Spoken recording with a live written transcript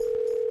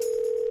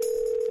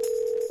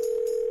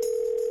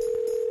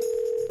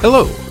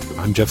Hello,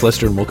 I'm Jeff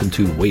Lester, and welcome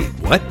to Wait,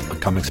 What? A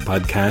comics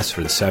podcast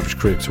for the Savage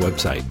Critics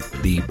website.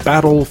 The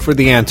battle for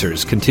the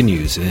answers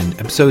continues in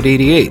episode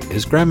 88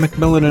 as Graham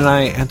McMillan and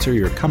I answer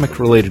your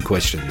comic-related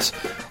questions,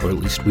 or at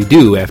least we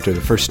do after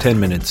the first 10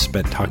 minutes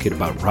spent talking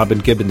about Robin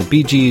Gibb and the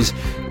Bee Gees,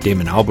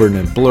 Damon Albarn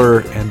and Blur,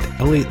 and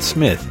Elliott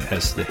Smith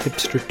as the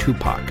hipster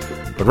Tupac.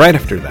 But right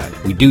after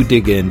that, we do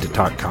dig in to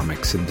talk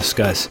comics and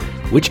discuss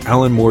which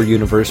Alan Moore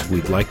universe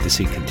we'd like to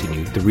see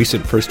continued, the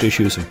recent first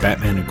issues of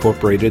Batman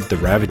Incorporated, The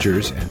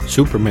Ravagers, and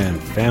Superman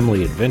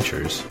Family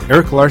Adventures,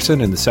 Eric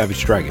Larson and the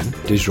Savage Dragon,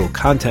 digital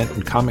content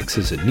and comics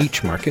as a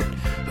niche market,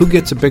 who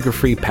gets a bigger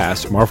free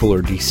pass, Marvel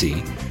or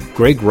DC,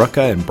 Greg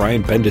Rucka and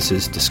Brian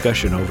Bendis'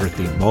 discussion over at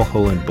the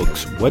Mulholland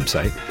Books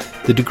website,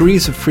 the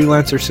degrees of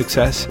freelancer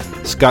success,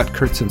 Scott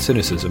Kurtz and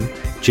cynicism,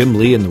 Jim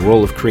Lee and the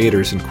role of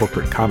creators in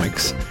corporate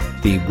comics,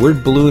 the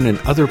Word Balloon and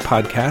other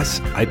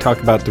podcasts. I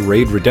talk about the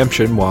Raid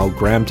Redemption while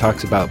Graham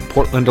talks about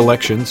Portland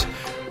elections,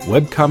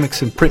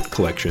 webcomics and print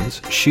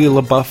collections,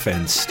 Sheila LaBeouf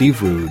and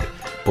Steve Rude,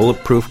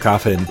 Bulletproof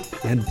Coffin,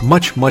 and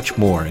much, much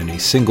more in a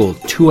single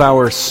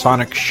 2-hour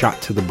sonic shot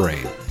to the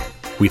brain.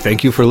 We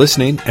thank you for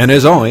listening, and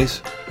as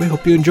always, we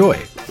hope you enjoy.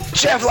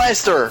 Jeff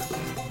Lester!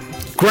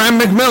 Graham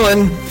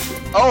McMillan!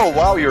 Oh,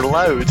 wow, you're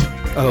loud.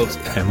 Oh,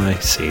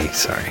 M-I-C,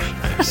 sorry.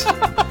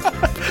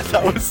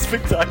 That was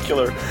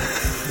spectacular.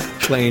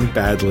 Playing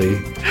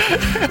badly.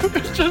 It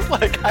was just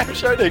like, I'm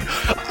shouting,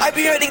 I'm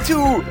shouting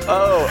too!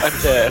 Oh, I'm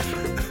deaf.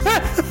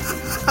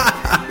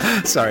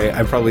 Sorry,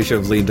 I probably should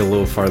have leaned a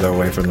little farther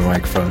away from the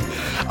microphone.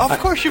 Of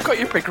course, you've got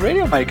your big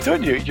radio mic,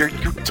 don't you? You're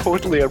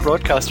totally a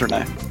broadcaster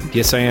now.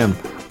 Yes, I am.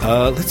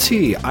 Let's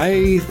see.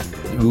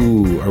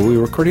 Ooh, are we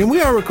recording?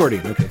 We are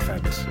recording. Okay,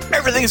 fabulous.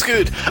 Everything's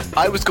good.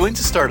 I was going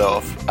to start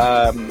off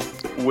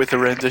with a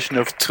rendition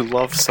of To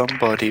Love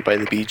Somebody by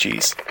the Bee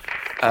Gees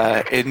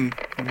in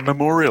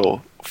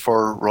memorial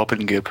for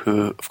Robin Gibb,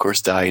 who, of course,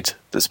 died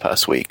this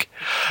past week.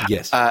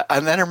 Yes.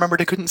 And then I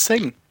remembered I couldn't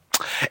sing.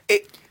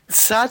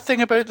 Sad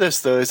thing about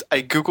this, though, is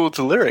I googled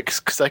the lyrics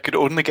because I could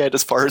only get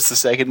as far as the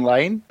second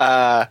line.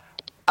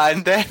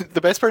 And then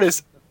the best part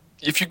is,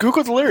 if you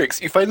Google the lyrics,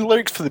 you find the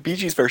lyrics for the Bee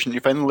Gees version, you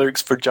find the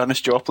lyrics for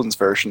Janis Joplin's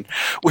version,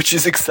 which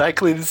is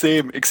exactly the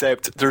same,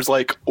 except there's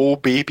like, oh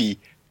baby,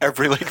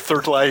 every like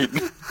third line.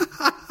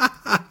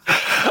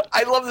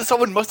 I love that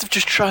someone must have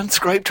just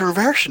transcribed her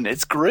version.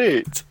 It's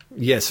great.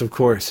 Yes, of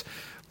course.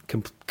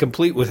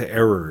 Complete with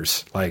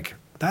errors. Like,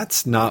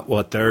 that's not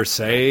what they're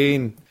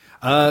saying.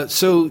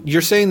 So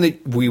you're saying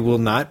that we will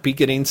not be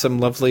getting some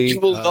lovely... You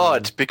will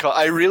not, because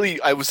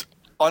I was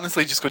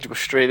honestly just going to go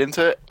straight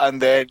into it,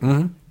 and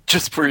then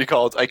just before you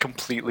called, I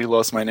completely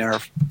lost my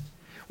nerve.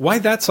 Why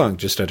that song,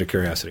 just out of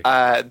curiosity?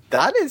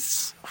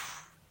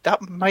 That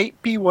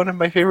might be one of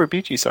my favorite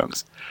Bee Gees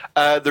songs.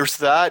 There's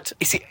that.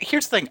 You see,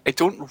 here's the thing. I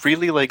don't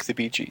really like the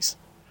Bee Gees.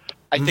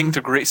 I think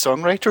they're great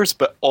songwriters,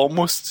 but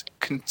almost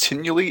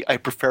continually I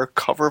prefer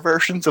cover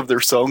versions of their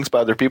songs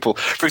by other people.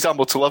 For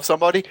example, To Love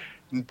Somebody,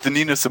 the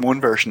Nina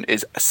Simone version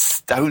is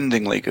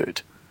astoundingly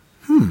good.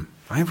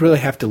 I really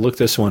have to look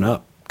this one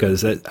up,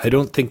 because I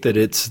don't think that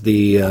it's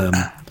the...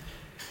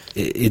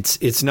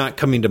 It's not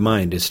coming to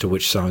mind as to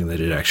which song that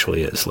it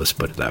actually is. Let's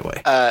put it that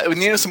way.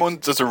 Nina Simone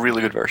does a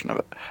really good version of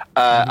it,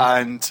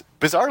 and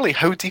bizarrely,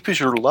 How Deep Is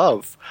Your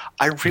Love?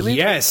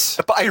 Yes,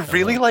 but I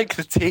really like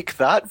the Take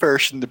That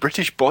version, the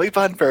British boy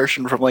band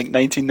version from like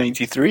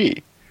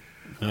 1993.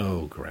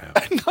 Oh, Graham!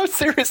 No,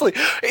 seriously,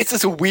 it's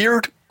this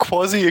weird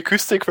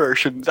quasi-acoustic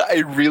version that I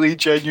really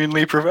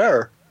genuinely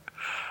prefer.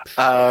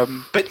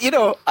 But you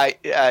know,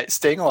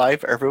 Staying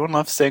Alive. Everyone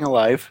loves Staying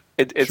Alive.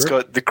 It's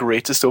got the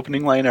greatest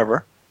opening line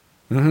ever.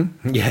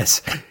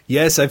 Yes,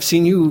 I've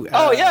seen you.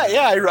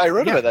 I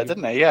wrote about that,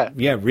 didn't I?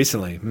 Yeah,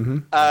 recently.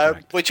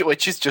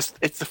 Which is just,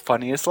 it's the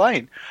funniest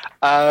line.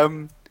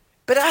 But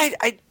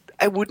I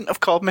wouldn't have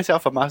called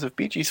myself a massive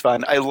Bee Gees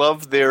fan. I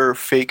love their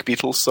fake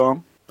Beatles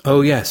song. Oh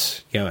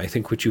yes, yeah. I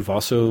think which you've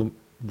also.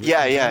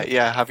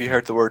 Yeah. Have you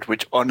heard the word?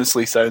 Which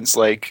honestly sounds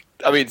like.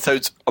 I mean, it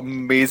sounds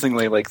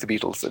amazingly like the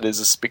Beatles. It is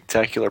a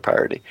spectacular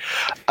parody.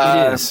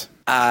 It is.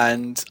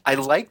 And I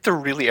like the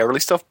really early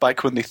stuff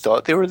back when they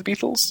thought they were the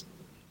Beatles.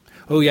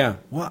 Oh, yeah.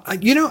 Well,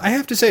 I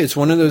have to say, it's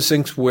one of those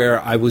things where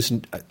I was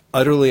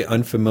utterly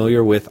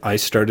unfamiliar with I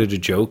Started a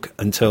Joke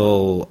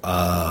until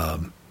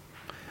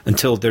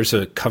there's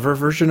a cover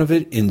version of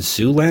it in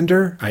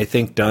Zoolander, I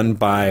think done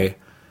by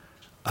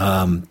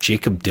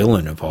Jacob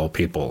Dylan, of all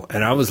people.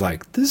 And I was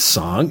like, this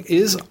song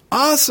is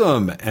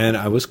awesome. And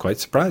I was quite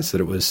surprised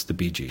that it was the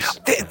Bee Gees.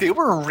 They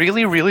were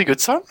really, really good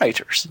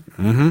songwriters.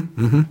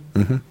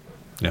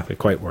 Yeah, they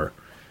quite were.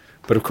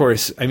 But of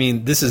course, I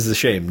mean, this is the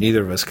shame.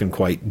 Neither of us can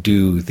quite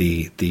do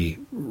the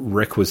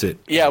requisite.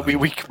 Yeah,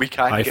 we can't.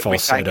 High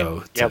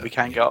falsetto. We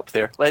can't get up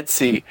there. Let's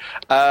see.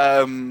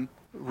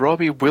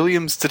 Robbie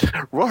Williams did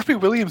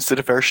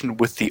a version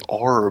with the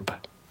Orb.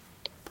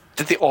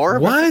 Did the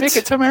Orb make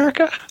it to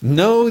America?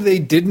 No, they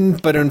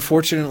didn't. But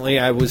unfortunately,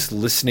 I was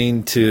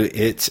listening to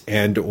it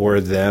and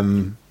or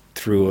them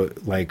through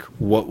like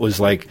what was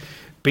like.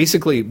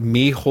 Basically,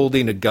 me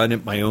holding a gun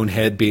at my own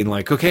head, being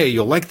like, "Okay,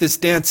 you'll like this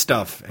dance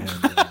stuff." And,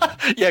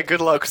 Yeah,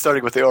 good luck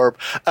starting with the orb.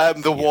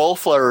 The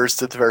Wallflowers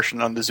did the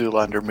version on the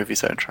Zoolander movie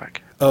soundtrack.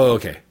 Oh,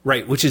 okay.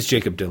 Right, which is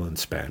Jacob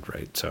Dylan's band,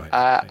 right? So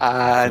I feel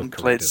And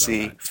corrected let's on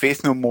see, that.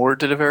 Faith No More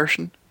did a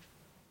version.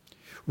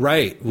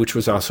 Right, which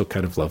was also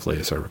kind of lovely,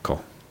 as I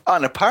recall.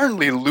 And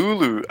apparently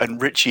Lulu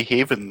and Richie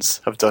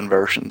Havens have done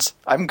versions.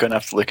 I'm going to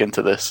have to look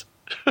into this.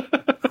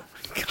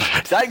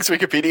 Thanks,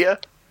 Wikipedia.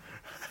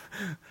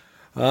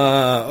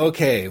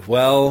 Okay,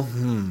 well,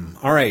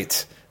 all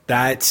right.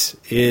 That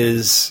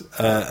is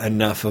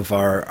enough of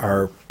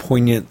our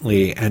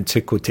poignantly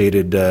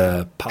antiquated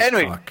pop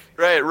Anyway, talk.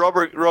 right,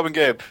 Robin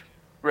Gibb.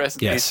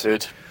 Rest in Yes. peace,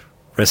 dude.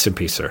 Rest in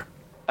peace, sir.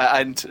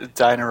 And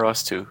Diana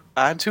Ross, too.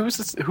 And who was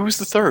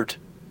the third?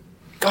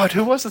 God,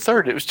 who was the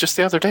third? It was just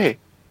the other day.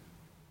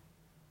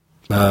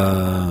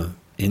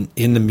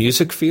 In the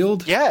music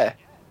field, Yeah.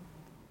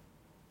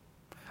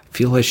 I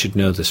feel I should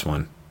know this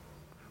one.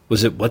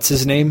 Was it what's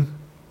his name?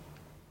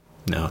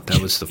 No, that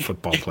was the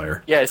football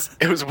player. Yes,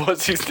 it was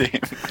what's his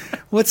name?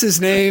 What's his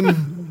name?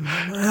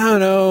 I don't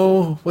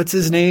know. What's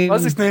his name?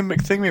 What's his name?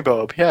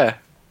 McThingamabob, yeah.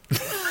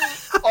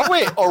 Oh,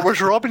 wait, or was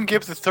Robin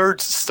Gibb the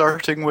third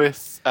starting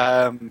with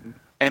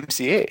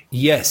MCA?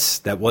 Yes,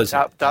 that was it.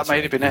 That That's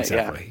might have been it,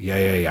 yeah. exactly.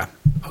 Yeah.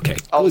 Okay,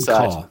 All good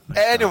sad. call.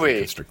 Anyway.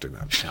 Constricting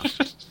that.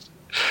 Yeah.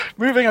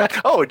 Moving on.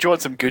 Oh, do you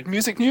want some good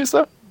music news,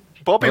 though?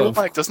 Bobby Oh,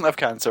 Womack doesn't have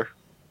cancer.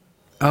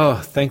 Oh,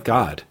 thank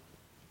God.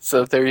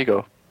 So there you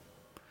go.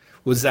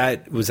 Was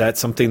that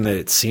something that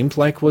it seemed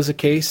like was a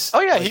case?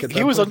 Oh, yeah, Like at he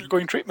that was point?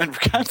 undergoing treatment for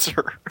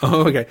cancer.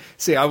 Oh, okay.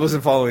 See, I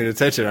wasn't following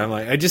attention. I'm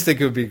like, I just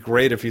think it would be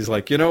great if he's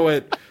like, you know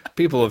what?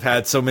 People have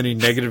had so many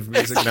negative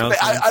music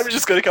announcements. I'm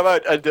just going to come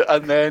out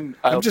and then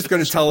I'm just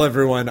going to tell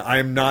everyone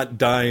I'm not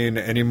dying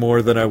any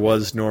more than I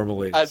was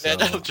normally. And so.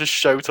 then I'll just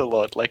shout a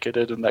lot like I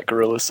did in that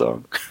Gorilla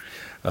song.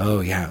 Oh,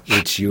 yeah.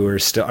 Which you are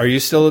still. Are you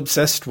still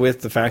obsessed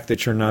with the fact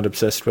that you're not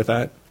obsessed with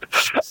that?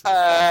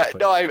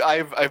 No,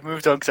 I've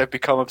moved on because I've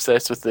become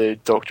obsessed with the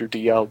Dr.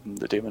 D album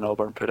that Damon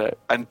Albarn put out,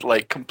 and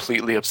like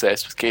completely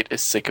obsessed with Kate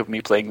is sick of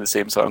me playing the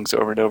same songs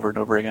over and over and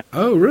over again.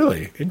 Oh,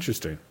 really?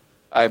 Interesting.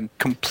 I'm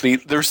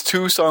complete. There's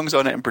two songs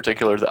on it in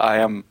particular that I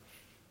am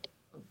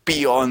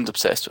beyond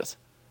obsessed with.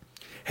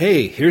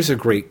 Hey, here's a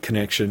great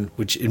connection,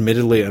 which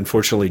admittedly,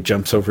 unfortunately,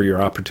 jumps over your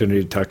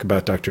opportunity to talk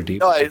about Dr. D.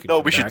 No,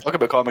 we should talk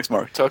about comics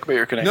more. Talk about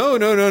your connection.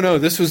 No.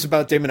 This was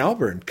about Damon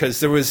Albarn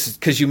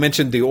because you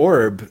mentioned the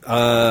orb.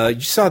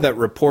 You saw that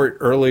report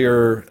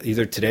earlier,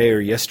 either today or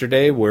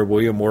yesterday, where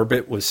William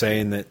Orbit was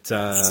saying that.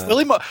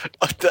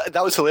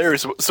 That was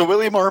hilarious. So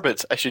William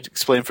Orbit, I should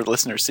explain for the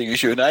listeners, seeing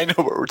as you and I know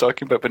what we're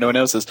talking about, but no one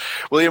else is.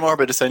 William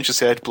Orbit essentially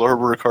said, "Blur,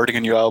 we're recording a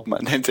new album,"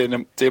 and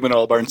then Damon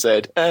Albarn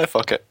said,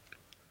 "Fuck it."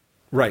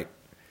 Right.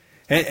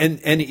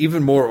 And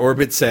even more,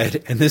 Orbit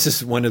said, and this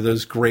is one of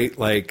those great,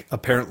 like,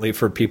 apparently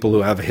for people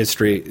who have a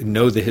history,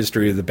 know the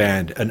history of the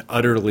band, an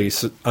utterly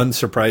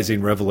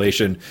unsurprising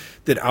revelation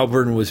that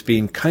Albarn was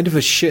being kind of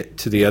a shit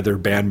to the other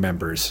band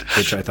members,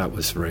 which I thought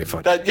was very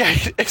funny.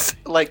 It's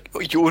like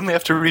you only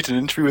have to read an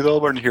interview with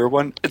Albarn and hear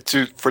one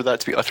for that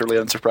to be utterly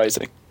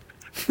unsurprising.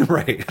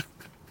 Right.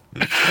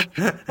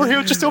 Or he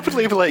would just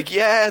openly be like,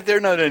 "Yeah, they're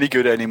not any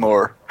good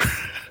anymore."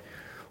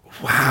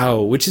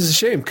 Wow, which is a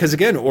shame because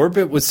again,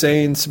 Orbit was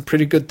saying some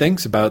pretty good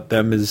things about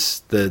them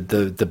as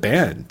the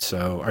band.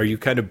 So, are you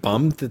kind of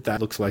bummed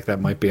that looks like that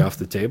might be off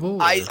the table?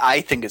 Or?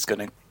 I think it's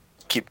going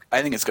to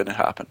I think it's going to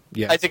happen.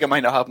 Yeah. I think it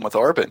might not happen with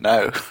Orbit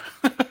now.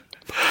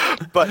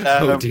 But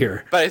oh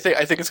dear. But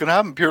I think it's going to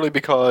happen purely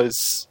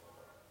because,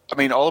 I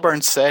mean,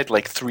 Albarn said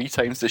like 3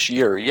 times this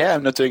year, "Yeah,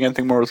 I'm not doing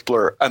anything more with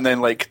Blur," and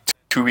then like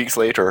 2 weeks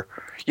later,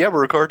 "Yeah,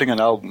 we're recording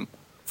an album."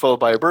 Followed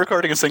by, "We're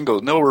recording a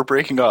single." "No, we're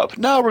breaking up."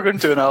 "No, we're going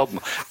to do an album."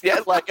 Yeah,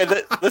 like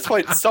at this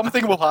point,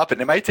 something will happen.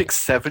 It might take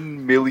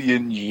 7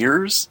 million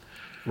years,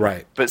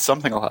 Right. but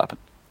something will happen.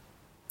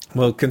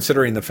 Well,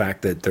 considering the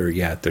fact that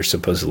they're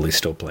supposedly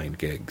still playing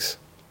gigs,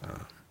 I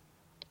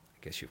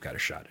guess you've got a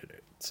shot at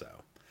it. So,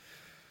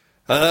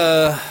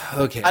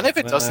 okay. And if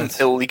it doesn't,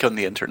 it'll leak on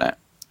the internet.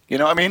 You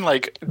know what I mean?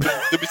 Like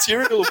the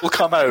material will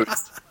come out.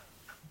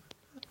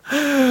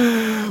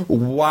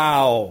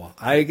 Wow.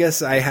 I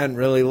guess I hadn't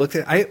really looked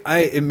at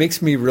it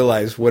makes me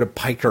realize what a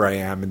piker I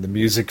am in the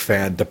music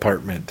fan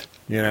department.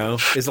 You know?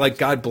 It's like,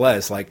 God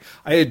bless. Like,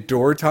 I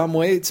adore Tom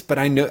Waits, but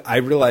I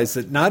realize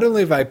that not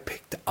only have I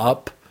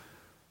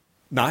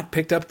not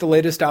picked up the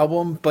latest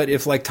album, but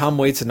if like Tom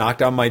Waits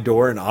knocked on my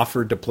door and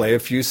offered to play a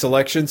few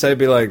selections, I'd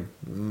be like,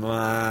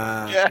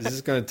 is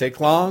this going to take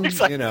long?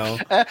 Like, you know?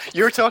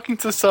 You're talking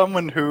to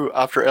someone who,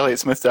 after Elliott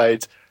Smith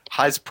died,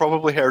 has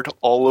probably heard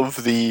all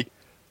of the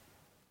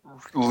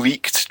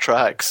leaked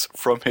tracks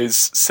from his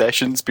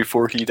sessions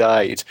before he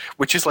died,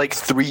 which is like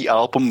 3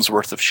 albums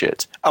worth of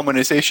shit. And when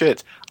I say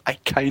shit, I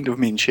kind of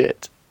mean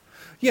shit.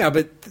 Yeah,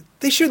 but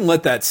they shouldn't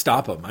let that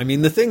stop him. I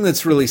mean, the thing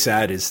that's really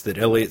sad is that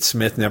Elliott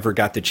Smith never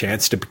got the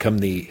chance to become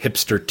the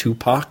hipster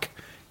Tupac.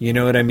 You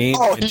know what I mean?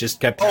 Oh, and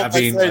just kept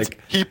having like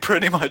he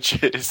pretty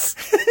much is.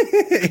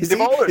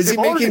 is he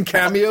making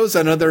cameos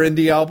on other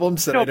indie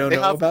albums that I don't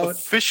know about? They have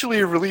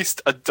officially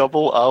released a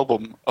double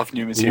album of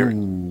new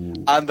material,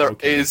 and there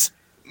is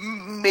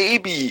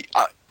maybe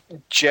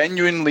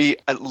genuinely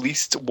at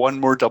least one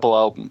more double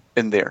album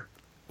in there.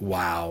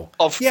 Wow.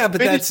 Yeah, but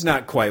that's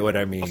not quite what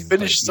I mean.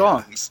 Finished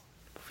songs.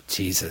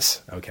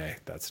 Jesus. Okay,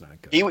 that's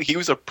not good. He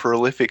was a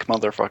prolific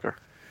motherfucker.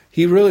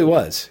 He really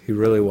was.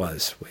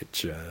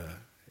 Which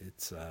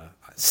it's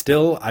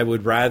still, I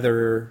would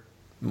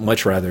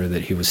much rather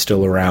that he was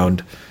still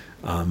around,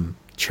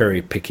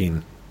 cherry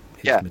picking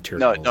his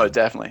material. No,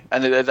 definitely.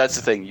 And that's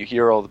the thing. You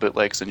hear all the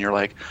bootlegs and you're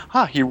like,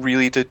 he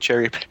really did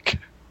cherry pick.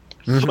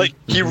 Like,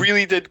 he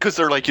really did, because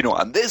they're like,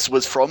 and this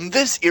was from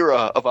this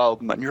era of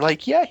album. And you're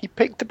like, yeah, he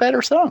picked the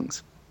better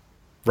songs.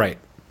 Right.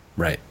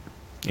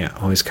 Yeah,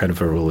 always kind of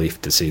a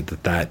relief to see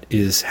that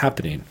is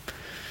happening.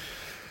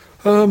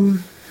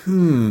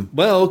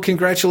 Well,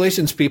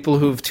 congratulations, people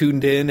who've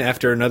tuned in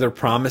after another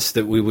promise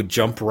that we would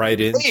jump right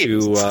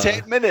into... It's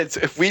 10 minutes.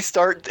 If we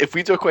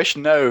do a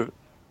question now,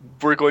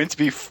 we're going to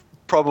be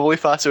probably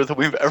faster than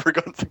we've ever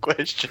gone to the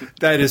question.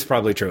 That is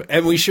probably true.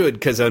 And we should,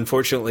 because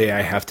unfortunately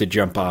I have to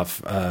jump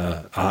off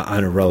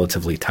on a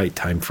relatively tight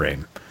time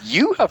frame.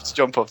 You have to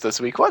jump off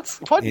this week. What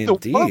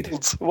Indeed. In the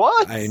world?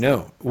 What? I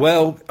know.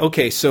 Well,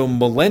 okay, so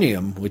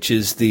Millennium, which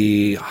is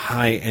the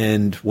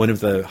one of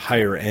the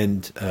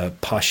higher-end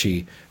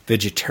poshy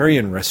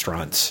vegetarian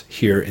restaurants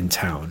here in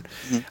town,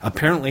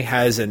 apparently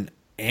has an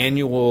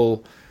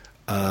annual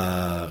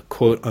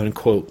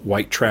quote-unquote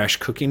white trash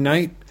cooking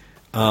night.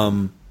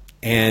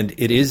 And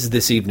it is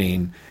this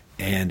evening,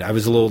 and I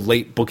was a little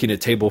late booking a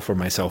table for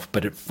myself,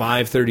 but at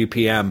 5:30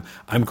 p.m.,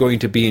 I'm going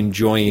to be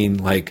enjoying,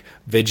 like,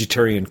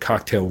 vegetarian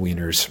cocktail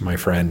wieners, my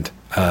friend,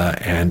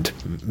 and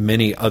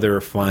many other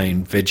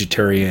fine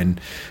vegetarian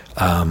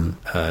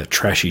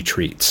trashy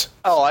treats.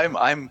 Oh,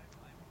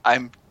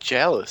 I'm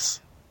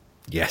jealous.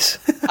 Yes.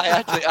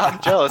 I'm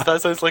jealous.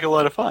 That sounds like a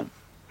lot of fun.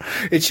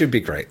 It should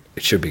be great.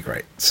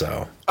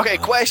 So. Okay,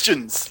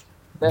 questions.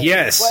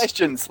 Yes.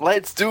 Questions.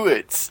 Let's do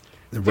it.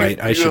 Right,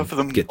 I should have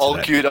them get to all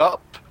that. queued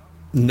up.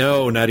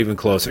 No, not even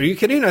close. Are you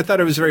kidding? I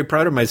thought I was very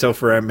proud of myself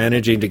for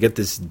managing to get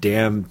this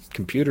damn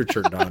computer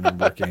turned on and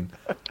working.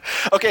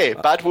 Okay,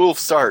 Bad Wolf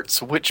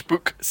starts. Which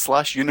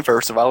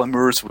book/universe of Alan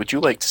Moore's would you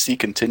like to see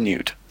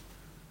continued?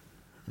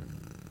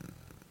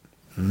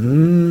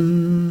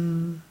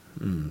 Graham,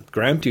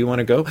 do you want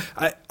to go?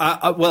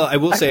 Well, I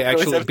will say,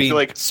 actually, being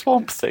like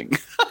Swamp Thing.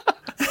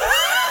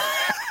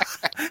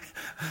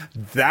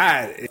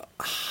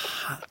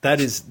 That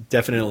is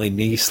definitely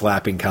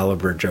knee-slapping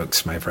caliber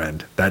jokes, my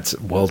friend. That's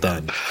well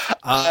done.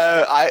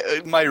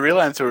 My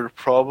real answer would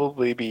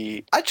probably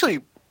be,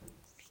 actually,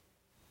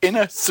 in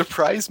a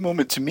surprise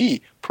moment to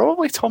me,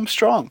 probably Tom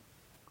Strong.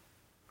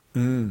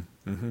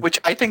 Which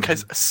I think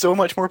has so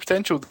much more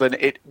potential than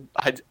it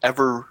had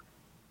ever,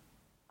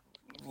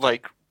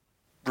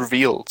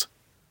 revealed.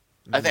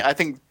 I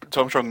think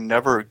Tom Strong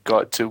never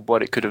got to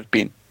what it could have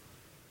been.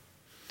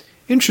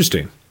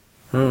 Interesting.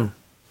 Oh,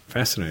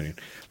 fascinating.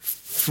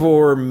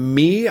 For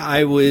me,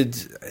 I would,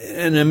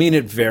 and I mean,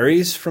 it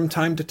varies from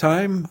time to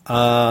time.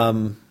 I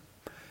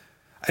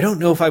don't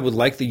know if I would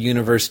like the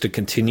universe to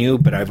continue,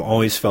 but I've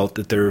always felt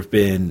that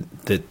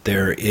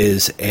there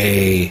is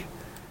a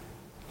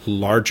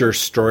larger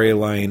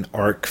storyline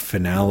arc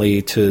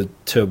finale to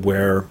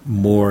where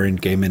Moore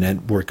and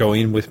Gaiman were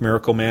going with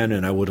Miracle Man,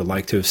 and I would have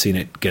liked to have seen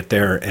it get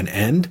there and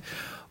end.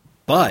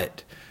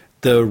 But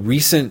the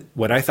recent,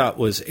 what I thought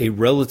was a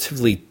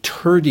relatively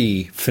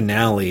turdy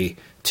finale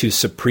to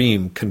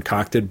Supreme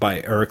concocted by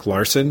Eric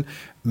Larson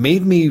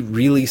made me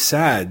really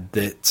sad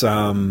that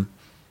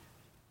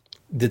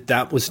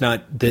that was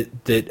not, that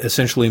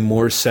essentially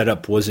Moore's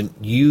setup wasn't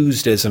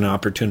used as an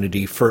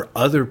opportunity for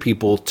other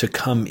people to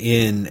come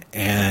in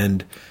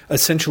and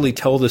essentially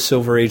tell the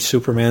Silver Age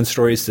Superman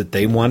stories that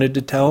they wanted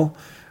to tell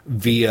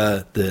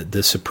via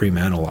the Supreme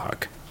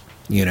analog.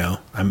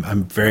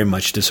 I'm very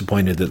much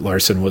disappointed that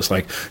Larson was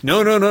like,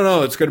 no,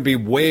 it's going to be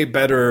way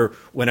better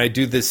when I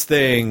do this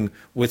thing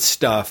with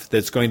stuff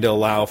that's going to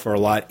allow for a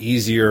lot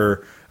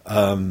easier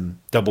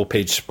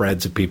double-page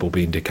spreads of people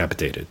being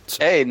decapitated.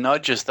 So. Hey,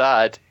 not just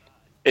that.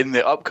 In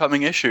the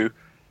upcoming issue,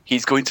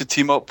 he's going to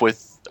team up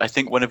with, I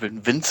think, one of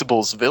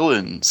Invincible's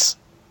villains.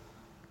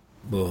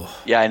 Ugh.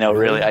 Yeah, I know,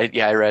 really.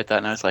 I read that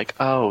and I was like,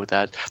 oh,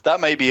 that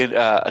might be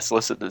a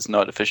solicit that's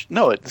not official.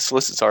 No, the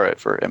solicits are out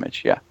for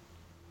Image, yeah.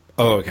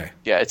 Oh, okay.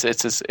 Yeah, it's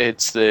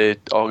the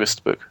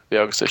August book,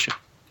 the August issue.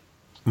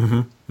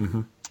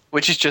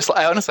 Which is just,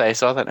 I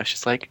saw that and I was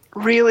just like,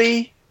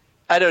 really?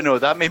 I don't know,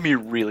 that made me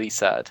really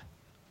sad.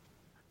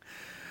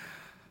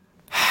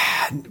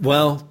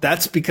 Well,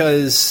 that's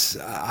because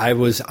I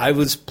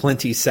was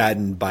plenty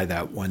saddened by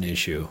that one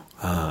issue.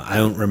 I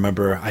don't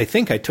remember. I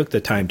think I took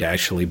the time to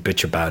actually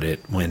bitch about it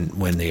when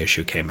the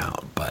issue came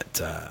out.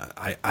 But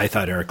I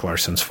thought Eric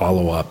Larson's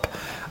follow-up,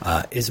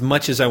 as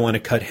much as I want to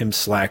cut him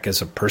slack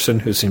as a person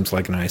who seems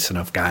like a nice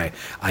enough guy,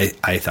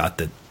 I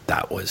thought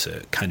that was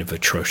a kind of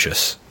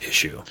atrocious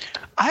issue.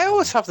 I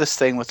always have this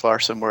thing with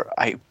Larson where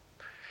I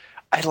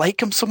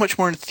like him so much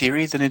more in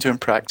theory than I do in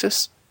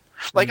practice.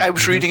 Like, I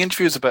was reading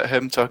interviews about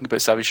him talking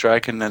about Savage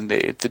Dragon and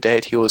the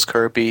Dead Heroes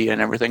Kirby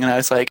and everything, and I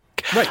was like,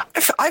 right.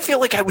 I feel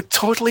like I would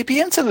totally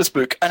be into this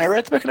book. And I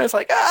read the book and I was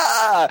like,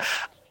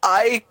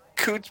 I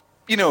could,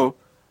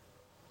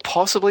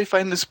 possibly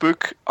find this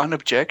book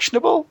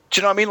unobjectionable. Do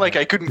you know what I mean? Like,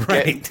 I couldn't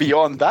get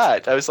beyond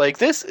that. I was like,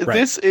 this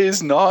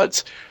is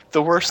not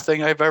the worst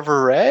thing I've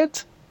ever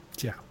read.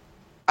 Yeah.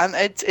 And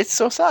it's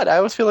so sad. I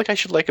always feel like I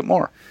should like it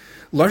more.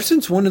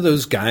 Larson's one of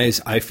those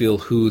guys, I feel,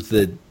 who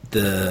the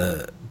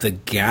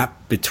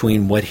gap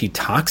between what he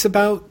talks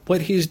about,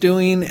 what he's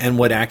doing, and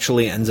what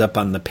actually ends up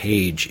on the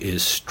page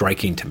is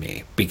striking to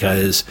me.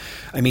 Because,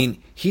 I mean,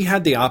 he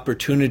had the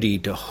opportunity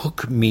to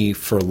hook me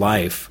for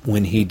life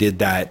when he did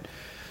that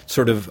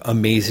sort of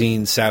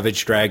amazing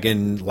Savage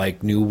Dragon,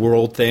 like, New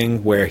World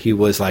thing, where he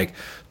was, like,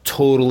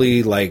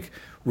 totally, like,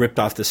 ripped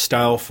off the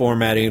style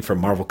formatting from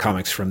Marvel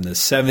Comics from the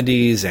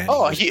 70s, and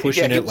he was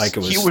pushing it like it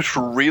was... He was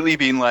really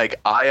being like,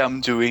 I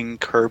am doing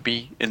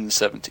Kirby in the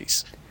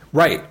 70s.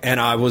 Right, and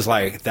I was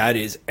like, that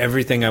is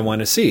everything I want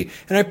to see.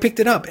 And I picked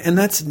it up, and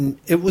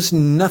it was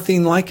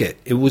nothing like it.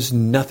 It was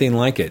nothing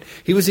like it.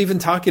 He was even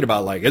talking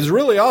about, like, it's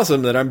really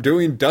awesome that I'm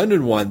doing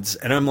Done Ones.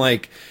 And I'm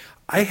like,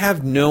 I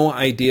have no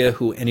idea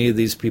who any of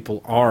these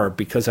people are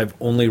because I've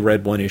only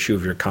read one issue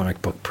of your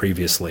comic book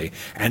previously.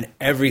 And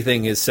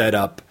everything is set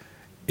up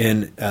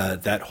in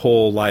that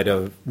whole light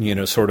of,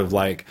 sort of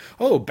like,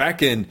 oh,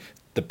 back in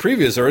the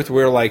previous Earth,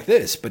 we're like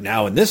this, but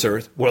now in this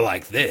Earth, we're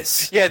like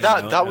this. Yeah,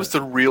 that was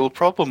the real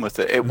problem with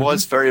it. It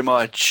was very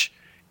much,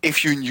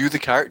 if you knew the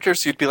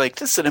characters, you'd be like,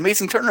 this is an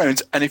amazing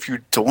turnaround. And if you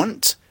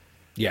don't,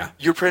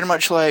 you're pretty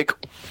much like,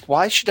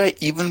 why should I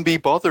even be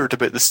bothered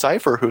about the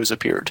Cypher who has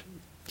appeared?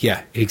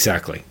 Yeah,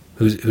 exactly.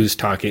 Who's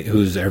talking,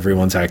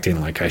 everyone's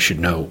acting like I should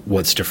know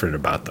what's different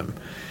about them.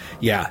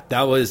 Yeah,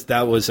 that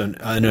was an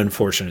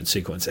unfortunate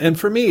sequence. And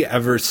for me,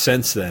 ever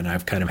since then,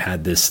 I've kind of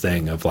had this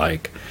thing of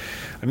like,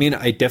 I mean,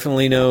 I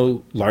definitely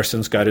know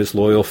Larson's got his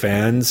loyal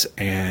fans,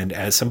 and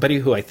as somebody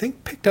who I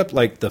think picked up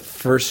like the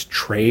first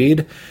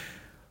trade,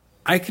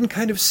 I can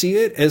kind of see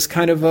it as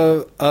kind of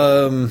a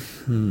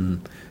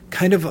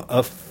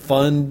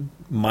fun,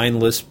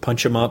 mindless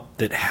punch 'em up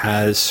that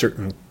has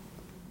certain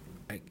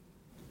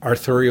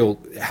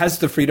has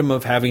the freedom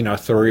of having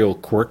authorial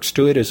quirks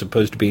to it, as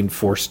opposed to being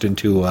forced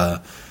into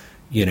a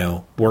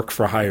work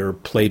for hire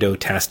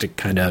Play-Doh-tastic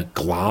kind of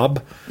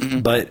glob.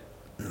 But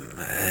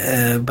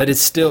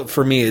it's still,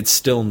 for me, it's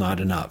still not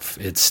enough.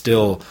 It's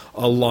still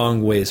a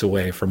long ways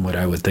away from what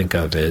I would think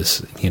of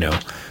as,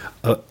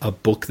 a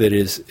book that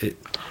is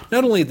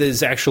not only that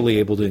is actually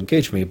able to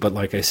engage me, but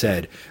like I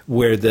said,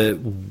 where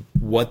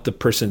what the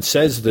person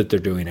says that they're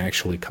doing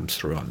actually comes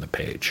through on the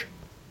page.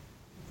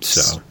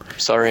 So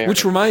sorry.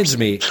 Which reminds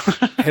me,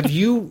 have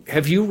you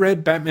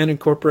read Batman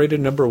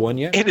Incorporated #1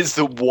 yet? It is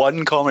the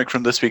one comic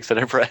from this week that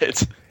I've read.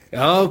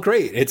 Oh,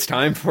 great! It's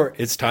time for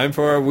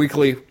our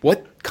weekly.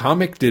 What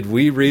comic did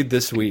we read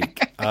this week?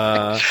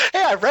 Hey,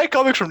 I read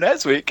comics from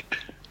next week.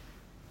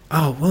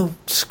 Oh well,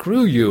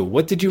 screw you!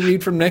 What did you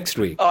read from next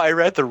week? Oh, I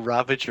read The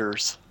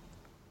Ravagers,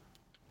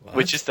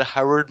 which is the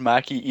Howard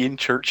Mackie Ian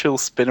Churchill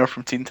spinner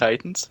from Teen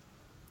Titans.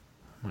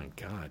 Oh my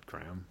God,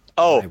 Graham!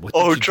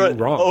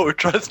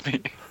 Trust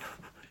me.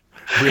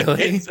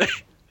 Really?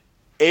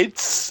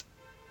 It's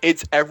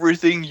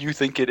everything you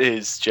think it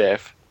is,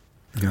 Jeff.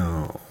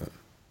 No.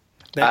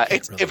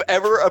 If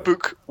ever a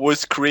book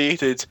was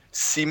created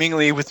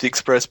seemingly with the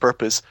express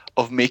purpose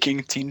of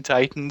making Teen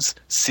Titans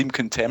seem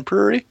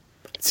contemporary.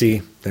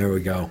 See, there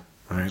we go.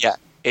 All right. Yeah,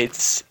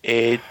 it's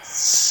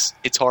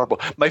horrible.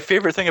 My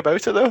favorite thing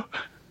about it, though,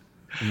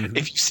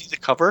 if you see the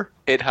cover,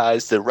 it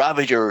has the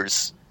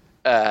Ravagers,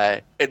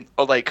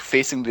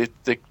 facing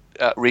the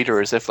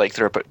reader as if like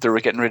they're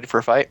getting ready for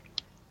a fight.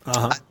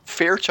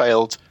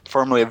 Fairchild,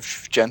 formerly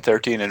of Gen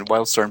 13 and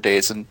Wildstorm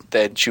days, and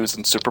then she was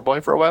in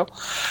Superboy for a while,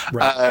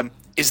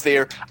 is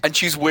there, and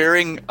she's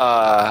wearing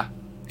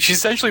she's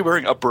essentially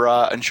wearing a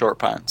bra and short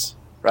pants,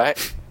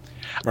 right?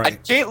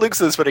 And Kate looks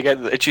at this when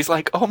again, and she's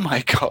like, "Oh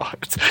my God!"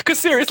 Because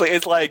seriously,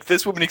 it's like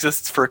this woman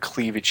exists for a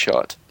cleavage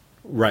shot,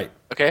 right?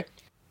 Okay.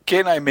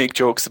 Kate and I make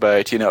jokes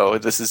about,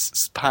 this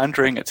is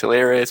pandering, it's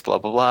hilarious, blah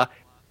blah blah.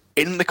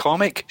 In the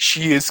comic,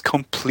 she is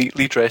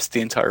completely dressed the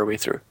entire way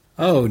through.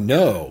 Oh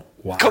no!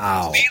 Wow.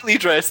 Completely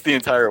dressed the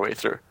entire way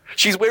through.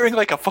 She's wearing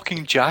like a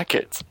fucking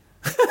jacket.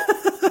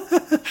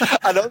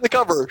 And on the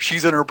cover,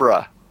 she's in her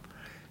bra.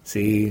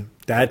 See,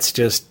 that's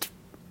just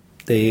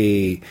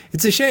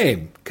it's a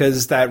shame,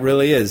 because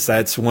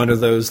that's one of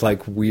those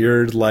like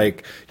weird,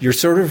 like you're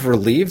sort of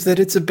relieved that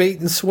it's a bait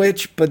and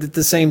switch, but at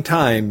the same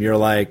time you're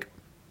like,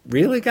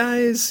 really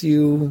guys,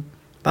 you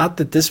thought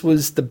that this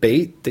was the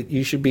bait that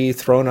you should be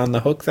thrown on the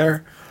hook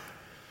there?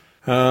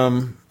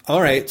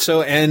 All right.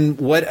 So, and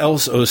what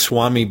else,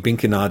 Swami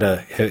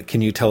Binkanada,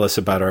 can you tell us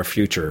about our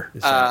future?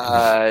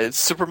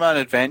 Superman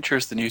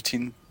Adventures, the new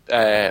teen.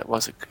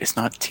 It's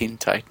not Teen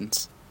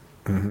Titans.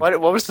 Mm-hmm.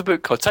 What was the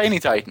book called? Tiny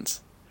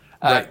Titans.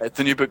 Right.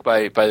 The new book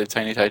by the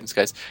Tiny Titans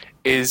guys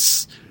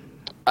is.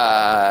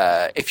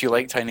 If you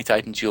like Tiny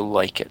Titans, you'll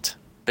like it,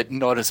 but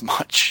not as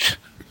much.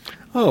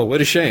 Oh,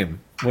 what a shame.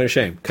 What a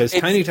shame. Because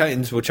Tiny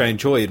Titans, which I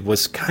enjoyed,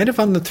 was kind of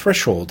on the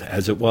threshold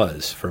as it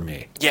was for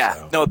me. Yeah,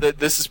 So. no,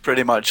 this is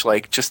pretty much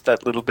like just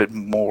that little bit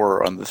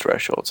more on the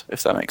threshold,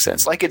 if that makes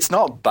sense. Like, it's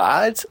not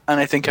bad, and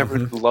I think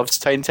everyone who loves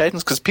Tiny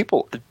Titans, because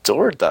people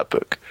adored that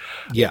book,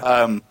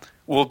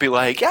 will be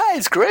like, yeah,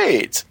 it's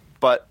great,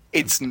 but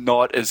it's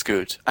not as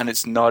good, and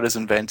it's not as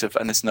inventive,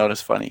 and it's not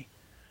as funny.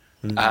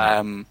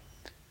 And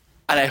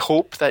I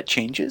hope that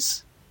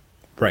changes.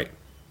 Right.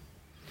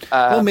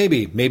 Well,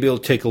 maybe it'll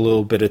take a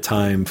little bit of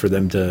time for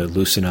them to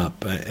loosen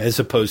up, as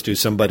opposed to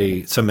some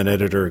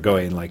editor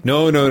going like,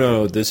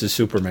 no, this is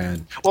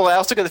Superman. Well, I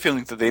also get the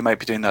feeling that they might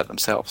be doing that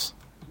themselves.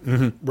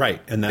 Mm-hmm. Right,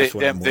 and that's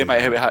what they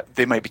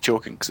might be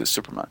joking because it's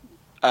Superman.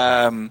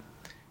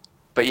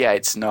 But yeah,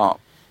 it's not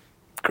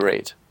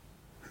great.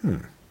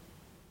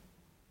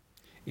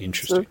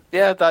 Interesting. So,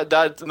 yeah,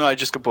 I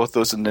just got both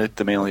those in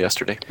the mail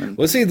yesterday.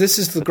 Well, see, this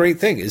is the great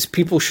thing is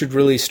people should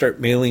really start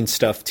mailing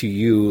stuff to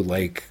you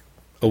like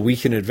a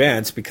week in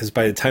advance, because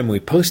by the time we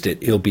post it,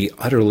 it'll be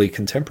utterly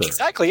contemporary.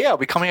 Exactly, yeah. It'll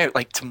be coming out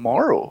like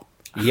tomorrow.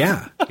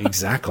 Yeah,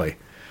 exactly.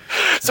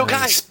 So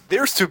guys,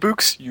 there's 2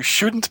 books you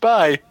shouldn't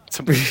buy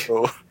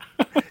tomorrow.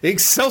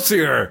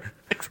 Excelsior!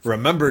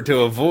 Remember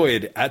to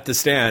avoid at the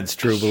stands,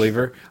 true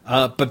believer.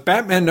 But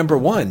Batman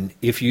 #1,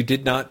 if you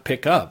did not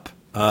pick up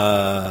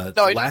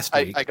last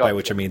week, by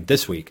which I mean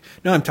this week.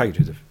 No, I'm talking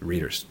to the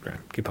readers,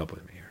 Graham. Keep up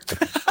with me here.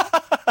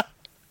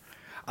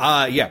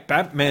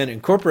 Batman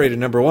Incorporated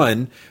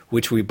 #1,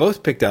 which we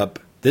both picked up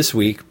this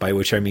week, by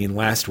which I mean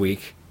last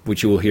week,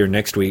 which you will hear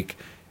next week,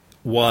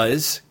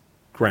 was,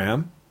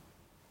 Graham?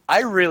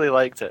 I really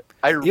liked it.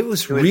 It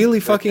was really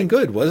fucking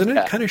good, wasn't it?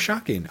 Yeah. Kind of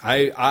shocking.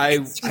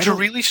 It's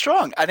really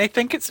strong, and I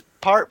think it's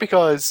part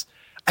because,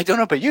 I don't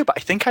know about you, but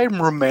I think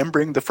I'm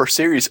remembering the first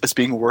series as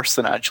being worse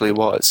than it actually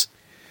was.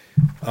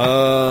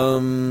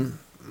 Because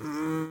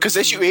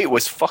issue 8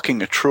 was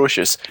fucking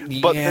atrocious,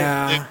 but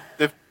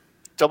the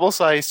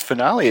double-sized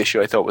finale issue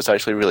I thought was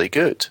actually really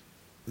good.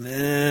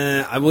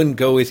 I wouldn't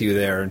go with you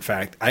there. In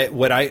fact, I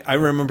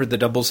remember the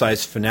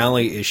double-sized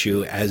finale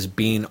issue as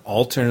being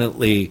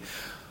alternately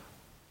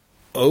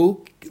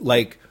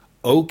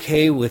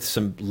okay with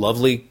some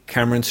lovely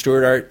Cameron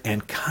Stewart art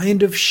and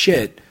kind of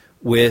shit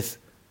with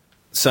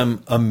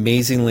some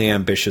amazingly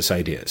ambitious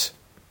ideas.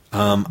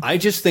 I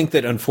just think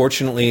that,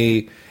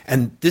 unfortunately,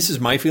 and this is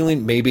my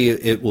feeling, maybe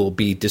it will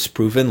be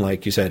disproven,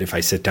 like you said, if I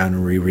sit down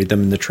and reread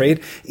them in the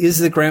trade, is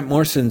that Grant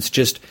Morrison's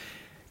just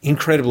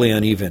incredibly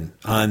uneven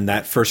on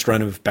that first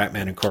run of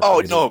Batman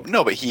Incorporated. Oh,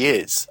 no, but he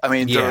is. I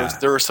mean,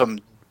 there are some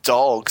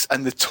dogs,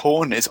 and the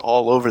tone is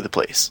all over the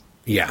place.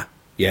 Yeah.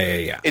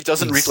 It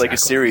doesn't read like a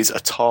series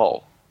at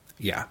all.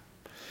 Yeah.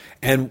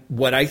 And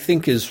what I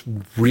think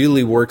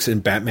really works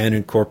in Batman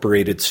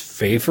Incorporated's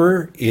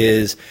favor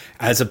is,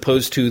 as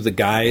opposed to the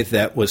guy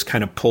that was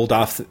kind of pulled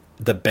off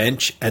the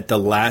bench at the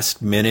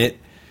last minute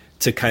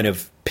to kind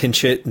of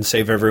pinch it and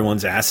save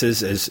everyone's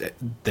asses as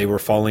they were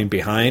falling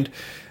behind,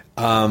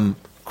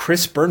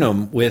 Chris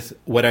Burnham, with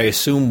what I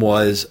assume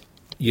was,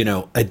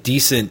 a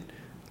decent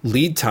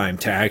lead time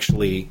to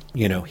actually,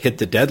 hit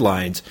the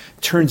deadlines,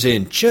 turns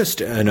in just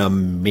an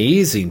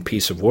amazing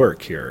piece of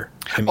work here.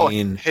 I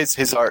mean,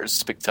 his art is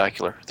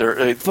spectacular.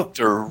 There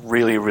are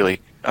really,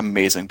 really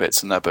amazing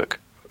bits in that book.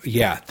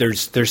 Yeah,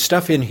 there's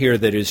stuff in here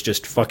that is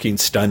just fucking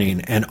stunning,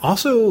 and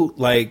also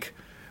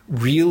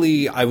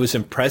really I was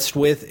impressed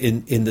with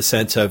in the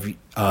sense of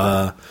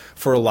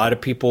for a lot of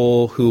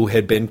people who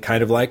had been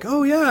kind of like,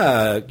 oh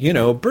yeah,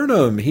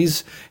 Burnham,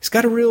 he's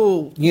got a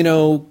real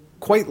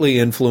Quitely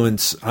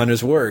influence on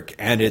his work,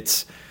 and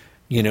it's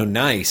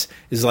nice,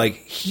 is like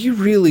he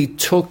really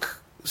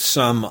took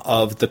some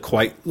of the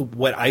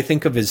what I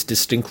think of as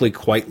distinctly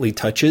Quitely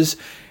touches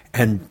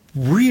and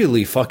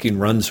really fucking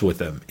runs with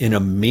them in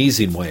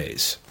amazing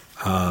ways.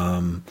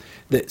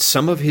 That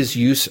some of his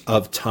use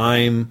of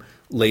time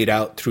laid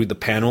out through the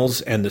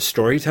panels and the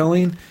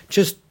storytelling,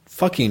 just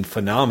fucking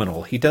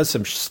phenomenal. He does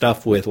some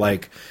stuff with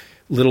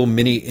little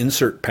mini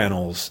insert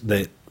panels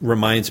that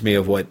reminds me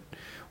of what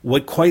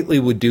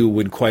Quitely would do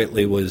when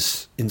Quitely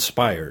was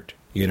inspired.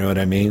 You know what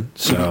I mean?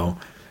 So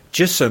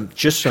just some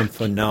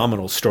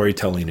phenomenal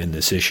storytelling in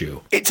this issue.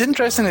 It's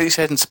interesting that you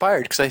said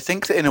inspired, because I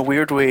think that in a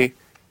weird way,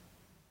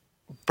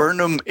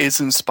 Burnham is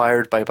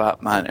inspired by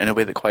Batman in a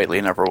way that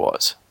Quitely never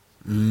was.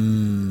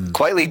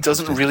 Quitely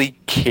doesn't really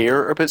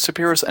care about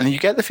superheroes, and you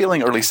get the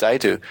feeling, or at least I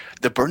do,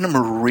 that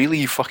Burnham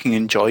really fucking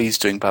enjoys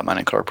doing Batman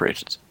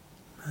Incorporated.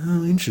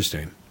 Oh,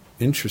 interesting.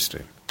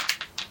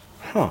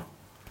 Huh.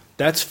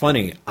 That's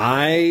funny.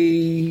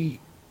 I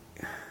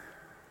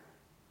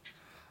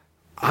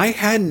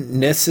hadn't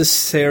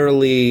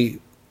necessarily.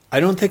 I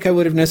don't think I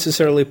would have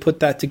necessarily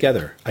put that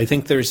together. I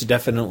think there's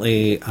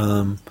definitely.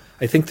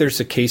 I think there's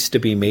a case to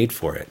be made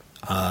for it.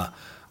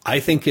 I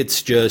think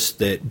it's just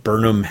that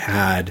Burnham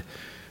had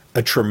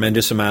a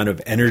tremendous amount of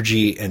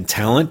energy and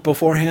talent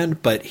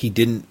beforehand, but he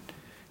didn't.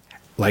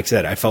 Like I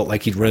said, I felt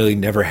like he'd really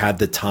never had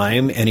the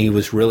time, and he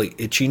was really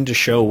itching to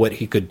show what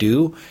he could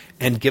do.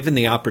 And given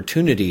the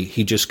opportunity,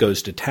 he just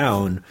goes to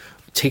town,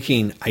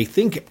 taking, I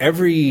think,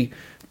 every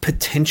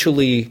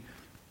potentially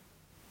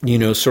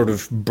sort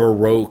of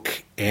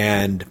Baroque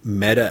and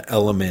meta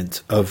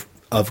element of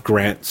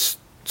Grant's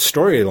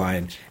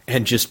storyline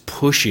and just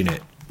pushing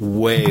it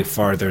way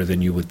farther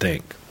than you would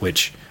think,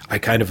 which I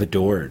kind of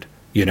adored.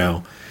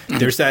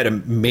 There's that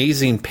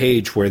amazing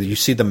page where you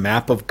see the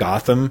map of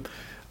Gotham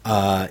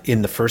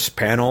in the first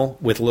panel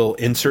with a little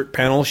insert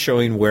panel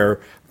showing where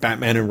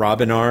Batman and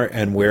Robin are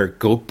and where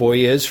Goat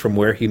Boy is from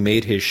where he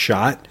made his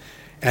shot.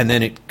 And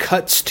then it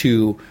cuts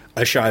to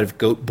a shot of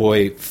Goat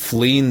Boy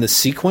fleeing the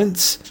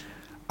sequence.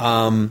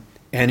 And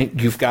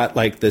you've got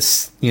like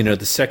this,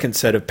 the second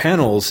set of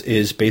panels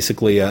is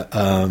basically a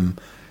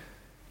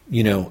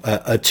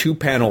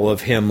 2-panel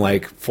of him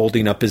like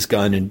folding up his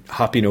gun and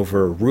hopping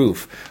over a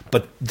roof,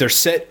 but they're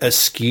set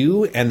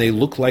askew and they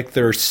look like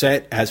they're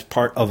set as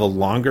part of a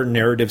longer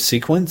narrative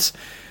sequence.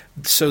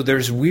 So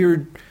there's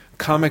weird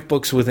comic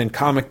books within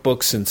comic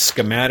books and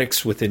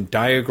schematics within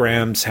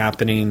diagrams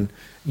happening,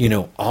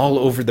 all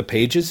over the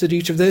pages at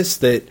each of this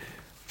that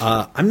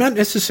I'm not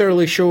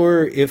necessarily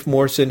sure if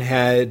Morrison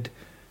had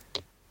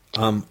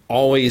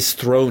always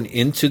thrown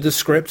into the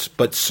scripts,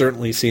 but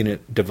certainly seeing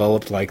it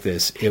developed like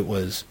this, it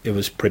was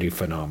pretty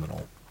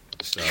phenomenal.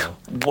 So,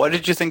 what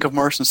did you think of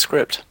Morrison's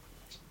script?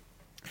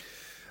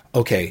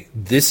 Okay,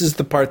 this is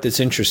the part that's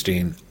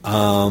interesting.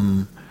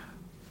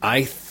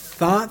 I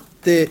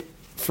thought that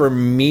for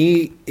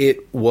me,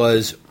 it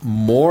was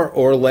more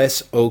or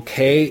less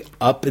okay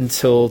up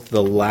until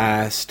the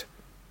last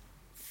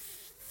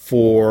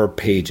 4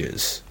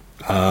 pages.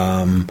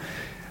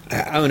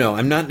 I don't know.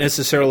 I'm not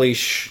necessarily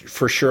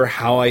for sure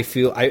how I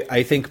feel.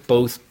 I think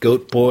both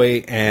Goat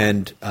Boy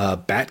and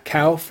Bat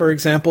Cow, for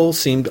example,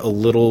 seemed a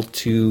little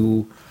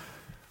too,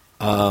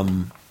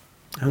 clever,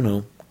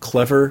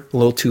 a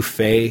little too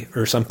fey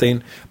or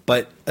something.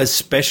 But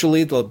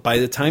especially by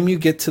the time you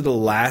get to the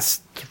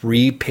last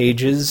 3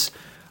 pages,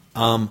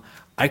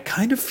 I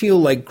kind of feel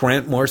like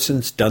Grant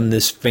Morrison's done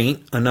this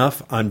faint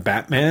enough on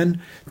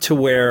Batman to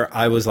where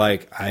I was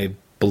like, I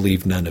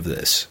believe none of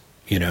this.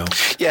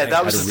 Yeah,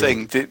 that was the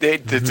thing.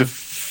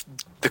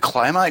 The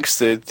climax,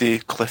 the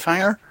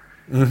cliffhanger,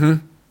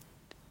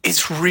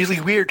 it's really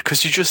weird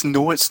because you just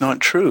know it's not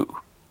true.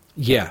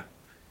 Yeah,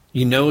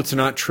 it's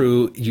not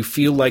true. You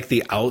feel like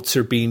the outs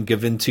are being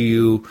given to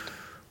you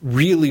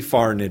really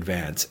far in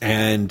advance,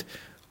 and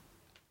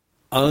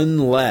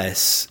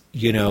unless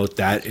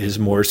that is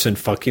Morrison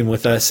fucking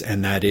with us,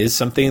 and that is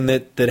something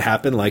that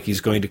happened, like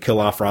he's going to kill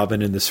off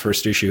Robin in this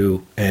first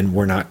issue, and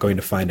we're not going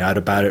to find out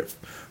about it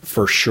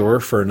for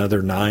sure for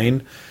another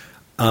 9.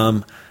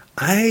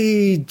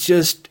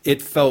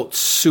 It felt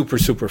super,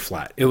 super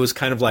flat. It was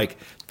kind of like,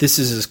 this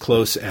is as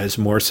close as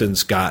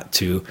Morrison's got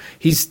to.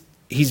 He's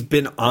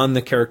been on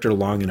the character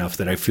long enough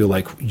that I feel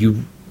like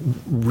you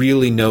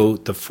really know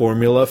the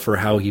formula for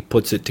how he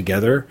puts it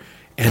together,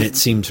 and it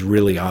seems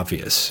really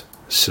obvious.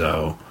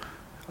 So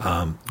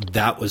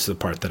that was the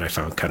part that I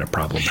found kind of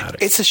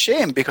problematic. It's a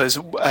shame because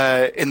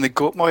in the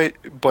Goat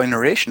Boy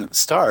narration at the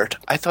start,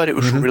 I thought it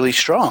was really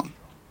strong.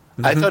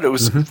 I thought it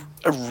was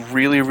a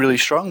really, really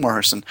strong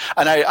Morrison.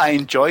 And I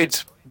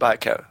enjoyed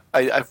Batcow.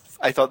 I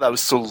thought that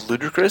was so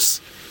ludicrous.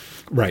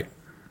 Right.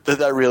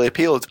 That really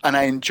appealed. And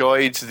I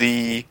enjoyed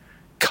the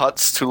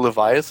cuts to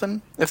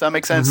Leviathan, if that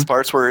makes sense. The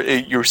parts where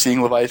you're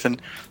seeing Leviathan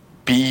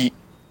be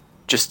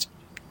just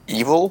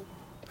evil.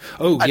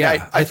 Oh,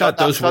 yeah. I thought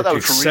those were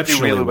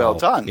exceptionally really well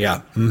done.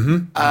 Yeah.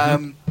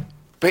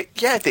 But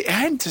yeah, the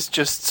end is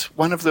just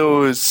one of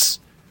those...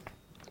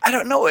 I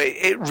don't know.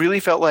 It really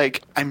felt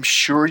like, I'm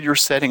sure you're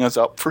setting us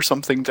up for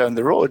something down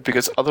the road,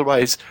 because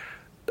otherwise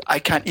I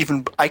can't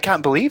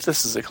believe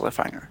this is a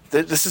cliffhanger.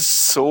 This is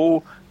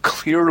so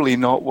clearly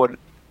not what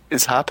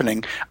is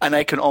happening. And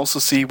I can also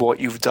see what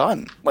you've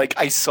done. Like,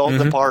 I saw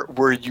the part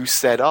where you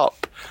set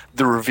up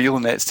the reveal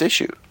next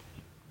issue.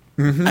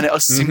 And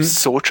it seems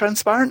so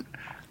transparent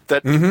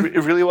that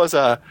it really was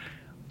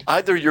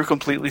either you're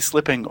completely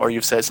slipping or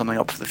you've set something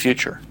up for the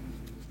future.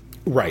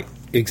 Right.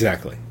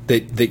 Exactly.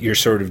 That you're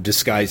sort of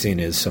disguising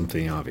as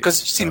something obvious. Because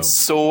it seems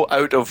so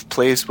out of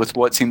place with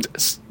what seemed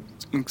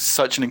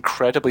such an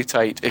incredibly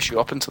tight issue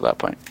up until that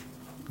point.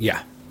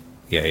 Yeah.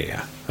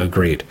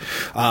 Agreed.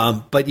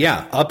 But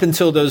yeah, up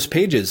until those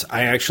pages,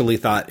 I actually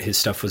thought his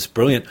stuff was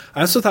brilliant.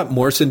 I also thought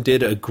Morrison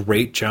did a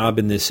great job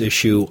in this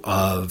issue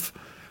of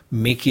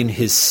making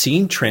his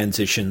scene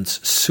transitions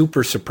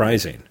super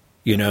surprising.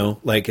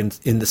 Like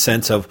in the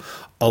sense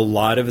of a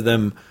lot of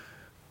them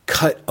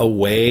cut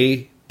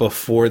away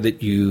before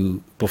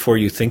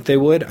you think they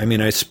would. I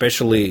mean, I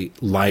especially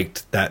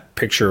liked that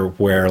picture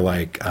where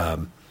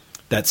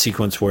that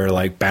sequence where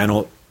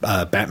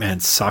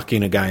Batman's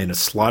socking a guy in a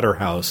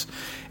slaughterhouse,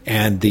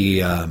 and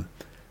the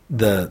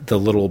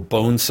little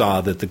bone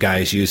saw that the guy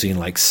is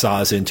using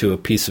saws into a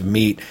piece of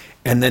meat,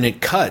 and then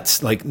it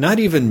cuts not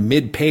even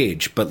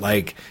mid-page,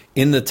 but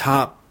in the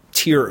top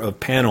tier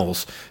of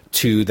panels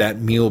to that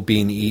meal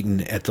being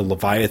eaten at the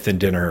Leviathan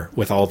dinner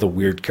with all the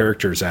weird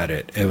characters at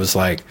it. It was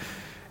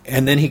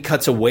and then he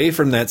cuts away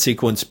from that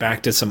sequence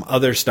back to some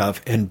other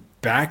stuff and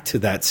back to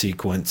that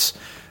sequence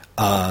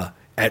at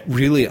at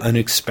really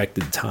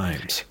unexpected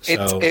times.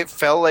 So It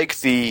felt like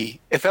he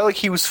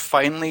was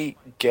finally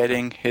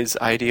getting his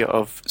idea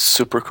of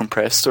super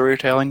compressed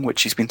storytelling,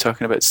 which he's been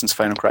talking about since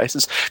Final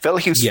Crisis. Felt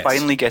like he was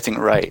finally getting it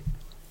right.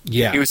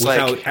 Yeah, he was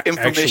like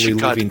information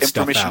cut,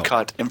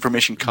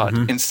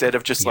 instead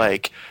of just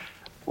like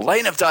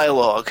line of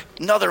dialogue,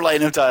 another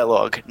line of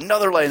dialogue,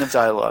 another line of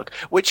dialogue,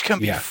 which can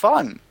be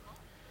fun.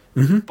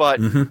 But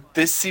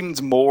this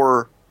seems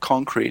more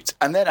concrete,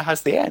 and then it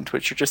has the end,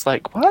 which you're just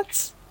like,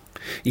 what?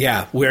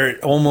 Yeah, where it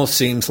almost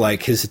seems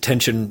like his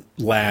attention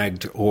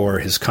lagged or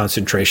his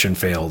concentration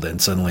failed,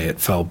 and suddenly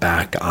it fell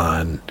back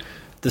on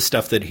the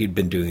stuff that he'd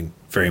been doing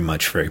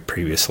very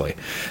previously.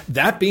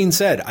 That being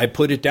said, I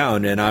put it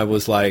down and I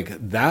was like,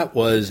 that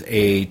was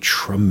a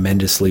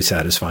tremendously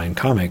satisfying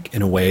comic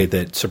in a way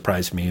that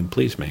surprised me and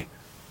pleased me,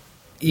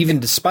 even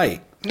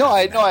despite. No,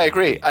 I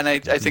agree, and I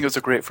think it was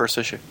a great first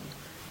issue.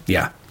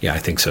 Yeah, I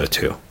think so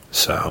too.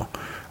 So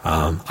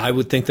I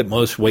would think that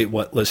most Wait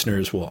What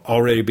listeners will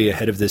already be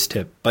ahead of this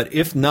tip, but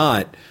if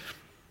not,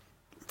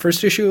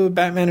 first issue of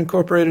Batman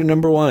Incorporated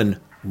 #1,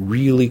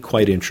 really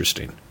quite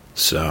interesting.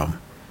 So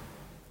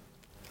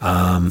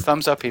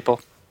thumbs up,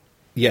 people.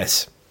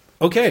 Yes.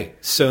 Okay,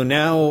 so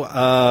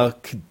now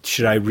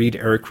should I read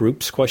Eric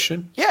Roop's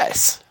question?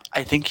 Yes,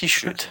 I think you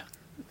should.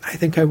 I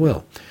think I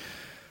will.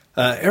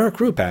 Eric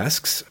Roop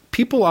asks,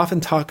 people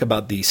often talk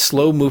about the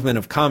slow movement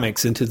of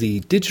comics into the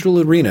digital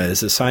arena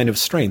as a sign of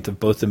strength of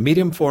both the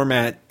medium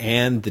format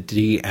and the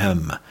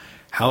DM.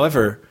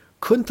 However,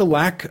 couldn't the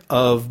lack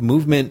of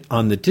movement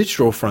on the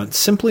digital front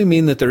simply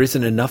mean that there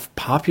isn't enough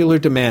popular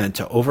demand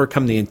to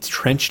overcome the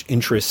entrenched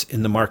interests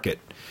in the market?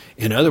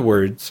 In other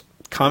words,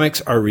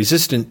 comics are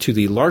resistant to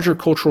the larger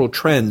cultural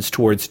trends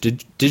towards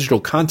digital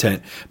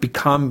content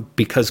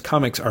because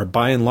comics are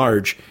by and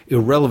large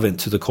irrelevant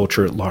to the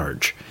culture at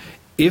large.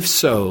 If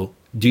so,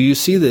 do you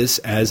see this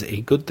as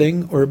a good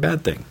thing or a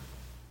bad thing?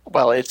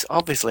 Well, it's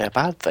obviously a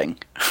bad thing.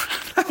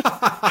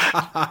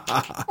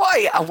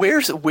 Why?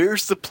 Where's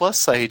the plus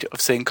side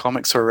of saying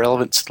comics are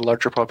irrelevant to the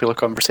larger popular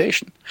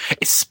conversation?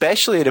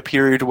 Especially at a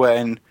period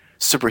when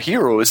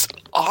superheroes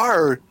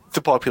are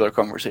the popular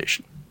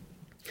conversation.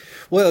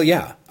 Well,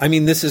 yeah. I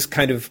mean, this is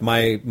kind of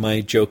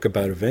my joke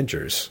about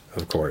Avengers,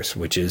 of course,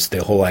 which is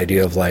the whole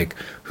idea of like,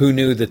 who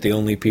knew that the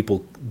only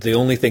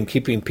thing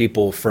keeping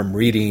people from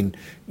reading,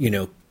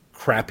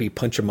 crappy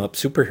punch 'em up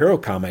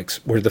superhero comics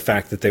were the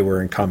fact that they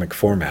were in comic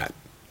format,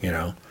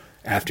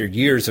 after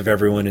years of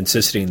everyone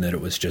insisting that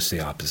it was just the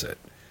opposite.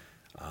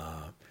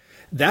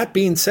 That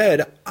being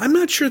said, I'm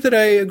not sure that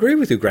I agree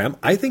with you, Graham.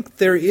 I think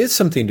there is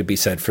something to be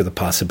said for the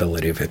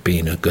possibility of it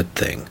being a good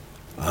thing.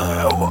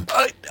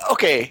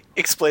 Okay,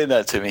 explain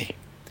that to me.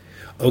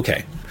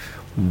 Okay,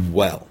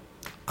 well,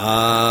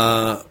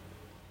 I'm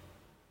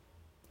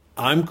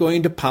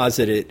going to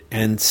posit it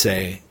and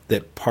say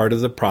that part of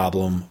the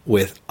problem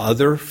with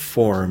other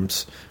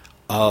forms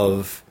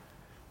of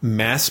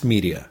mass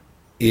media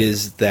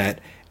is that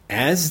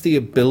as the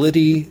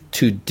ability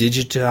to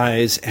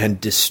digitize and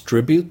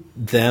distribute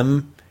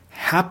them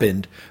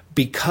happened,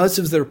 because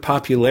of their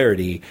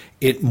popularity,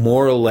 it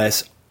more or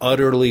less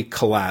utterly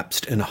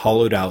collapsed and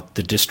hollowed out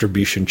the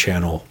distribution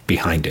channel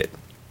behind it,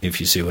 if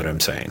you see what I'm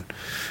saying.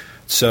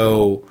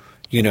 So,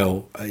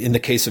 in the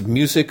case of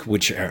music,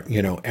 which,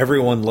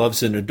 everyone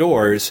loves and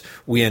adores,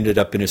 we ended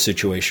up in a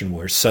situation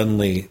where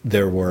suddenly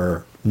there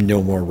were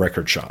no more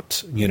record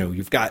shops.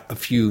 You've got a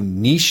few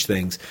niche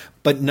things,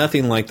 but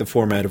nothing like the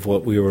format of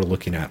what we were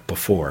looking at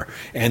before.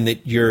 And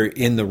that you're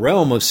in the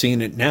realm of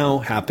seeing it now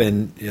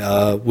happen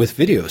with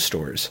video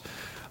stores.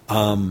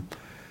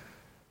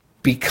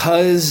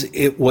 Because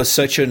it was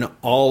such an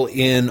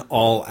all-in,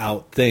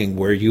 all-out thing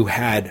where you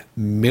had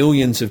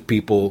millions of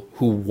people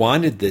who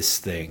wanted this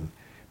thing,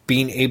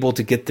 being able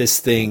to get this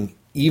thing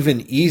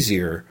even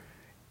easier,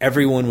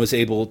 everyone was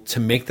able to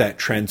make that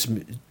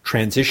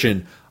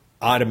transition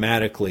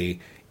automatically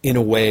in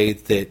a way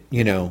that,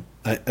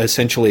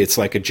 essentially it's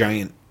like a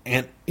giant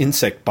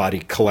insect body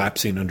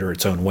collapsing under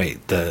its own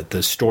weight.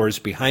 The stores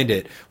behind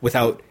it,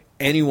 without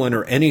anyone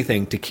or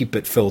anything to keep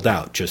it filled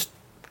out, just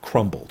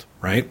crumbled,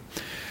 right?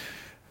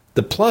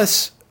 The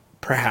plus,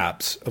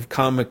 perhaps, of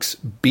comics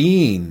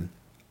being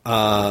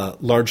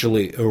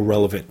largely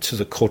irrelevant to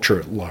the culture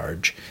at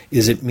large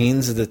is it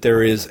means that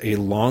there is a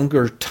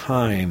longer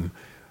time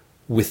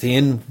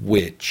within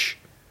which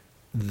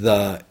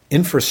the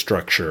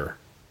infrastructure,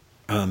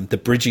 the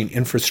bridging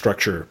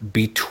infrastructure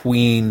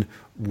between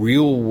the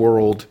real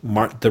world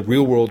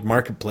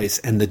marketplace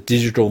and the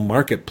digital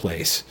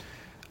marketplace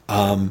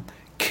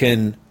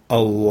can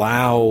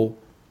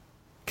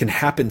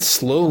happen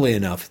slowly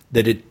enough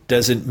that it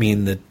doesn't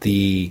mean that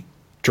the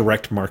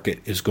direct market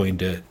is going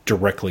to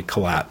directly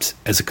collapse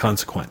as a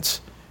consequence.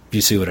 Do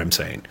you see what I'm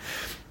saying?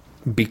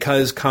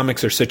 Because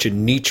comics are such a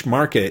niche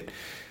market,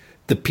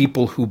 the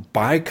people who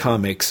buy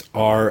comics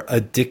are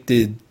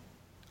addicted,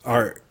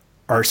 are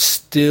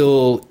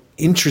still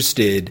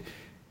interested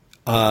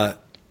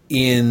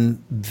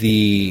in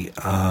the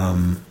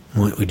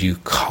what would you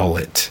call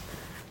it?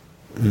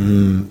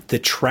 the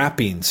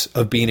trappings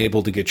of being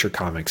able to get your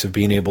comics, of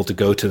being able to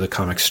go to the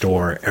comic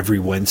store every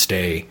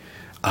Wednesday,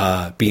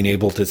 being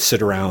able to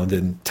sit around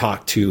and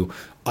talk to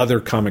other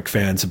comic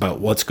fans about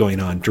what's going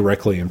on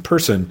directly in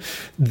person,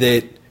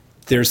 that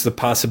there's the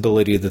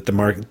possibility that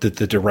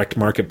the direct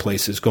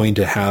marketplace is going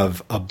to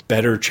have a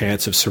better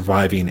chance of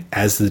surviving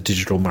as the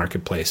digital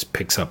marketplace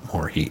picks up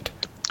more heat.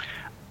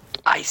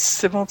 I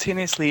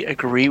simultaneously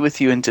agree with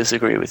you and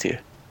disagree with you.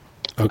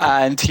 Okay.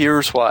 And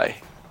here's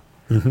why.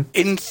 Mm-hmm.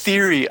 In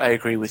theory, I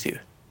agree with you.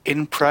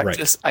 In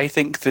practice, I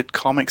think that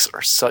comics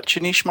are such a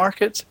niche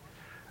market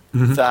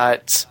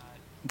that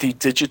the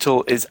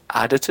digital is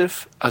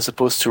additive as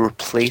opposed to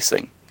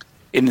replacing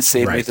in the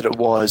same way that it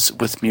was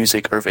with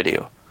music or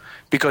video.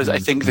 Because I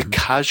think the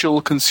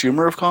casual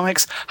consumer of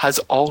comics has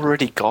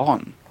already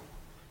gone.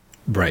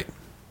 Right.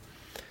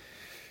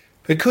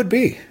 It could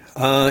be.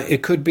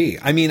 It could be.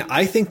 I mean,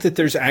 I think that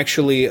there's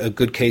actually a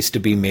good case to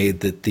be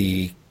made that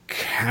the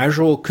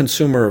casual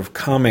consumer of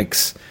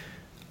comics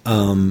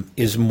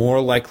is more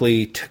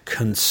likely to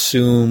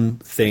consume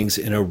things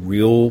in a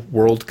real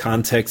world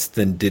context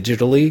than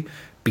digitally,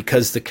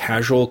 because the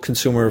casual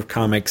consumer of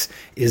comics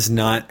is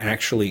not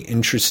actually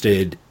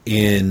interested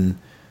in,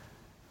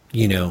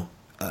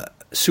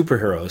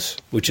 superheroes,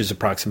 which is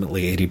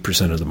approximately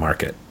 80% of the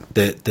market.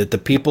 That the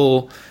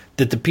people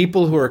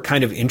who are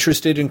kind of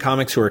interested in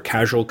comics, who are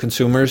casual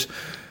consumers,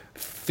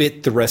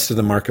 fit the rest of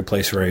the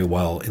marketplace very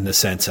well, in the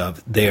sense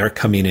of they are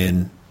coming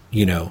in,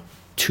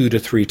 2 to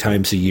 3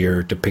 times a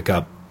year to pick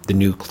up the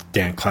new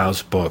Dan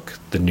Clowes book,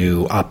 the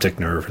new Optic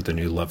Nerve, or the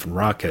new Love and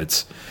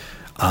Rockets.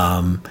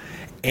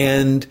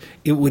 And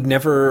it would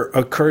never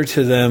occur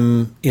to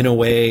them in a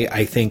way,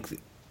 I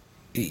think,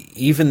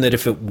 even that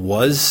if it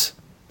was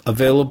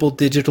available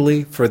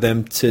digitally, for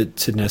them to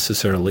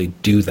necessarily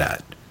do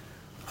that.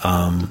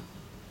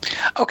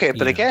 Okay,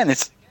 but again,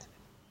 is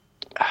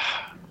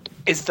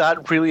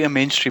that really a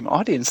mainstream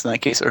audience in that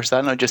case, or is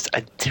that not just a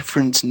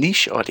different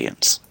niche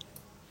audience?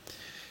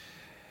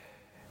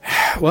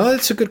 Well,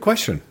 it's a good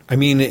question. I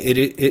mean,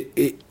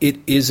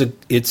 it's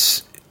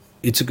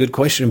a good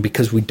question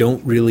because we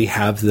don't really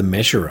have the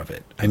measure of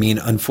it. I mean,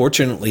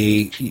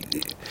 unfortunately,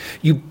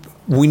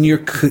 when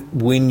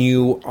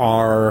you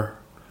are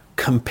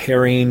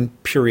comparing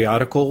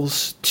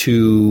periodicals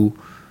to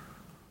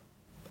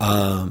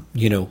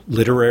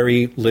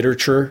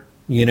literature,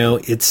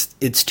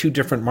 it's 2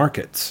 different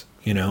markets.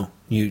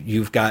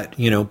 You've got,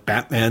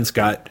 Batman's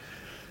got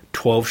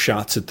 12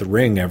 shots at the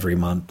ring every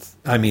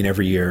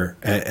year,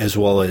 as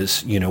well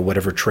as,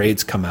 whatever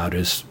trades come out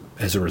as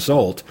a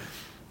result,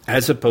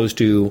 as opposed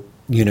to,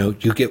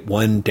 you get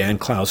one Dan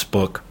Clowes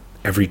book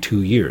every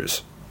 2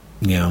 years,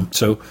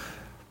 so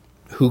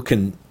who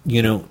can,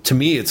 to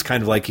me, it's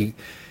kind of like you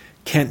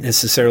can't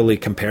necessarily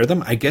compare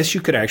them. I guess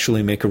you could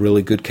actually make a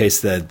really good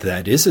case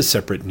that is a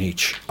separate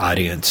niche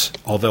audience,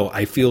 although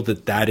I feel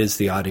that is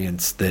the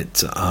audience that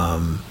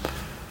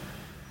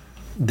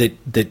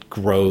that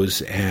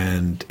grows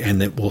and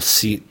that we'll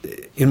see,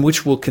 in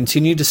which we'll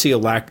continue to see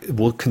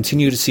we'll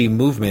continue to see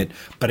movement,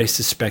 but I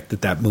suspect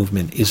that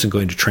movement isn't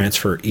going to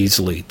transfer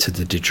easily to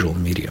the digital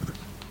medium.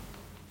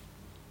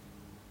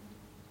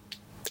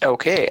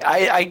 Okay,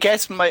 I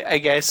guess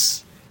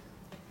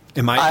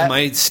Am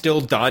I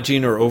still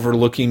dodging or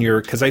overlooking your?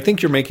 Because I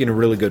think you're making a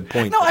really good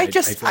point. No, I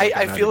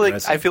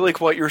feel like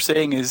what you're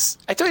saying is,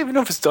 I don't even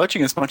know if it's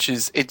dodging as much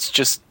as it's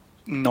just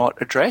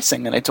not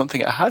addressing, and I don't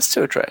think it has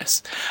to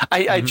address.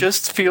 I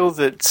just feel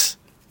that.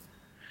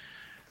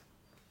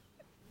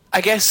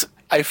 I guess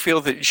I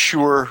feel that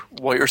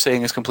what you're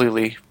saying is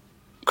completely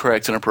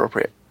correct and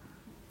appropriate.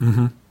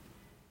 Mm-hmm.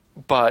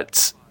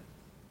 But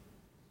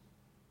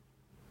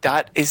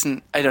that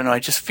isn't, I don't know, I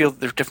just feel that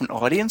they're different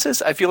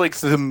audiences. I feel like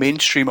the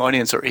mainstream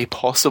audience, or a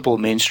possible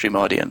mainstream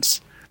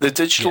audience, the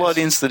digital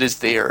audience that is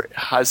there,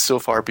 has so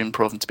far been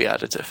proven to be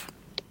additive.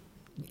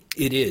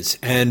 It is,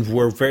 and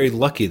we're very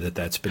lucky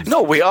that's been.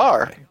 No, we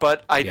are,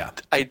 but I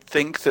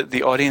think that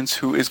the audience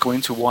who is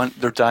going to want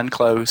their Dan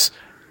Clowes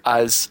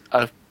as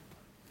a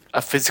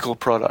physical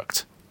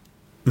product,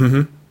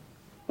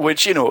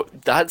 which,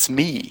 that's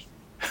me.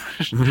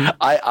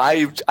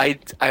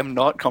 I'm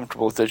not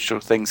comfortable with digital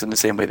things in the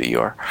same way that you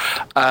are.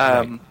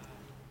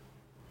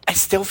 I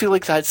still feel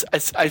like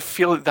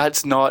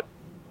that's not,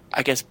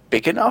 I guess,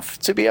 big enough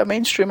to be a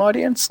mainstream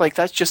audience. Like,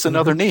 that's just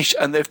another niche.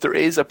 And if there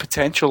is a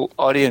potential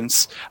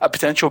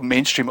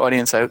mainstream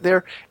audience out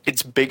there,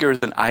 it's bigger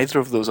than either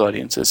of those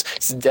audiences.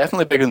 It's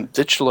definitely bigger than the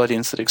digital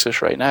audience that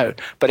exists right now.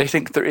 But I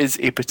think there is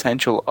a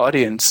potential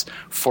audience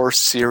for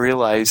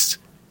serialized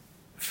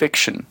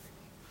fiction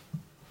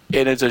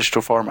in a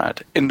digital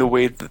format in the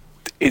way that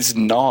is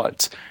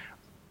not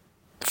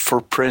for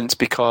print,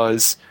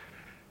 because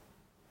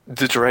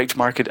the direct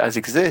market as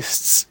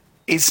exists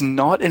is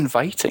not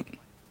inviting.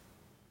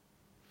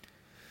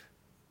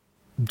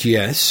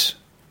 Yes.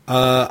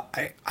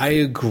 I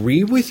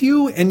agree with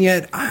you, and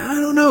yet I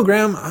don't know,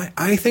 Graham.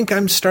 I think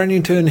I'm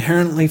starting to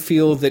inherently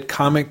feel that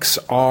comics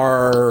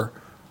are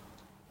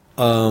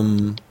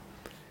are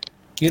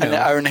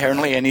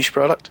inherently a niche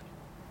product.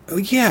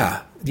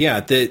 Yeah,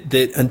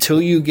 that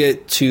until you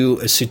get to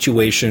a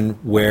situation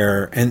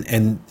where,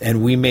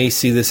 and we may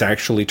see this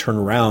actually turn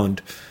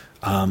around,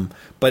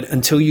 but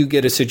until you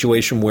get a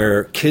situation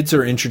where kids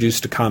are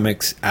introduced to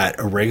comics at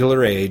a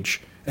regular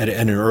age, at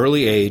an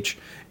early age,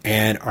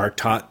 and are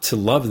taught to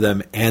love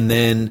them, and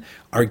then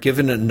are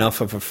given enough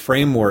of a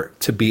framework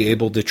to be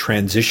able to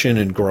transition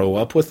and grow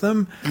up with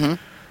them,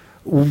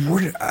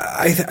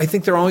 I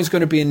think they're always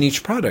going to be a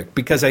niche product,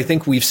 because I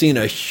think we've seen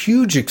a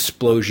huge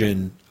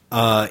explosion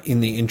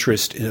in the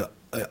interest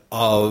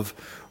of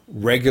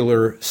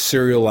regular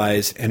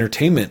serialized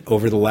entertainment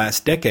over the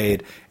last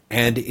decade,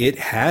 and it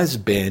has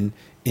been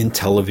in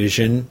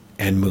television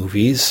and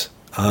movies,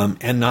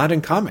 and not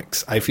in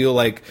comics. I feel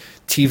like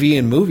TV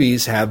and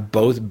movies have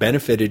both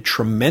benefited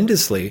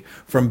tremendously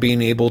from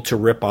being able to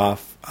rip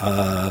off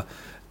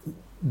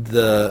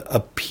the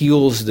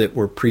appeals that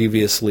were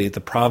previously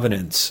the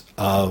provenance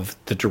of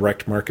the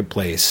direct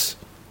marketplace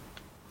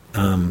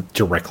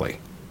directly,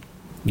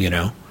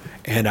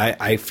 And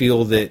I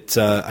feel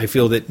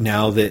that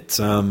now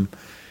that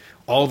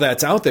all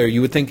that's out there, you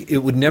would think it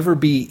would never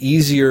be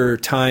easier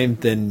time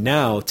than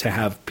now to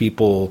have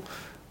people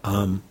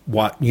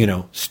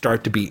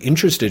start to be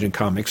interested in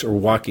comics or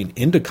walking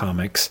into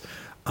comics.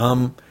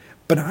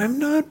 But I'm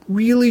not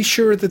really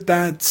sure that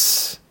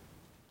that's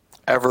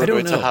ever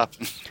going to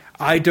happen.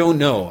 I don't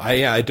know.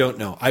 I don't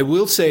know. I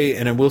will say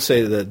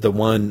that the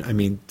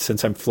one,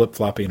 since I'm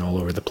flip-flopping all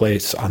over the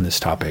place on this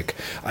topic,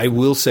 I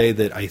will say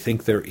that I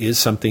think there is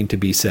something to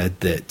be said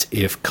that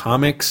if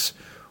comics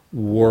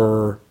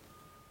were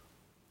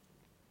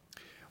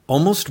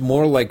almost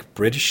more like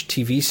British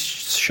TV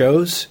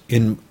shows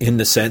in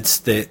the sense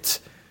that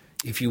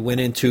if you went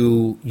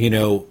into,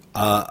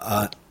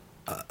 a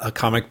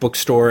comic book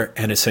store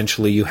and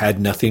essentially you had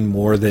nothing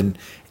more than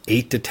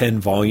 8 to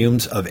 10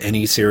 volumes of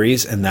any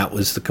series, and that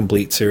was the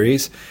complete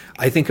series,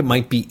 I think it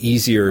might be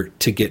easier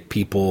to get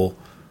people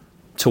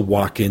to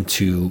walk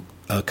into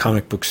a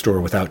comic book store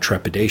without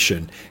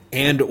trepidation,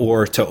 and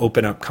or to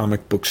open up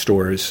comic book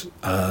stores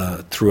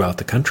throughout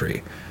the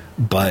country.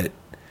 But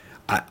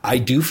I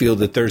do feel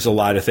that there's a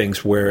lot of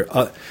things where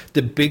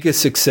the biggest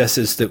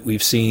successes that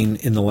we've seen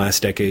in the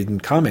last decade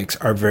in comics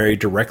are very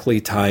directly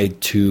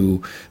tied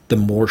to the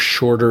more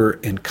shorter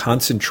and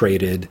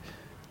concentrated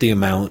the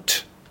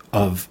amount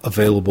of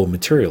available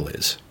material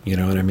is. You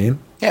know what I mean?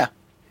 Yeah.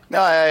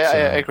 No, I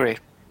agree.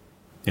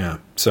 Yeah.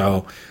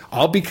 So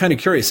I'll be kind of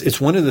curious.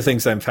 It's one of the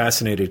things I'm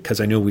fascinated,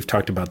 because I know we've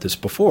talked about this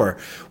before.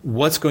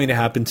 What's going to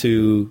happen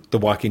to The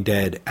Walking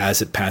Dead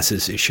as it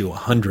passes issue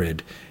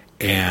 100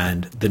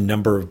 and the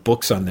number of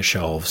books on the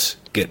shelves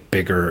get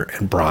bigger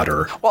and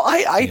broader? Well,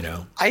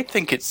 I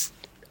think it's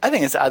at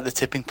the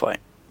tipping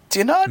point. Do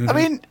you not?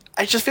 Mm-hmm.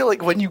 I just feel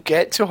like when you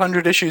get to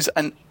 100 issues,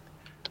 and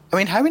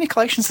how many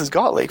collections has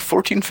got? Like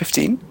 14,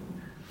 15?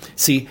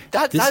 See,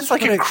 that's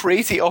like a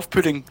crazy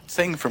off-putting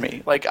thing for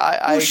me. Like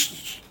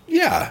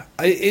yeah,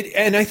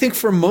 and I think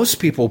for most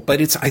people,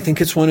 but I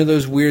think it's one of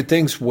those weird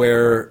things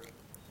where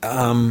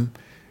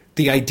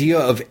the idea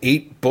of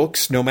 8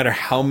 books, no matter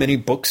how many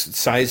books,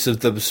 size of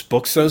those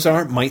books those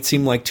are, might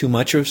seem like too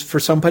much for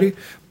somebody.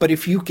 But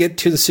if you get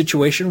to the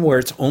situation where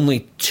it's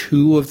only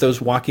 2 of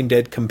those Walking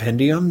Dead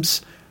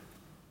compendiums,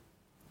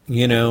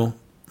 yeah,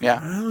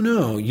 I don't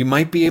know, you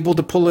might be able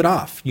to pull it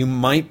off. You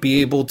might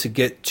be able to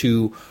get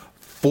to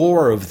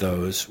 4 of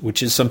those,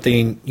 which is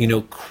something,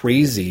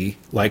 crazy,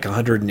 like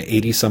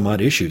 180 some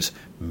odd issues.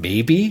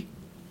 Maybe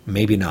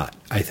not.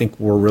 I think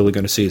we're really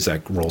going to see as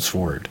that rolls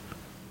forward.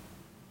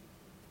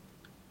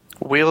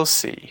 We'll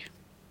see.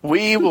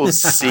 We will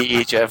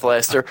see, Jeff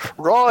Lester.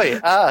 Roy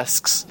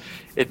asks,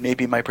 it may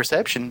be my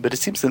perception, but it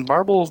seems that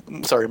Marvel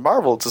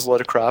does a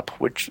lot of crap,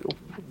 which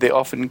they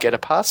often get a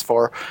pass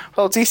for,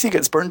 while DC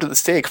gets burned at the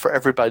stake for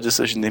every bad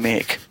decision they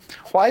make.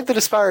 Why the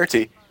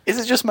disparity? Is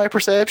it just my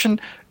perception?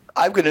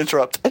 I'm going to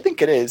interrupt. I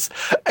think it is.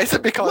 Is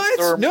it because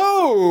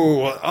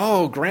No!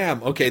 Oh,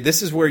 Graham. Okay,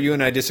 this is where you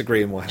and I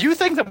disagree. You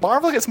think that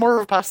Marvel gets more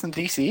of a pass than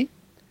DC?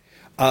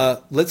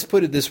 Let's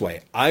put it this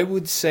way. I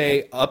would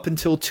say up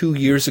until 2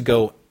 years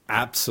ago,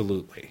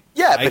 absolutely.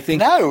 Yeah, but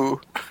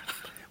now...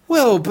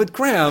 Well, but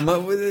Graham,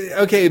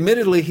 okay,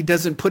 admittedly, he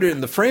doesn't put it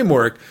in the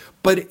framework,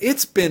 but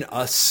it's been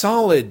a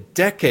solid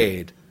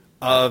decade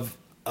of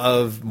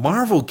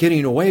Marvel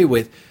getting away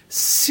with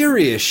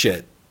serious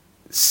shit.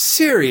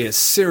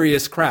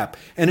 Serious crap.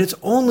 And it's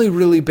only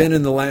really been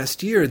in the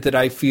last year that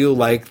I feel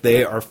like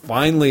they are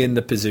finally in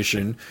the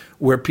position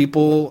where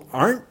people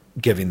aren't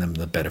giving them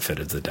the benefit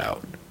of the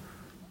doubt.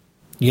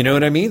 You know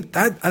what I mean?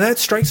 That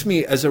strikes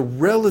me as a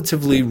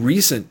relatively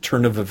recent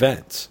turn of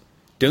events.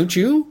 Don't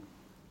you?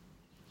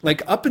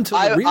 Like up until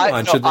the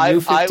relaunch of the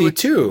New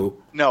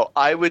 52.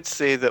 I would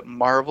say that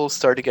Marvel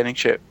started getting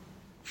shit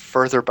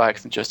further back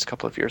than just a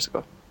couple of years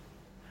ago.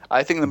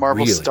 I think the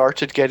Marvel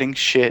started getting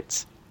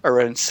shit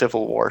around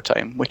Civil War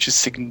time, which is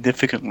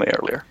significantly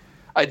earlier.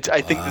 I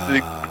think that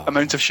the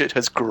amount of shit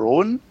has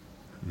grown,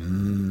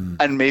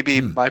 and maybe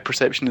my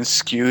perception is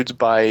skewed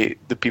by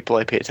the people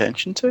I pay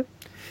attention to.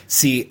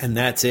 See, and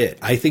that's it.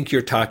 I think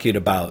you're talking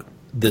about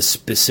the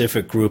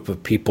specific group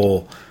of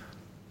people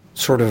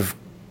sort of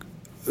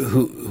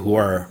who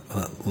are,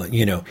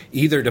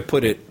 either to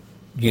put it,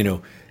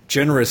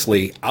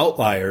 generously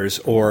outliers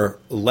or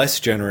less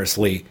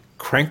generously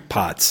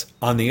crankpots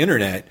on the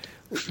internet,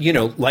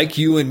 like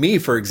you and me,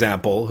 for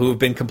example, who have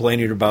been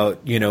complaining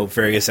about,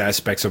 various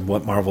aspects of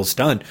what Marvel's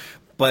done.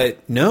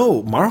 But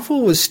no,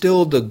 Marvel was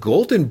still the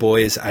golden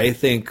boys, I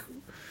think,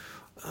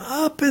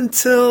 up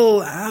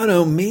until, I don't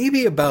know,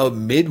 maybe about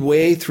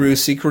midway through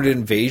Secret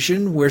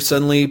Invasion, where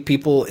suddenly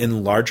people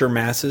in larger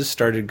masses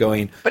started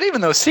going... But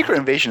even though Secret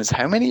Invasion is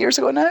how many years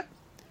ago now?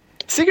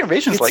 Secret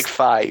Invasion is like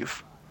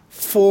 5.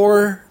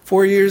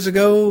 4 years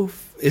ago?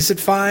 Is it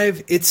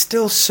 5? It's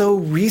still so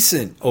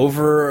recent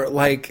over,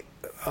 like,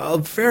 a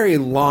very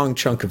long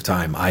chunk of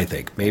time, I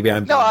think. Maybe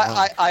I'm... No,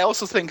 I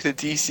also think that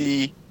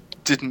DC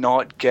did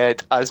not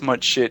get as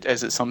much shit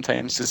as it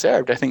sometimes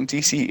deserved. I think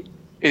DC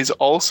is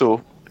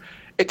also...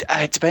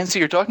 It depends who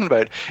you're talking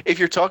about. If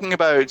you're talking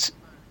about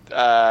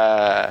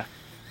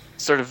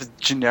sort of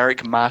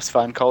generic mass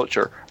fan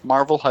culture,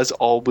 Marvel has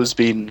always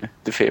been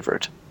the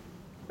favorite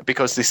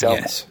because they sell.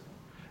 Yes.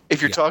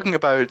 If you're talking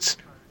about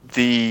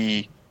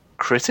the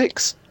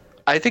critics,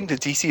 I think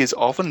that DC has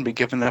often been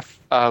given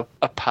a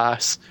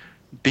pass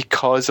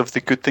because of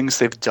the good things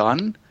they've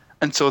done,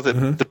 and so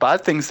that the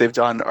bad things they've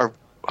done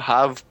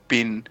have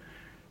been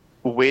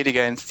weighed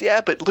against. Yeah,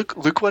 but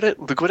look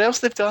what else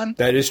they've done.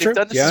 That is true. They've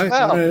done this as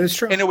well. That is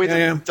true. In a way that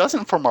it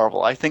doesn't for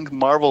Marvel. I think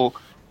Marvel,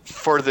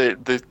 for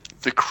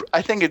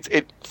I think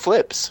it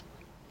flips.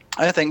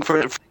 I think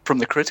from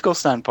the critical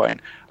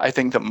standpoint, I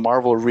think that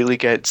Marvel really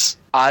gets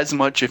as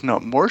much, if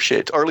not more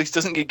shit, or at least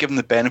doesn't get given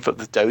the benefit of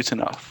the doubt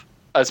enough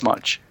as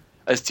much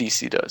as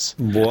DC does.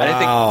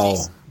 Wow.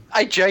 And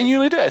I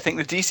genuinely do. I think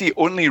the DC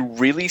only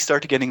really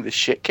started getting the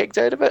shit kicked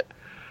out of it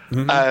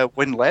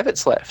when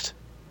Levitz left.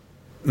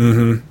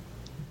 Mm-hmm.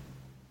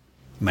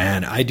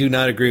 Man, I do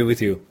not agree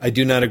with you. I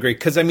do not agree.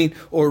 Because,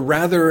 or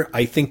rather,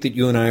 I think that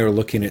you and I are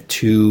looking at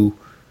two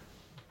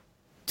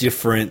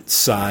different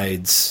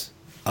sides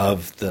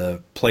of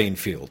the playing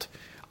field.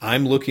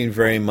 I'm looking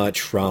very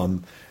much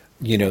from,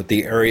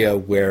 the area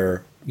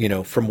where,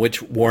 from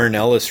which Warren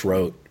Ellis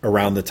wrote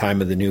around the time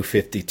of the New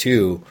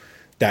 52,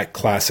 that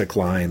classic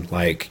line,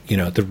 like,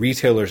 the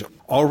retailers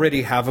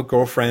already have a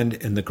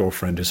girlfriend and the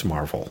girlfriend is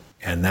Marvel.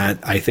 And that,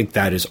 I think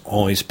that has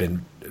always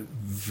been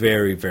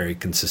very, very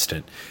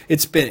consistent.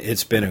 It's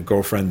been a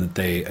girlfriend that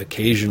they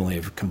occasionally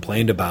have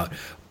complained about,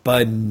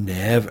 but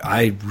never.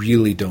 I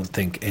really don't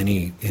think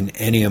in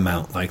any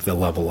amount like the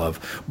level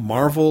of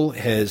Marvel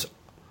has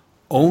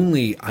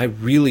only. I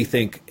really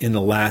think in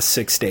the last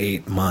 6 to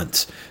 8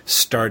 months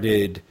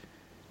started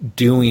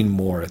doing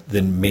more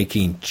than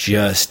making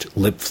just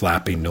lip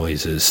flapping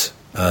noises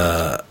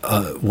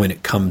when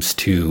it comes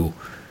to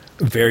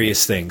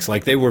various things.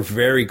 Like they were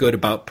very good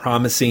about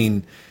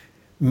promising.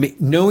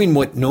 Knowing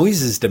what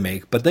noises to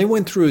make, but they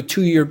went through a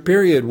 2-year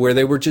period where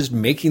they were just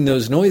making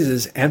those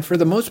noises, and for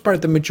the most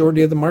part, the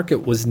majority of the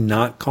market was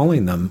not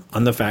calling them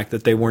on the fact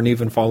that they weren't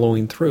even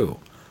following through,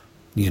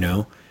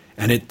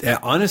 And it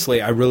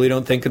honestly, I really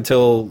don't think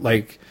until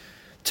the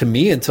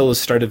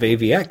start of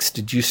AVX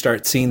did you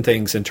start seeing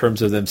things in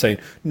terms of them saying,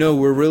 no,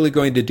 we're really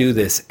going to do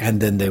this, and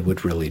then they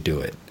would really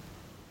do it,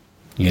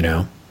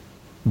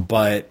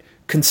 But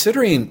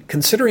considering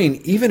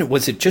even,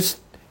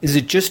 is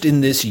it just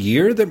in this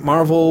year that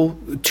Marvel,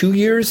 2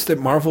 years that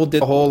Marvel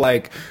did the whole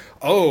like,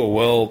 oh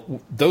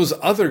well, those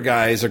other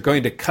guys are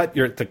going to cut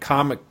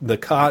the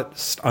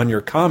cost on your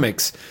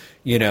comics,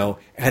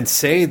 and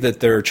say that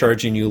they're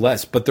charging you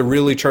less, but they're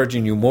really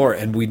charging you more,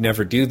 and we'd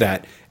never do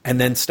that, and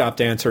then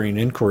stopped answering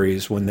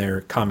inquiries when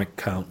their comic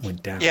count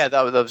went down. Yeah,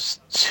 that was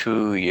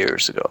 2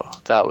 years ago.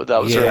 That was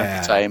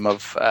around the time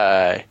of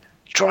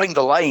drawing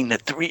the line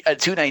at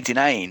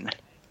 $2.99,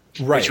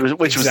 right?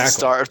 Which was the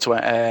start of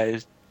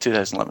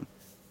 2011.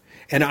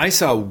 And I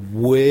saw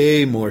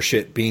way more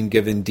shit being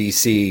given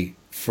DC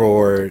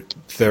for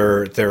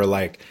their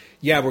like,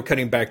 yeah, we're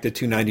cutting back to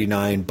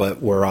 $2.99,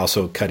 but we're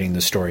also cutting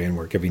the story and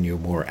we're giving you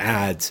more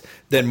ads,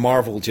 than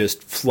Marvel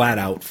just flat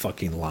out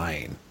fucking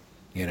lying,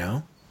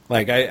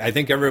 Like I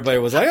think everybody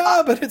was like,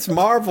 but it's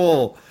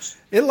Marvel.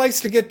 It likes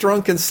to get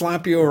drunk and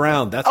slap you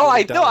around. That's what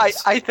it does. No,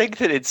 I think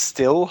that it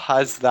still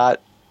has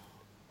that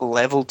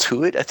level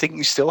to it. I think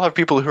you still have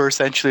people who are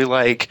essentially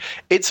like,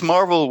 it's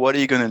Marvel, what are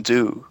you going to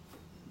do?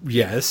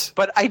 Yes.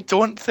 But I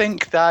don't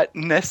think that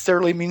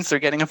necessarily means they're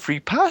getting a free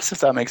pass, if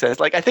that makes sense.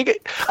 Like, no,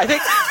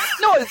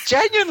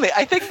 genuinely,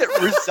 I think that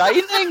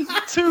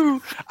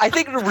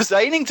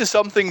resigning to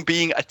something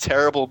being a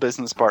terrible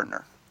business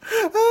partner,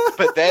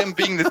 but them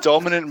being the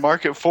dominant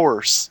market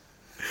force,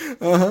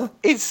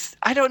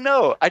 I don't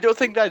know. I don't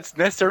think that's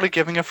necessarily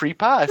giving a free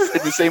pass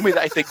in the same way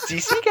that I think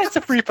DC gets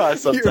a free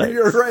pass sometimes.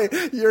 You're right.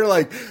 You're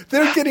like,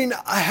 they're getting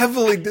a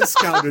heavily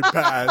discounted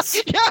pass.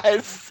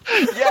 Yes,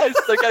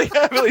 they're getting a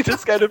heavily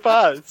discounted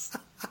pass.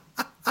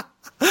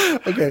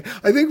 Okay,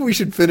 I think we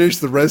should finish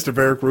the rest of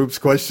Eric Roop's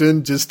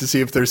question just to see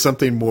if there's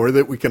something more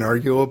that we can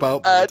argue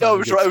about. No, it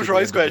was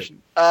Roy's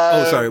question.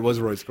 Sorry, it was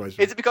Roy's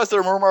question. Is it because there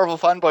are more Marvel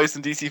fanboys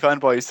than DC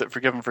fanboys that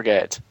forgive and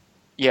forget?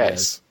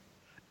 Yes.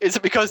 Is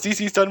it because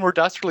DC's done more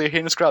dastardly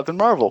heinous crap than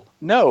Marvel?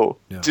 No.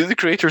 Do the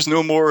creators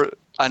know more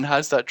and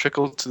has that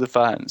trickled to the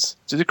fans?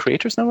 Do the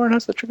creators know more and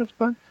has that trickled to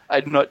the fans?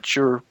 I'm not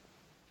sure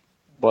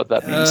what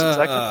that means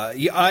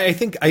exactly. Yeah, I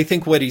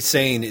think what he's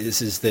saying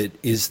is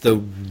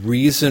the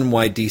reason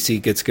why DC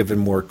gets given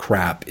more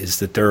crap is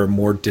that there are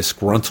more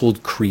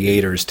disgruntled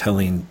creators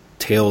telling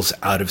tales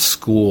out of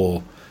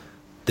school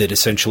that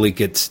essentially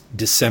gets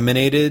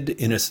disseminated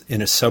in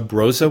a sub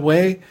rosa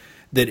way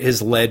that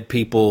has led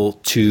people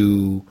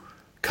to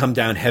come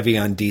down heavy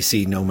on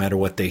DC no matter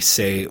what they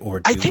say or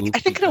do. I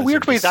think in a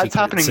weird way that's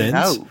happening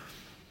now.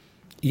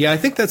 Yeah, I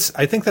think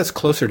that's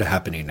closer to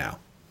happening now.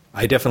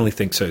 I definitely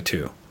think so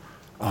too.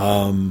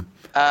 I'm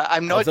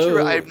not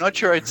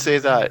sure I'd say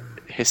that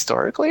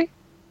historically.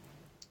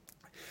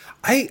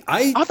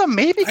 Although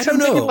maybe because I'm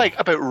thinking like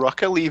about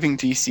Rucka leaving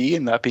DC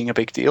and that being a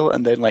big deal,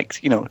 and then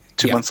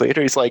 2 months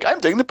later he's like, I'm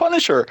doing the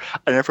Punisher,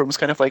 and everyone was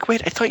kind of like,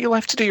 wait, I thought you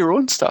left to do your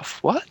own stuff.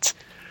 What?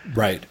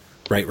 Right.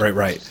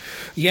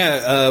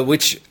 Yeah,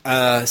 which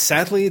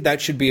sadly that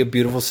should be a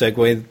beautiful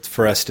segue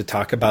for us to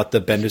talk about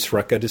the Bendis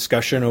Rucka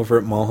discussion over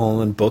at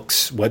Mulholland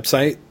Books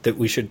website that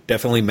we should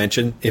definitely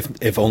mention,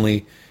 if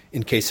only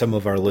in case some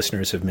of our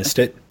listeners have missed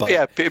it. But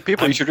yeah,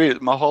 people, you should read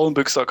it,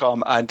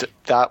 mulhollandbooks.com, and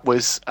that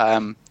was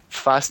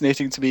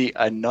fascinating to me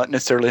and not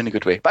necessarily in a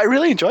good way. But I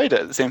really enjoyed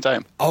it at the same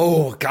time.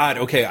 Oh, God.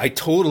 Okay. I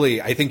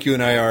think you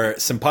and I are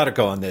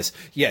simpatico on this.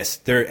 Yes.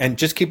 And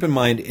just keep in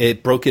mind,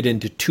 it broke it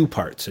into two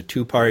parts. A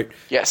two-part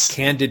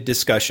candid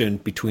discussion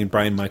between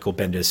Brian Michael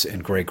Bendis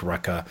and Greg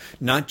Rucka.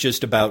 Not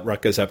just about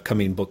Rucka's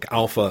upcoming book,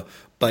 Alpha,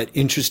 but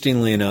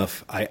interestingly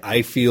enough,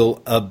 I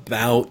feel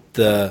about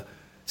the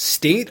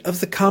state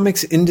of the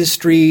comics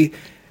industry,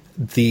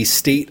 the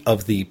state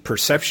of the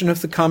perception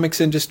of the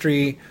comics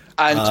industry,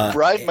 and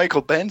Brian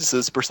Michael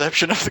Bendis'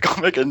 perception of the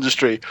comic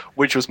industry,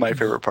 which was my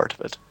favorite part of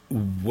it.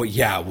 Well,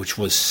 yeah, which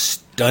was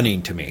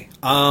stunning to me.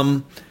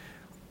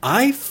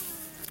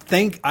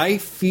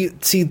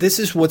 This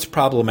is what's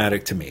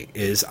problematic to me,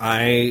 is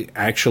I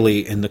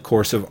actually, in the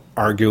course of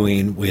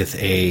arguing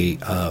with a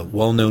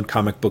well-known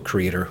comic book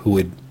creator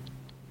who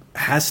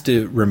has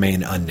to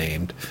remain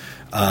unnamed,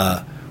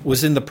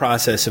 was in the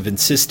process of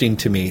insisting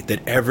to me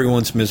that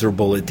everyone's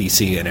miserable at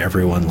DC and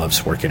everyone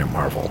loves working at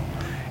Marvel.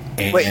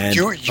 And wait,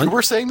 you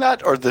were saying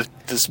that, or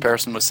this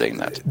person was saying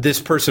that?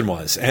 This person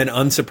was, and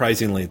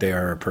unsurprisingly, they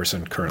are a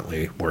person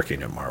currently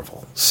working at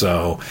Marvel.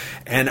 So,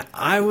 and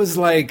I was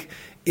like,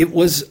 it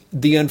was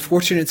the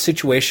unfortunate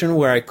situation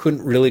where I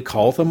couldn't really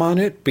call them on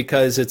it,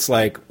 because it's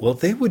like, well,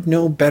 they would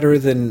know better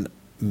than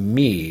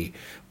me,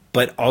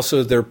 but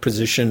also their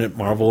position at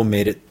Marvel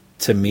made it,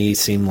 to me,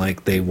 seem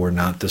like they were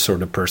not the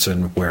sort of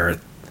person where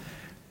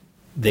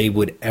they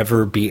would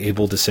ever be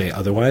able to say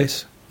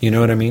otherwise. You know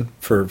what I mean?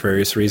 For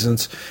various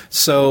reasons.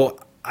 So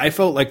I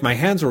felt like my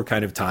hands were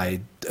kind of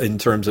tied in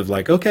terms of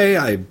like, okay,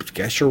 I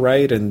guess you're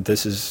right, and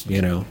this is,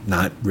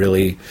 not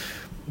really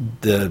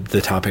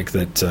the topic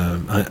that,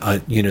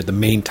 the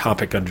main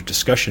topic under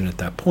discussion at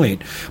that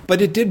point.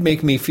 But it did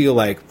make me feel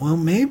like, well,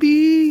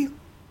 maybe,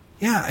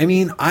 yeah, I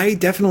mean, I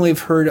definitely have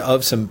heard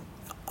of some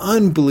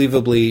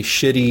unbelievably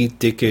shitty,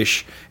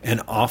 dickish,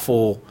 and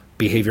awful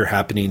behavior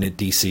happening at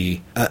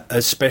DC,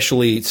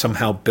 especially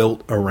somehow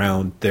built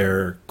around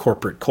their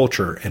corporate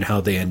culture and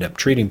how they end up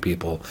treating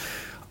people.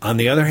 On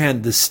the other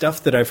hand, the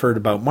stuff that I've heard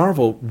about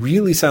Marvel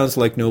really sounds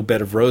like no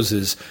bed of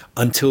roses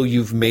until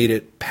you've made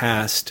it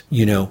past,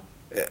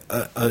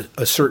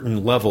 a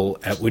certain level,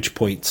 at which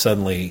point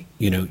suddenly,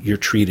 you're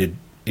treated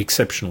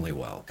exceptionally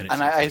well. And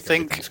I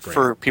think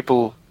for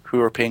people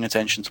who are paying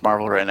attention to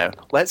Marvel right now,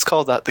 let's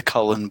call that the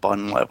Cullen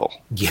Bunn level.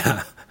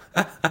 Yeah.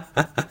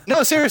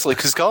 No, seriously,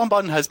 because Cullen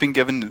Bunn has been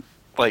given,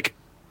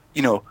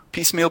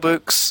 piecemeal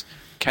books,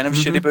 kind of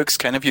shitty books,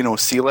 kind of,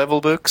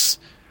 C-level books.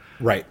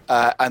 Right.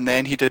 And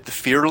then he did The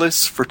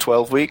Fearless for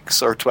 12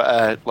 weeks, or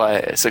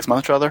 6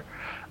 months, rather.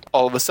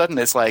 All of a sudden,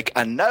 it's like,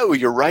 and now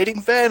you're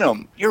writing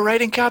Venom. You're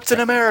writing Captain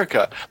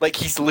America. Like,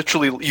 he's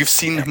literally, you've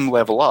seen him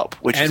level up,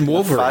 which is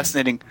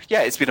fascinating.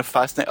 Yeah, it's been a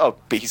fascinating. Oh,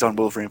 but he's on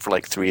Wolverine for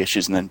 3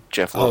 issues, and then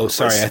Jeff Loeb. Oh,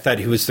 sorry, I thought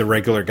he was the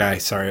regular guy.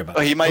 Sorry about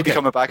that. Oh, he might be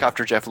coming back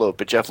after Jeff Loeb,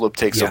 but Jeff Loeb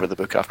takes over the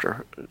book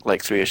after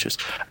 3 issues.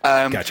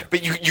 Gotcha.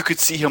 But you could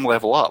see him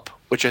level up,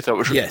 which I thought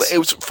was it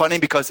was funny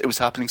because it was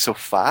happening so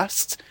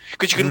fast.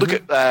 Because you can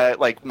look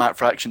at Matt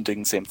Fraction doing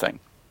the same thing.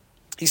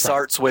 He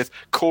starts with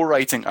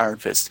co-writing Iron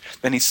Fist,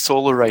 then he's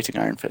solo writing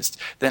Iron Fist,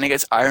 then he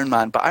gets Iron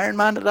Man, but Iron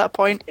Man at that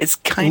point is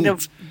kind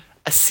of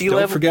a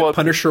C-level. Don't forget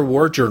Punisher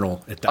War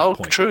Journal at that point.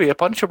 Oh, true. Yeah,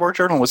 Punisher War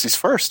Journal was his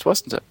first,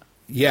 wasn't it?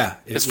 Yeah,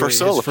 his first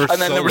solo. And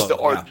then there was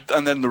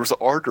the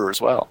Order as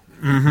well,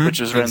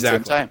 which was around the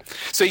same time.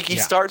 So he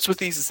starts with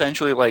these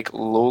essentially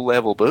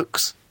low-level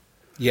books.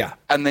 Yeah.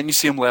 And then you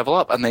see him level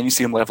up, and then you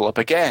see him level up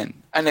again.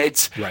 And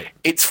it's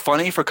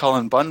funny for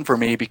Cullen Bunn for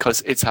me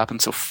because it's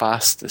happened so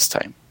fast this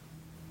time.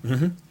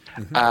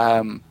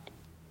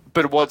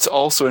 But what's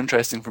also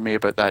interesting for me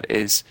about that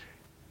is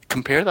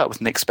compare that with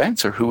Nick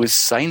Spencer, who was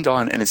signed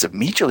on and is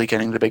immediately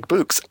getting the big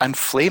books and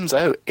flames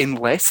out in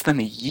less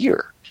than a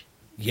year.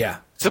 Yeah.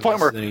 To the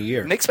point where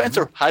Nick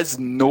Spencer has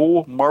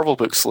no Marvel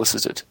books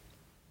solicited.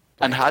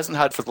 and hasn't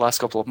had for the last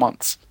couple of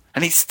months.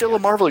 And he's still a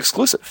Marvel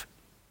exclusive.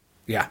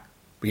 Yeah.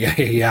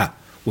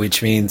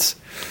 Which means,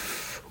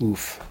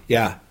 oof.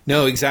 Yeah.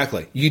 No,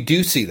 exactly. You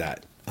do see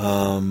that.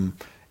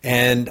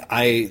 And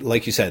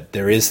like you said,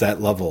 there is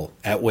that level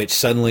at which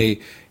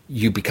suddenly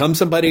you become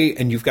somebody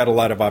and you've got a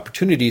lot of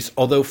opportunities.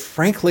 Although,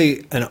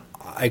 frankly, and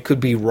I could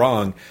be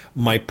wrong,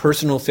 my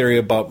personal theory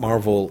about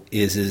Marvel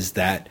is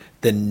that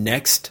the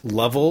next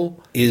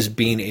level is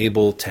being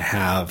able to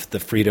have the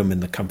freedom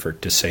and the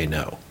comfort to say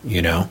no.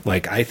 You know,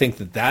 like I think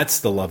that's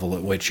the level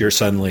at which you're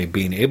suddenly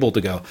being able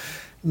to go,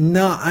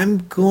 no, I'm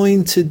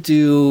going to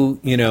do,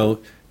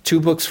 2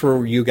 books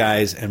for you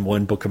guys and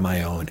 1 book of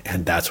my own,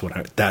 and that's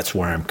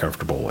where I'm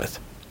comfortable with.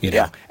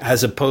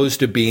 As opposed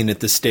to being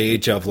at the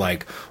stage of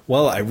like,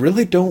 well, I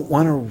really don't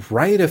want to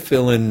write a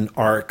fill-in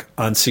arc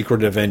on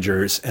Secret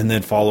Avengers and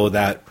then follow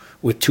that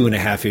with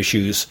 2.5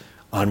 issues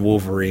on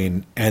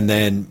Wolverine, and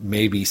then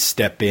maybe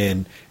step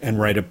in and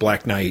write a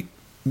Black Knight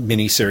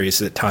miniseries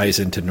that ties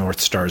into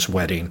North Star's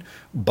wedding.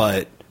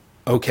 But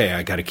okay,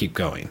 I got to keep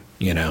going,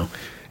 And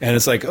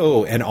it's like,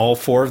 oh, and all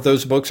 4 of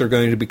those books are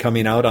going to be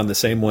coming out on the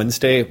same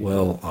Wednesday?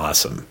 Well,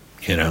 awesome,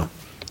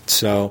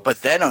 So,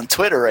 but then on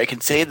Twitter, I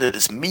can say that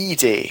it's me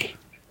day.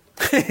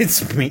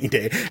 It's me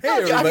day.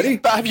 Hey, everybody!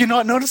 Have you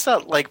not noticed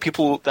that? Like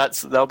people,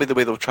 that'll be the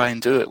way they'll try and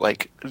do it.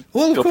 Like,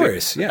 well, of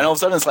course, yeah. And all of a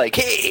sudden, it's like,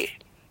 hey,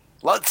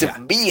 lots of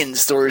me in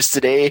stores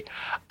today.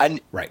 And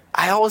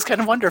I always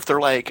kind of wonder if they're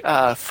like,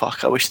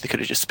 fuck, I wish they could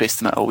have just spaced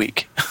them out a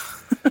week.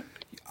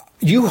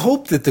 You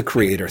hope that the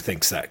creator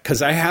thinks that,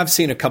 because I have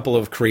seen a couple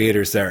of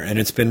creators there, and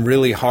it's been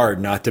really hard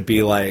not to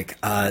be like,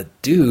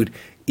 dude,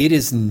 it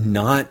is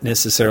not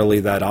necessarily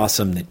that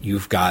awesome that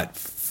you've got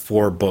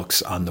 4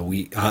 books on the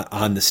week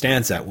on the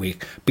stands that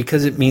week,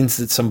 because it means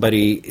that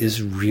somebody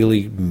is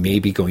really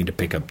maybe going to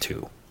pick up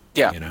 2.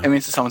 Yeah, it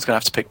means that someone's going to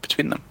have to pick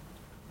between them.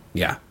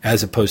 Yeah,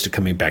 as opposed to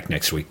coming back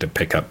next week to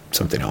pick up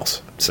something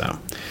else. So,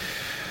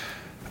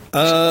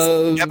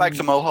 get back to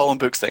the Mulholland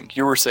Books thing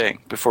you were saying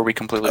before we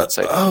completely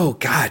decided. Oh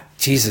God,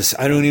 Jesus!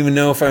 I don't even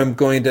know if I'm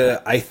going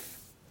to.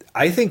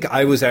 I think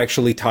I was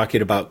actually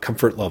talking about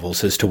comfort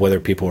levels as to whether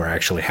people were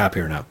actually happy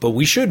or not. But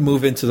we should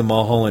move into the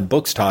Mulholland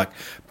Books talk,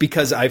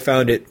 because I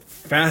found it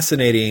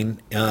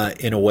fascinating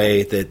in a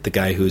way that the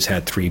guy who's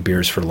had 3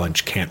 beers for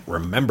lunch can't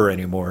remember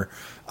anymore.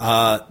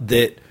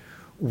 That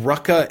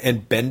Rucka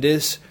and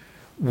Bendis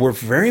were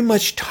very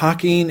much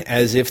talking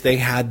as if they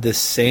had the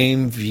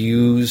same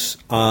views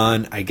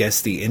on, I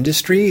guess, the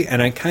industry.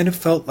 And I kind of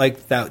felt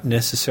like that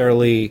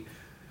necessarily...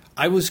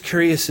 I was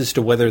curious as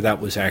to whether that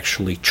was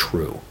actually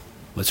true.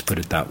 Let's put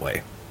it that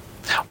way.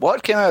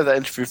 What came out of that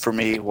interview for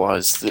me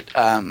was that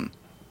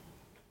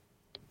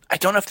I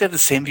don't know if they have the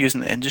same views in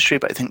the industry,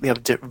 but I think they have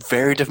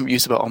very different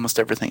views about almost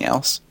everything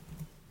else,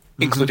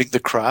 including the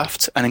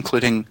craft and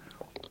including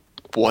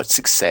what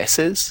success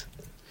is.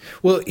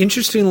 Well,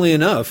 interestingly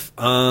enough,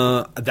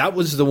 that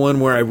was the one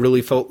where I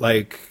really felt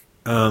like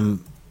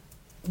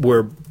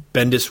where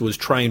Bendis was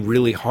trying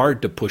really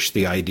hard to push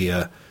the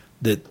idea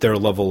that their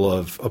level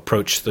of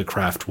approach to the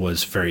craft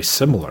was very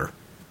similar.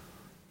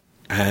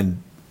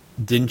 And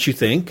didn't you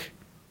think?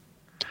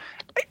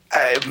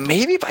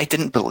 Maybe, but I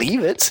didn't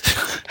believe it.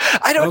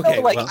 I don't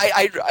know. Like, well.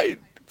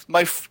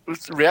 My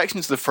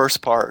reaction to the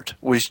first part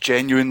was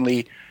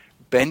genuinely,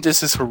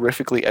 Bendis is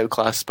horrifically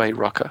outclassed by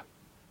Rucka.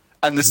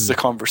 And this is a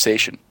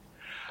conversation.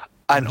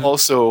 And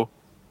also,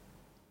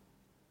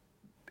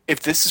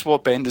 if this is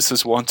what Bendis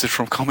has wanted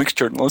from comics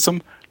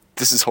journalism,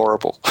 this is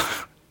horrible.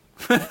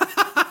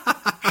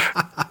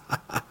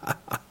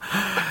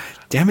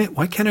 Damn it,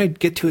 why can't I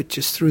get to it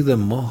just through the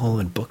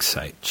Mulholland Book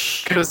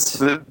site?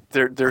 Because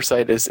their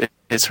site is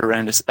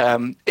horrendous.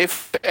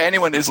 If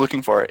anyone is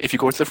looking for it, if you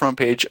go to the front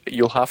page,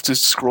 you'll have to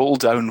scroll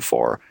down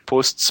for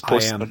posts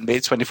on May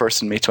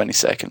 21st and May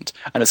 22nd.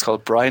 And it's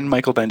called Brian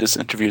Michael Bendis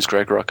Interviews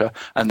Greg Rucka,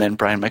 and then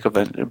Brian Michael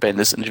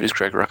Bendis Interviews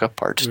Greg Rucka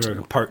Part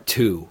 2. Part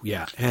 2,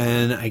 yeah.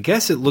 And I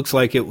guess it looks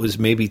like it was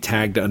maybe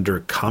tagged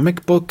under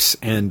comic books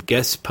and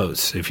guest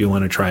posts, if you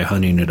want to try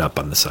hunting it up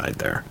on the side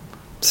there.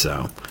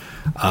 So...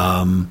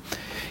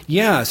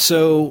 yeah,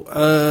 so...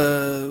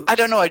 I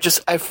don't know,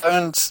 I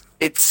found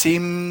it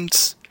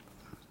seemed...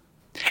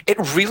 It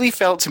really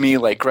felt to me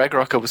like Greg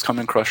Rucka was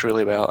coming across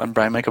really well, and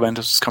Brian Michael Bendis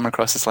was coming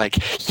across as like,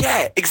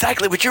 yeah,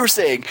 exactly what you were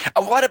saying,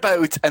 and what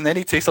about... And then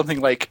he'd say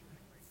something like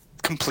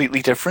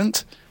completely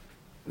different,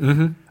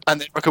 and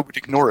then Rucka would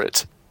ignore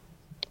it.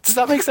 Does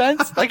that make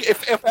sense? Like, it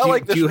felt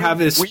like this. Do you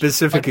have a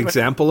specific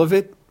example of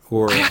it?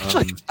 Or,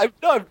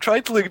 I'm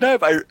trying to look now,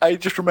 but I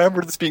just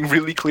remember this being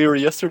really clear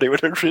yesterday when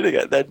I was reading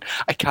it. Then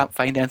I can't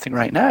find anything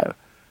right now.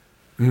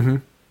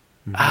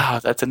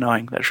 That's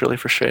annoying. That's really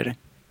frustrating.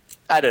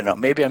 I don't know.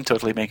 Maybe I'm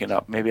totally making it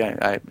up. Maybe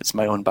it's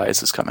my own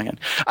biases coming in.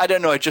 I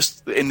don't know. I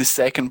just, in the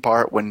second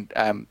part, when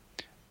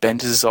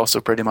Bendis is also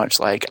pretty much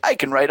like, I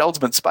can write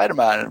Ultimate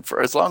Spider-Man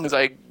for as long as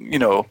I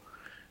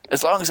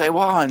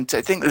want.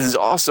 I think this is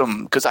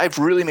awesome because I've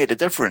really made a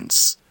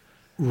difference.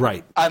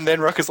 Right. And then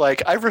Rucka's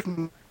like, I've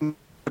written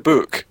the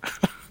book.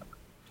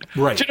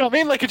 Right. Do you know what I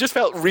mean? Like, it just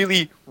felt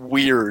really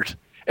weird.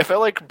 It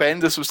felt like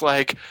Bendis was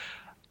like,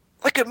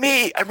 look at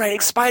me, I'm writing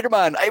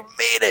Spider-Man, I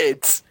made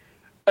it.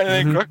 And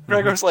then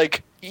Gregor's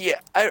like, yeah,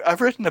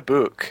 I've written a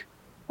book.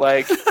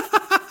 Like, do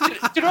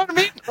you know what I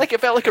mean? Like,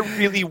 it felt like a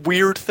really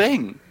weird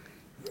thing.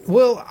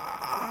 Well,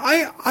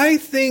 I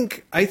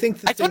think I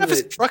don't know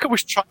if Rucka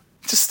was trying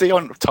to stay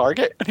on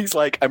target, and he's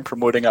like, I'm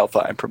promoting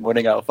Alpha, I'm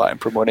promoting Alpha, I'm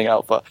promoting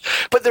Alpha.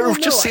 But there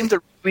just seemed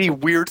a really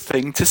weird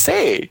thing to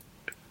say.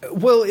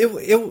 Well,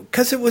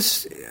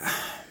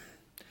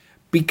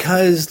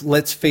 because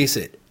let's face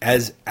it,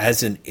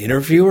 as an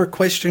interviewer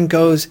question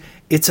goes,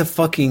 it's a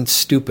fucking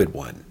stupid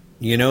one.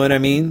 You know what I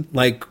mean?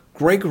 Like,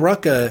 Greg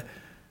Rucka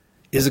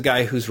is a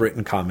guy who's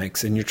written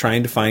comics, and you're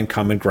trying to find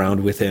common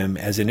ground with him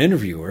as an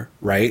interviewer,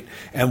 right?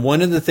 And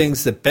one of the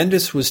things that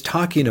Bendis was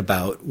talking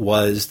about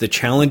was the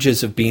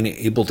challenges of being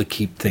able to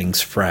keep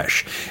things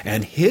fresh.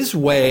 And his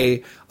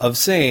way of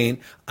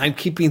saying, I'm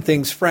keeping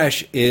things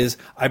fresh, is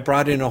I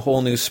brought in a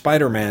whole new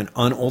Spider-Man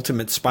on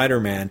Ultimate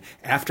Spider-Man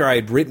after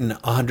I'd written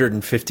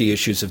 150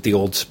 issues of the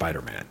old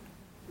Spider-Man,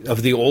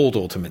 of the old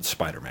Ultimate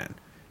Spider-Man.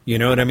 You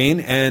know what I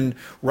mean? And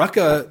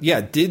Rucka,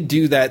 did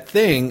do that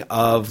thing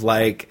of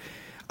like,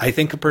 I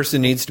think a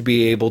person needs to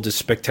be able to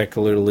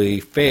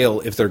spectacularly fail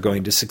if they're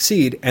going to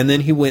succeed. And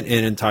then he went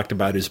in and talked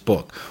about his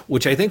book,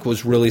 which I think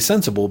was really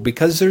sensible,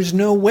 because there's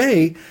no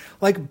way,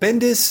 like,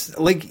 Bendis,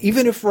 like,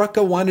 even if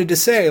Rucka wanted to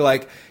say,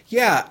 like,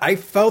 yeah, I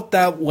felt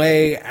that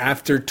way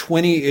after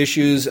 20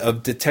 issues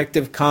of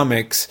Detective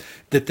Comics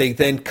that they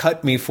then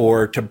cut me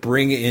for to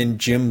bring in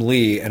Jim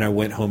Lee, and I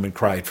went home and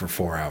cried for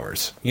 4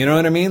 hours. You know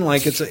what I mean?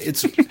 Like,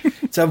 it's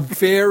a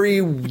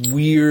very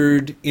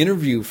weird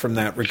interview from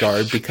that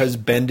regard, because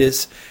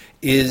Bendis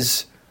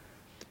is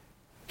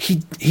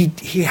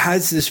he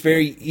has this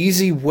very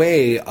easy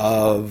way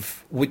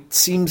of what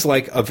seems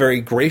like a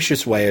very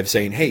gracious way of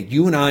saying, hey,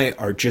 you and I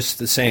are just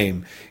the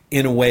same,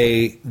 in a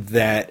way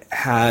that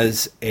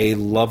has a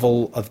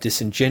level of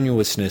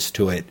disingenuousness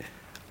to it,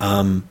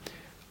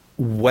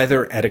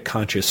 whether at a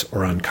conscious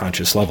or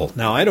unconscious level.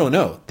 Now, I don't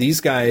know.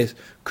 These guys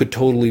could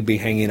totally be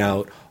hanging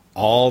out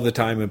all the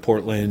time in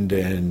Portland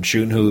and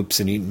shooting hoops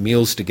and eating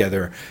meals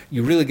together.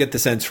 You really get the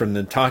sense from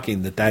them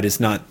talking that that is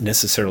not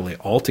necessarily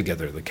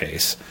altogether the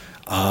case.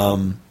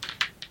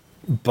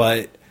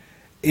 But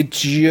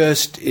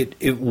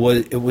it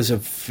was a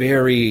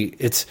very,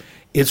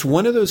 it's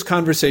one of those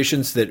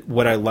conversations that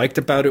what I liked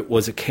about it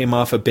was it came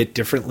off a bit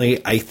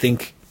differently. I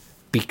think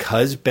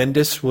because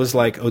Bendis was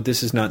like, oh,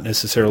 this is not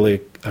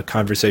necessarily a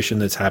conversation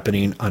that's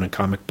happening on a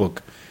comic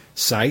book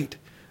site.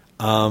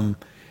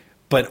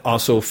 But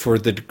also for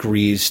the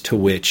degrees to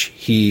which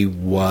he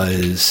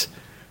was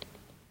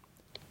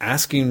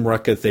asking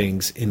Rucka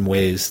things in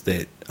ways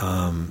that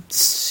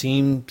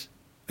seemed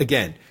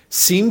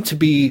to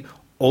be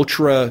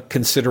ultra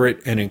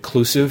considerate and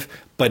inclusive,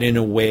 but in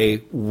a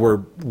way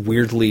were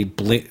weirdly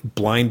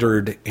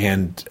blindered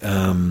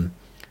and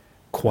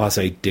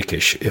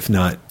quasi-dickish, if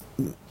not,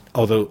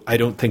 although I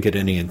don't think at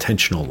any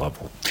intentional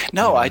level.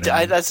 No, I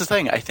mean? That's the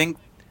thing. I think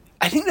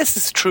this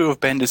is true of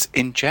Bendis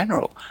in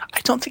general. I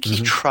don't think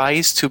he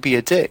tries to be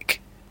a dick.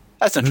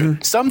 That's not true.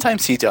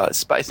 Sometimes he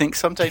does, but I think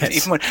sometimes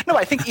even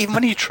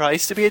when he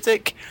tries to be a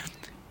dick,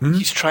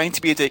 he's trying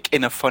to be a dick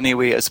in a funny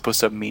way as opposed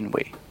to a mean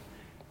way.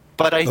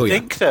 But I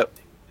think that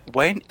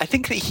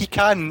he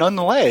can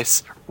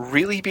nonetheless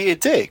really be a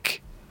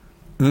dick.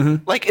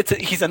 Like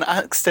he's an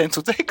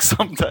accidental dick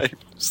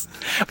sometimes,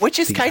 which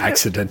is kind of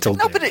accidental.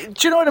 No, but do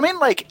you know what I mean?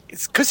 Like,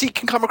 it's because he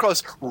can come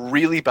across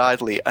really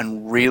badly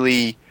and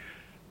really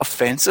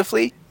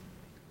offensively,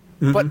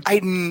 but I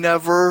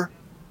never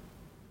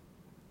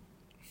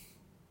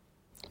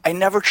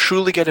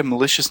truly get a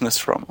maliciousness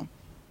from him.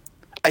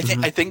 I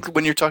think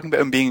when you're talking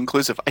about him being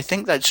inclusive, I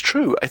think that's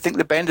true. I think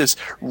the Bendis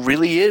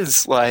really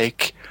is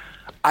like,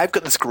 I've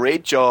got this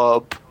great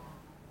job,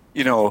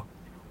 you know,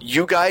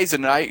 you guys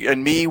and I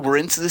and me, we're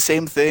into the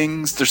same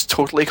things. There's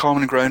totally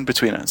common ground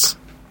between us.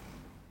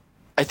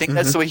 I think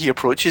that's the way he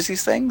approaches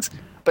these things.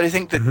 But I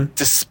think that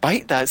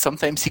despite that,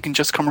 sometimes he can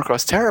just come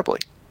across terribly.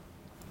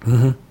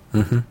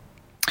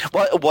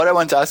 What I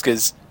want to ask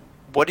is,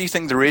 what do you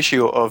think the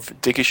ratio of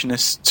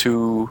dickishness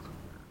to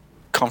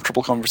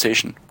comfortable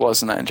conversation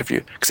was in that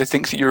interview? Because I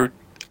think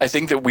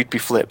that we'd be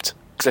flipped.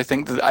 Because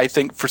I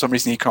think for some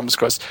reason he comes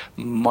across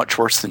much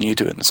worse than you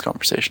do in this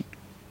conversation.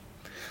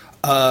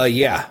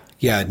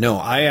 No,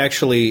 I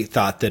actually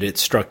thought that it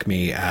struck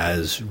me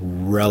as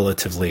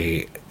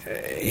relatively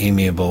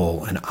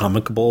amiable and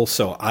amicable.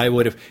 So I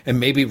would have, and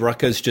maybe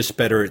Rucka's just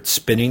better at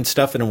spinning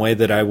stuff in a way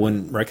that I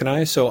wouldn't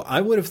recognize. So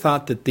I would have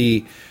thought that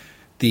the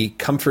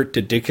comfort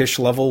to dickish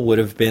level would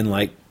have been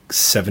like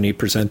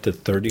 70% to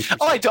 30%.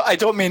 Oh, I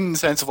don't mean in the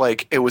sense of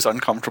like it was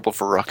uncomfortable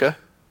for Rucka.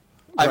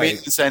 I mean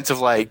in the sense of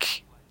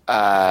like,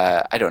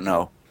 I don't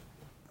know,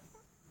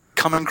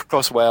 coming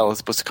across well as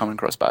opposed to coming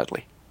across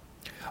badly.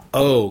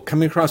 Oh,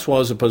 coming across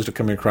well as opposed to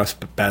coming across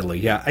badly.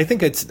 Yeah, I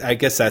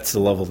guess that's the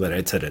level that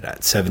I'd set it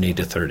at, 70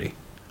 to 30.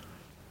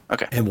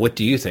 Okay. And what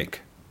do you think?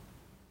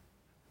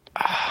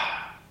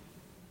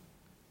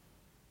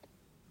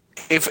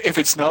 If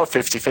it's not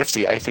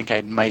 50-50, I think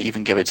I might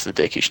even give it to the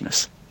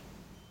dickishness.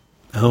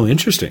 Oh,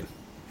 interesting.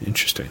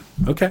 Interesting.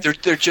 Okay.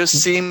 There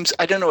just seems,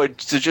 I don't know,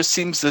 there just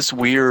seems this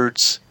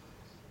weird,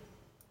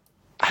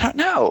 I don't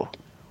know,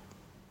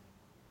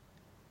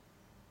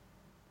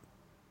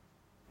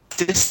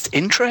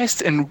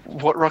 disinterest in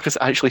what Rucka's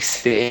actually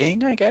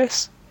saying, I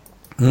guess.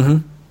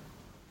 Mm-hmm.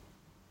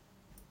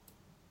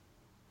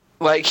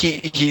 Like,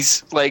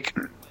 he's like,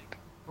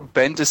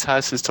 Bendis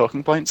has his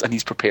talking points, and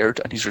he's prepared,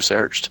 and he's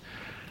researched.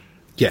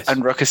 Yes.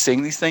 And Rucka's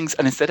saying these things,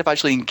 and instead of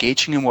actually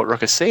engaging in what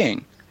Rucka's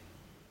saying,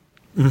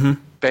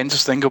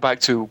 Bendis then go back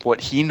to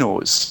what he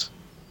knows,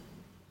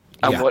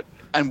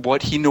 and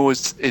what he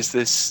knows is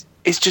this.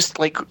 It's just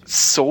like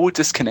so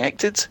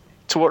disconnected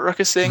to what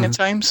Rucka's saying at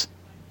times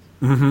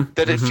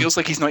that it feels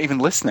like he's not even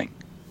listening.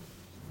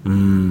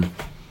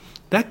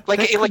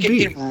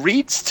 It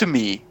reads to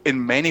me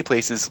in many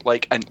places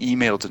like an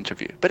emailed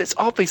interview, but it's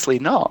obviously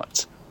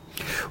not.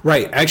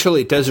 Right.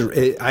 Actually, it does.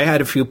 I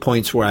had a few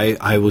points where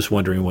I was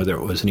wondering whether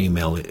it was an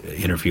email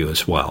interview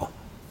as well.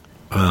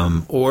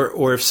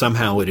 Or if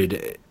somehow it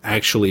had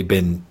actually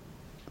been,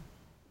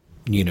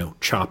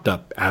 chopped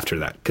up after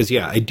that. Because,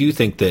 I do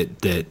think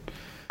that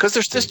because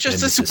there's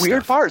this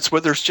weird parts where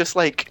there's just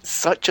like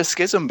such a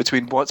schism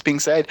between what's being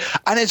said,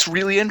 and it's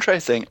really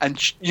interesting,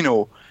 and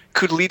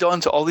could lead on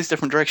to all these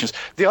different directions.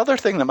 The other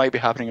thing that might be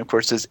happening, of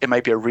course, is it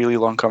might be a really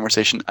long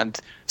conversation, and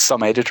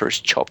some editors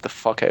chop the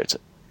fuck out of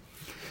it.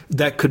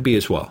 That could be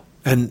as well.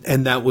 And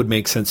that would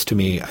make sense to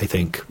me, I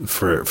think,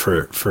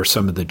 for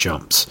some of the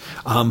jumps.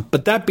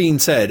 But that being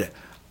said,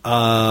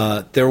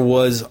 there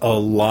was a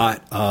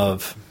lot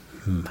of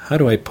how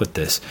do I put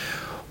this?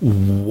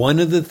 One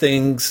of the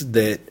things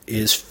that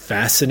is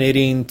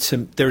fascinating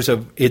to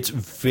it's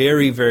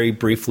very, very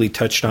briefly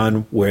touched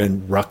on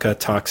when Rucka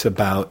talks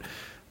about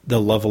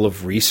the level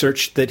of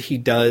research that he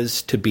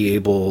does to be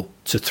able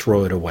to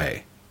throw it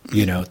away.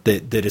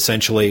 That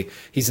essentially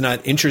he's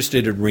not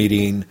interested in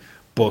reading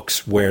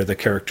books where the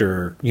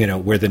character,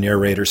 where the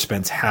narrator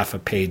spends half a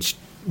page,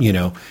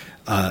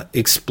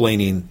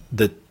 explaining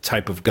the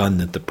type of gun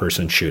that the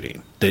person's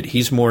shooting. That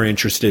he's more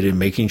interested in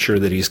making sure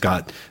that he's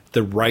got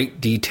the right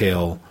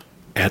detail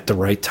at the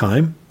right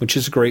time, which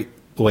is a great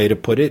way to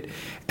put it.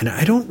 And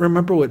I don't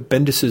remember what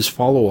Bendis's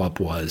follow-up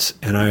was.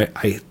 And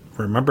I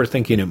remember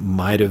thinking it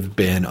might have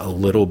been a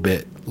little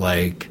bit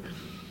like,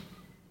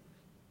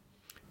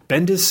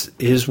 Bendis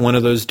is one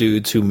of those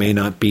dudes who may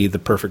not be the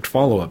perfect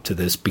follow-up to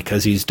this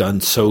because he's done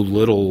so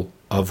little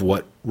of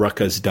what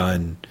Rucka's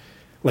done.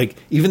 Like,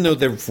 even though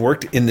they've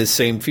worked in the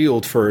same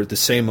field for the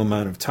same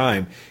amount of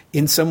time,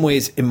 in some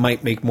ways it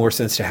might make more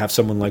sense to have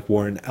someone like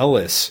Warren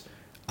Ellis,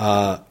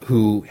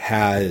 who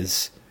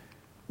has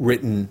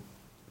written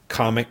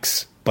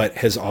comics, but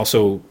has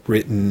also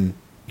written,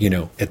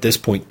 at this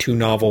point, 2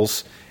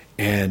 novels,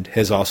 and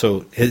has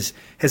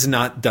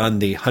not done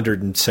the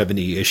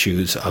 170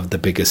 issues of the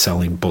biggest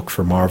selling book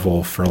for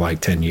Marvel for like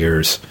 10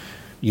 years,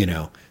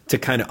 to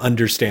kind of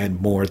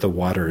understand more the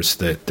waters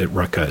that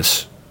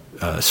Rucka's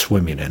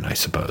swimming in, I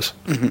suppose.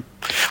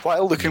 Mm-hmm.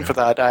 While looking for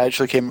that, I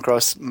actually came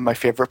across my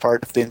favorite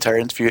part of the entire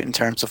interview in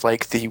terms of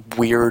like the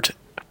weird,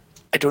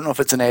 I don't know if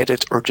it's an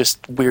edit or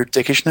just weird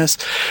dickishness,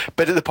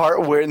 but in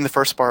the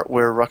first part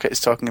where Rucka is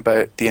talking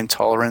about the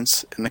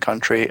intolerance in the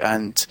country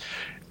and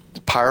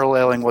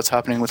paralleling what's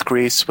happening with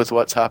Greece with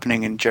what's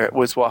happening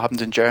with what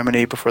happened in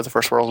Germany before the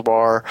First World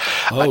War.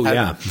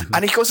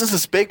 And he goes into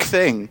this big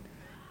thing,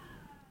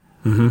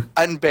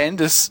 and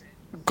Bendis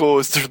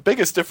goes, "There's the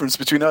biggest difference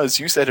between us.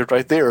 You said it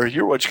right there.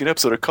 You're watching an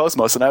episode of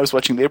Cosmos, and I was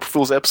watching the April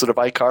Fool's episode of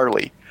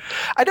iCarly."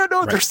 I don't know.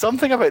 Right. There's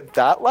something about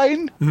that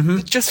line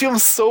that just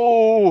feels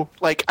so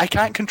like I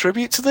can't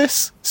contribute to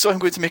this, so I'm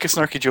going to make a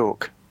snarky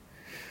joke.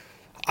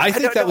 I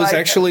think that was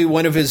actually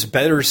one of his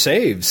better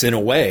saves in a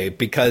way,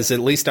 because at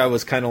least I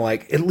was kind of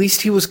like, at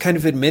least he was kind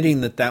of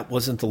admitting that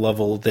wasn't the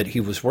level that he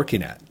was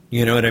working at.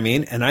 You know what I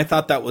mean? And I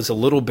thought that was a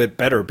little bit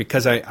better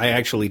because I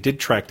actually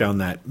did track down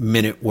that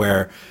minute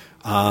where,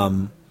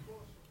 where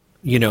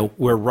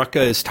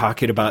Rucka is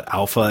talking about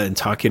Alpha and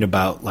talking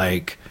about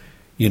like,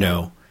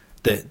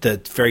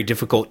 the very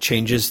difficult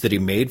changes that he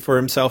made for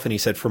himself. And he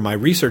said, for my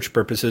research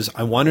purposes,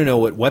 I want to know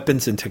what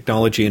weapons and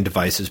technology and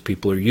devices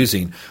people are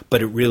using.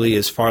 But it really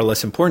is far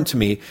less important to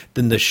me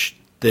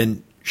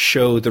than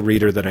show the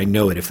reader that I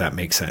know it, if that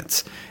makes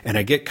sense. And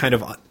I get kind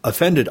of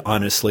offended,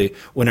 honestly,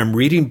 when I'm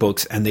reading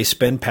books and they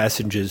spend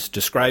passages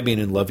describing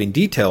in loving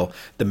detail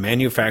the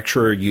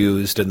manufacturer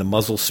used and the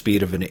muzzle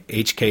speed of an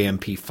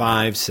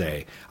HK-MP5,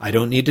 say. I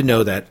don't need to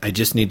know that. I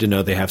just need to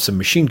know they have some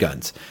machine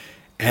guns.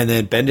 And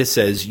then Bendis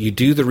says, you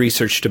do the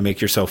research to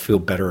make yourself feel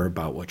better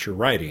about what you're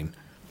writing.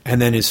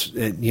 And then his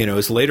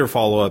later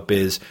follow-up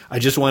is, I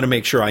just want to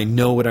make sure I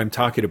know what I'm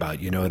talking about.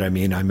 You know what I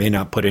mean? I may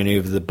not put any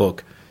of the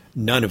book,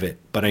 none of it,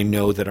 but I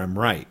know that I'm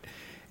right.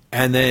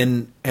 And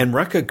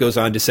Rucka goes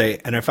on to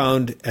say, and I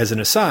found, as an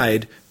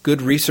aside,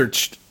 good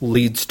research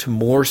leads to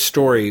more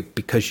story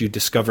because you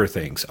discover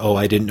things. Oh,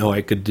 I didn't know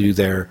I could do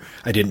there.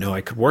 I didn't know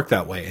I could work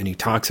that way. And he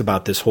talks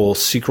about this whole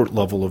secret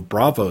level of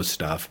Bravo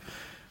stuff.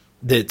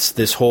 That's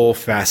this whole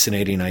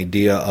fascinating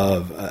idea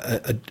of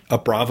a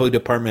Bravo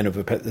department of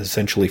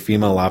essentially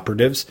female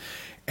operatives.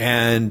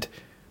 And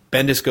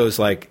Bendis goes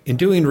like, in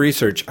doing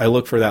research, I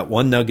look for that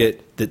one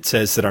nugget that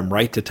says that I'm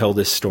right to tell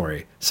this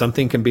story.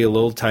 Something can be a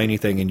little tiny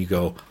thing and you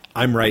go,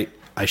 I'm right,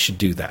 I should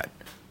do that.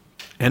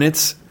 And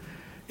it's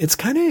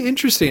kind of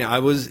interesting.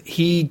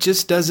 He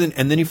just doesn't,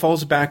 and then he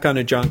falls back on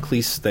a John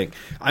Cleese thing.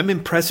 I'm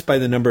impressed by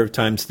the number of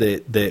times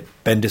that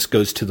Bendis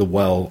goes to the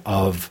well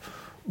of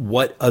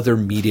what other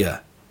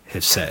media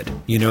have said.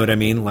 You know what I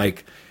mean?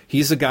 Like,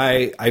 he's a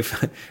guy,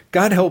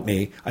 God help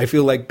me, I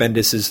feel like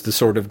Bendis is the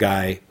sort of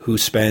guy who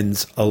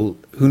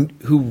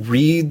who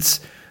reads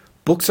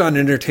books on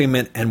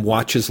entertainment and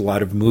watches a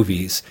lot of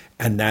movies,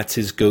 and that's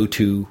his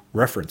go-to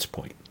reference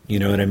point. You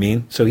know what I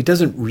mean? So he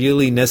doesn't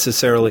really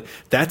necessarily,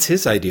 that's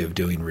his idea of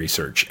doing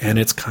research. And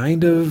it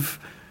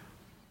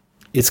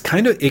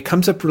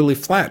comes up really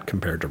flat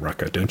compared to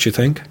Rucka, don't you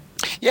think?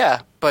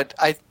 Yeah, but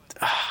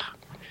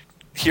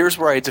here's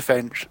where I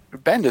defend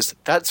Bendis.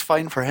 That's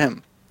fine for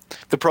him.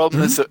 The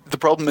problem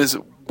is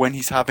when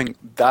he's having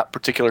that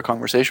particular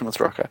conversation with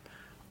Rucka,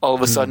 all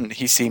of a sudden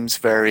he seems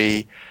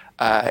very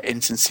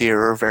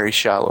insincere or very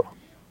shallow.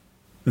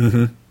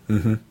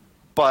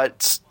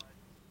 But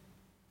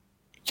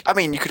I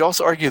mean, you could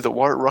also argue that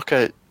what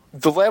Rucka,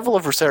 the level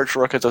of research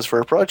Rucka does for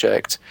a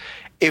project,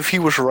 if he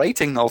was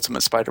writing the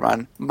Ultimate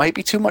Spider-Man, might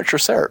be too much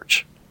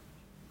research.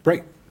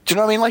 Right. Do you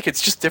know what I mean? Like,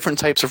 it's just different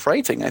types of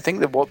writing. I think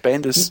that what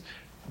Bendis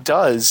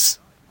does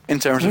in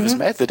terms of his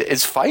method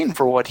is fine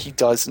for what he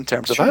does in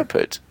terms of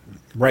output.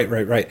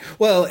 Right.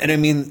 Well, and I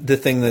mean, the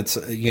thing that's,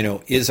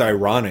 is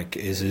ironic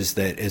is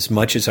that as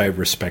much as I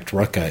respect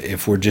Rucka,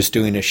 if we're just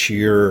doing a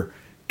sheer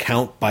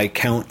count by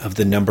count of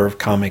the number of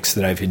comics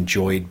that I've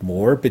enjoyed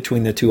more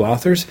between the two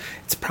authors,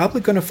 it's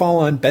probably going to fall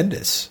on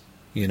Bendis,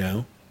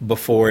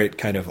 before it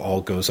kind of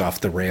all goes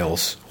off the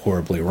rails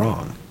horribly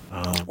wrong.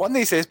 One of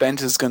these days,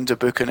 Bendis is going to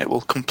book and it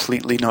will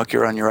completely knock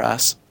you on your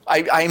ass.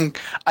 I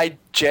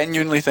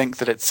genuinely think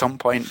that at some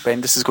point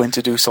Bendis is going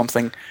to do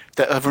something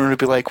that everyone will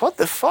be like, "What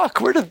the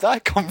fuck? Where did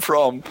that come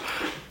from?"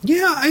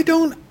 Yeah, I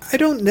don't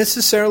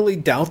necessarily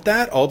doubt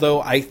that.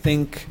 Although I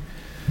think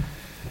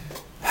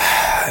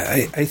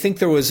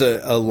there was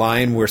a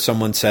line where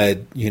someone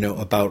said,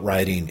 about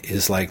writing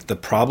is like, the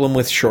problem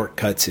with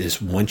shortcuts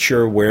is once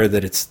you're aware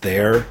that it's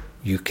there,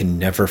 you can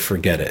never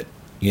forget it.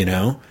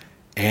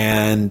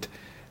 And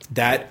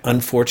that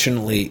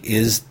unfortunately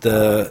is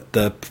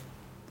the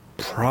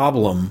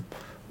problem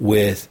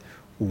with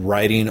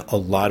writing a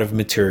lot of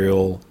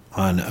material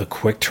on a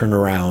quick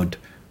turnaround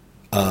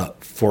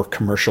for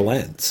commercial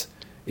ends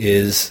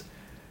is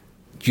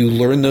you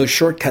learn those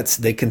shortcuts.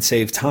 They can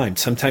save time.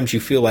 Sometimes you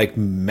feel like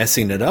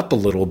messing it up a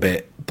little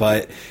bit,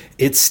 but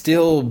it's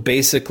still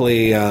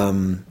basically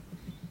to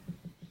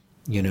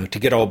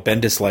get all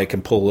Bendis-like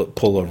and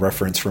pull a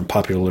reference from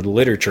popular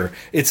literature,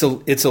 it's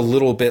a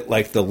little bit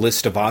like the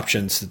list of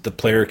options that the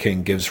Player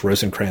King gives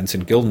Rosencrantz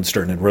and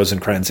Guildenstern, and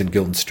Rosencrantz and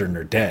Guildenstern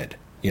are dead.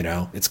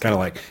 It's kind of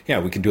like, yeah,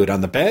 we can do it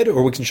on the bed,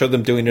 or we can show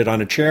them doing it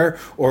on a chair,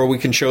 or we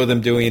can show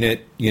them doing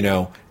it,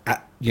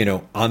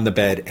 on the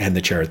bed and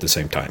the chair at the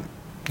same time.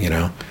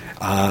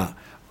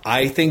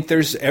 I think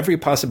there's every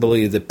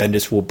possibility that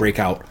Bendis will break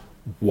out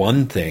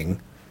one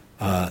thing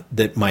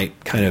that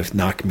might kind of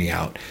knock me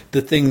out.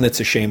 The thing that's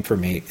a shame for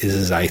me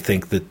is I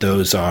think that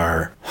those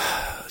are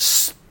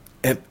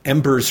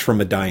embers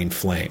from a dying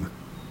flame,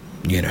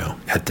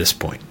 at this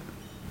point.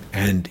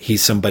 And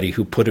he's somebody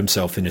who put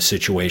himself in a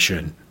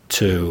situation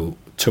to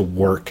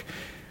work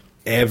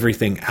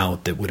everything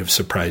out that would have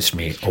surprised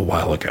me a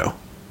while ago.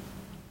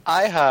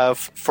 I have,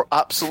 for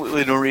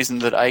absolutely no reason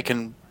that I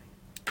can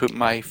put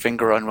my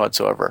finger on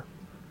whatsoever,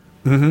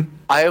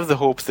 I have the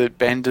hope that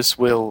Bendis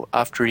will,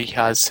 after he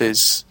has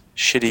his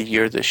shitty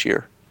year this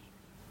year,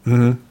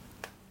 kind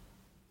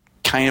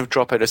of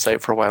drop out of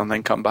sight for a while and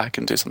then come back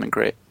and do something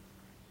great.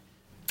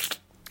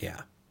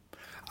 Yeah.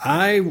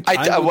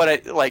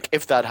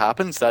 If that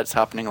happens, that's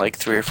happening like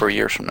 3 or 4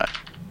 years from now.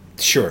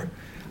 Sure.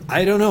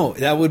 I don't know.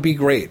 That would be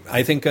great.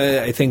 I think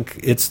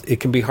it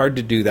can be hard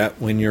to do that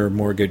when your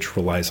mortgage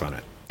relies on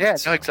it. Yeah,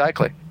 no,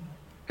 exactly.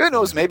 Who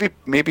knows?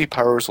 Maybe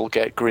Powers will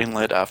get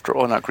greenlit after,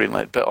 not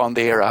greenlit, but on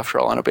the air after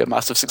all, and it'll be a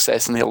massive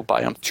success, and he'll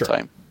buy him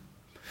time.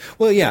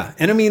 Well, yeah,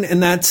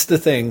 and that's the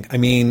thing. I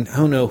mean, I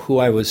don't know who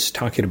I was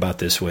talking about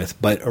this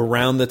with, but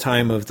around the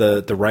time of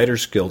the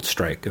Writers Guild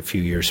strike a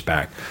few years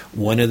back,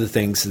 one of the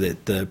things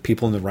that the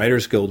people in the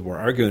Writers Guild were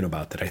arguing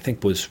about that I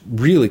think was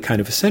really kind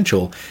of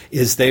essential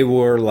is they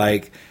were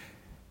like,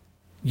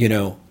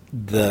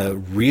 the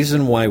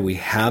reason why we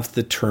have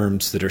the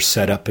terms that are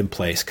set up in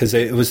place, because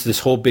it was this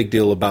whole big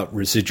deal about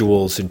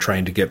residuals and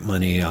trying to get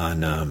money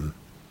on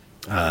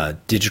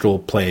digital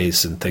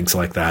plays and things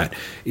like that,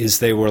 is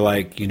they were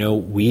like,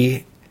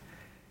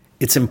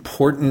 it's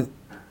important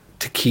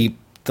to keep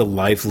the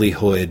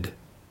livelihood,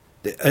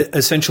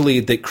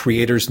 essentially that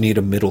creators need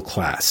a middle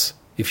class.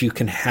 If you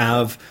can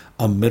have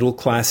a middle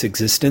class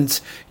existence,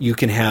 you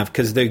can have,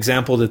 because the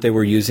example that they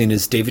were using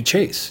is David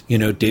Chase.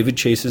 David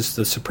Chase's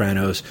The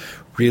Sopranos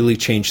really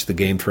changed the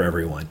game for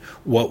everyone.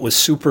 What was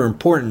super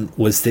important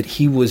was that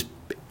he was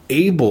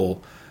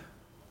able,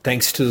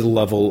 thanks to the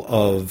level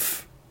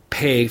of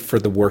pay for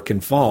the work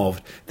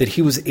involved, that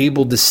he was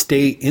able to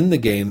stay in the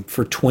game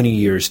for 20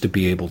 years to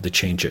be able to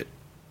change it.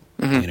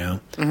 You know?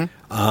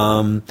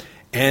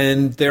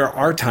 And there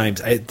are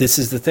times, this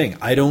is the thing,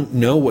 I don't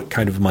know what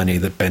kind of money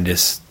that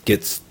Bendis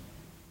gets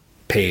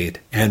paid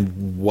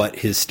and what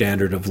his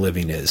standard of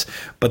living is.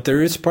 But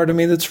there is part of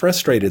me that's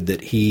frustrated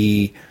that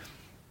he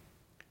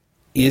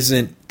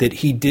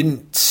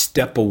didn't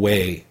step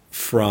away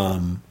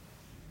from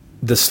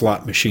the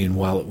slot machine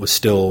while it was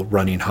still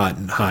running hot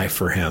and high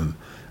for him,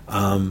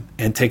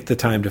 and take the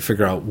time to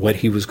figure out what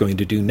he was going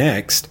to do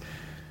next,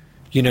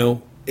 you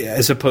know,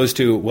 as opposed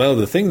to, well,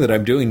 the thing that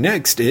I'm doing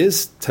next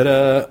is,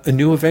 ta-da, a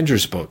new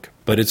Avengers book,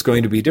 but it's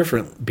going to be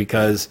different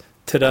because,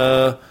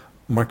 ta-da,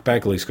 Mark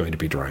Bagley's going to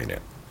be drawing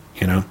it.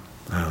 You know?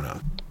 I don't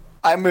know.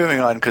 I'm moving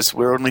on because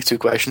we're only 2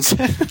 questions.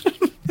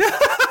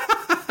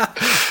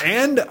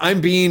 And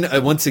I'm being,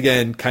 once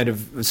again, kind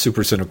of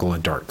super cynical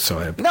and dark.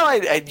 So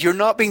you're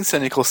not being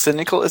cynical.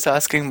 Cynical is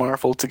asking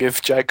Marvel to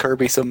give Jack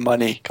Kirby some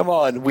money. Come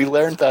on, we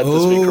learned that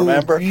this week,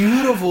 remember?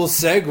 Beautiful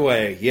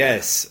segue,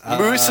 yes.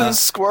 Moose and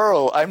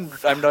Squirrel. I'm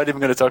not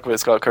even going to talk about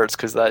Scott Kurtz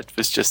because that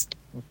was just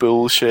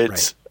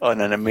bullshit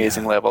on an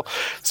amazing level.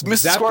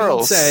 Mr.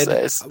 Squirrel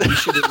says we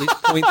should at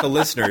least point the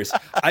listeners.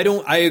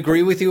 I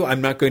agree with you. I'm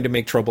not going to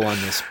make trouble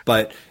on this,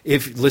 but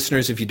if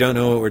you don't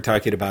know what we're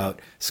talking about,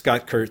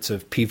 Scott Kurtz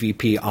of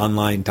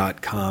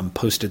PvPOnline.com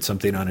posted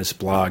something on his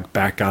blog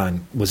back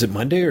on, was it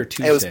Monday or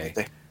Tuesday?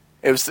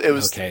 It was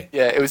okay.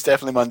 Yeah, it was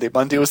definitely Monday.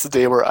 Monday was the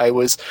day where I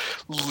was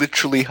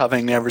literally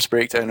having a nervous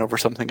breakdown over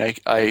something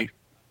I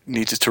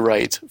needed to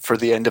write for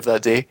the end of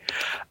that day.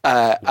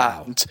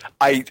 Wow. And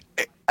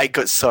I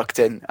got sucked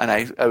in, and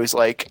I was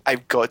like,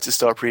 I've got to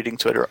stop reading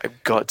Twitter.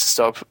 I've got to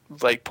stop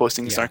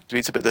posting snarky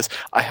tweets about this.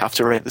 I have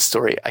to write the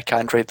story. I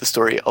can't write the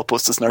story. I'll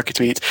post a snarky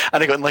tweet.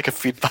 And I got in a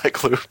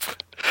feedback loop.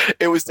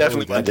 It was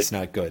definitely Monday. That's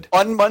not good.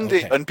 On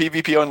Monday on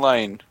PvP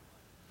Online.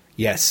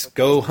 Yes,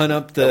 go hunt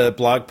up the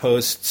blog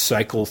post,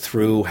 cycle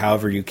through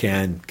however you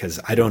can, because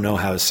I don't know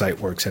how his site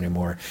works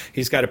anymore.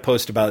 He's got a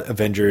post about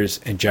Avengers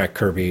and Jack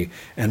Kirby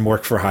and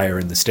work for hire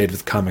in the state of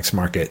the comics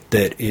market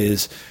that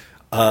is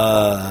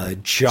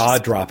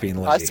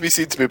jaw-droppingly. Has to be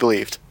seen to be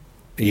believed.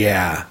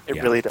 Yeah.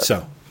 It really does.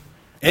 So,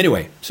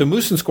 anyway,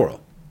 Moose and Squirrel.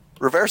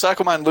 Reverse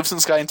Aquaman lives in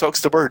the sky and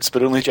talks to birds,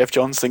 but only Jeff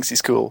Johns thinks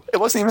he's cool. It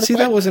wasn't even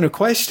that wasn't a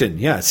question.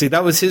 Yeah,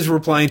 that was his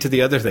replying to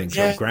the other thing.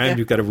 So, Graham,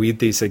 you've got to weed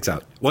these things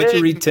out. Why don't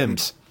you read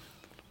Tim's?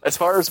 As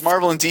far as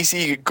Marvel and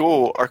DC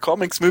go, are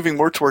comics moving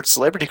more towards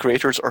celebrity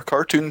creators or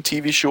cartoon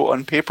TV show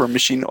on paper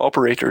machine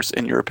operators,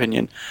 in your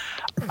opinion?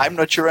 I'm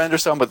not sure I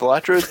understand what the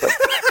latter is, but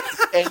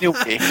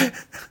anyway.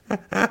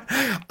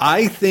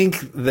 I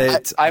think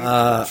that...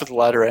 I'm for the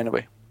latter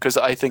anyway, because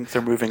I think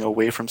they're moving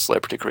away from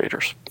celebrity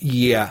creators.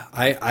 Yeah,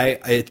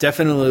 it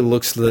definitely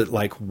looks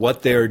like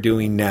what they're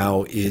doing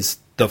now is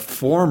the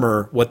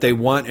former, what they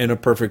want in a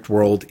perfect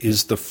world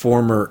is the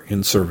former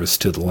in service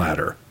to the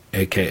latter,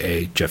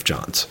 a.k.a. Jeff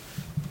Johns.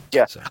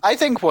 Yeah, so. I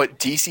think what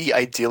DC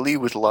ideally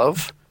would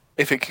love,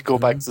 if it could go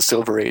back to the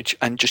Silver Age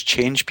and just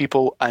change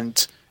people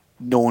and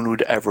no one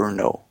would ever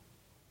know.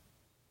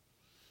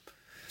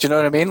 Do you know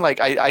what I mean?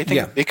 I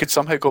think they could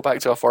somehow go back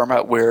to a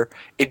format where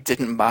it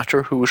didn't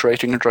matter who was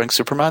writing and drawing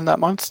Superman that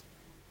month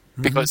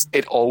because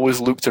it always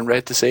looked and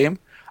read the same.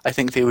 I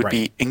think they would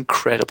be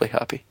incredibly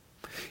happy.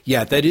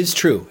 Yeah, that is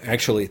true.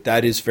 Actually,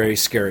 that is very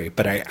scary.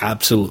 But I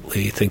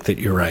absolutely think that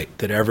you're right.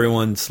 That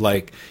everyone's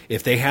like,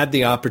 if they had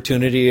the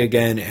opportunity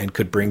again and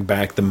could bring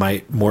back the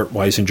Mort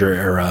Weisinger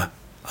era,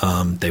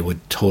 they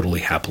would totally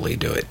happily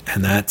do it.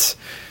 And that's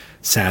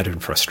sad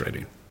and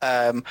frustrating.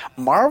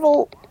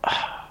 Marvel...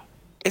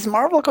 Is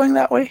Marvel going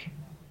that way?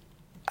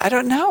 I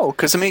don't know.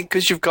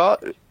 Because you've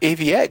got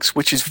AVX,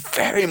 which is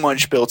very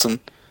much built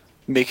on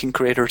making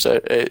creators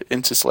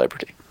into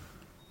celebrity.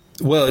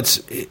 Well,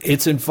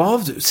 it's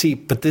involved. See,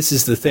 but this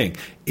is the thing.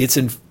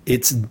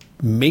 It's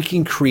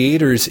making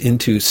creators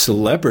into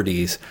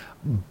celebrities,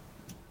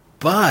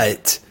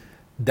 but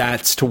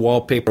that's to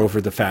wallpaper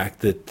over the fact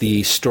that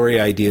the story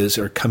ideas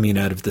are coming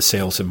out of the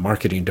sales and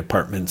marketing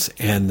departments,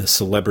 and the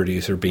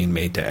celebrities are being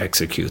made to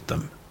execute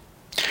them.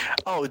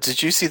 Oh,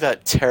 did you see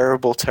that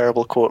terrible,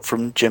 terrible quote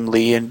from Jim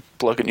Lee in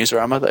Blog at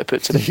Newsarama that I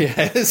put today?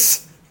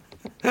 Yes.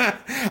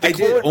 I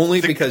did,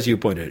 only because you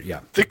pointed it, yeah.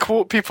 The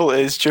quote, people,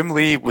 is Jim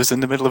Lee was in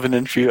the middle of an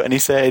interview and he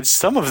said,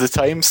 some of the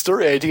time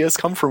story ideas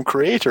come from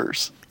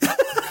creators.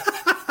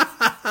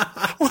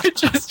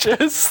 Which is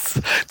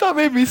just, that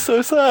made me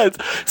so sad.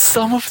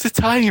 Some of the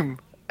time.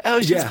 I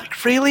was just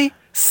like, really?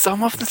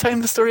 Some of the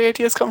time the story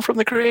ideas come from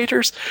the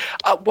creators?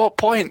 At what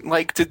point,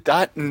 did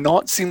that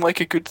not seem like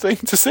a good thing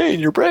to say in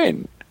your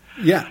brain?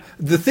 Yeah.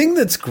 The thing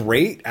that's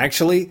great,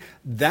 actually,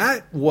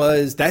 that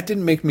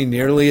didn't make me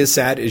nearly as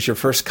sad as your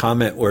first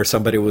comment where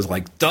somebody was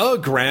like, duh,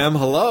 Graham,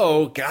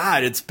 hello,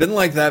 God, it's been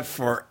like that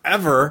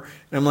forever.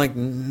 And I'm like,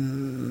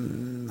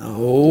 no,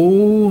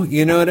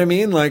 you know what I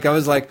mean? I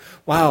was like,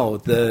 wow,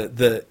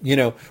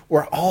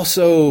 we're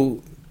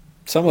also,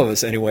 some of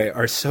us anyway,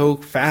 are so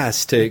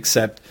fast to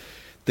accept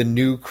the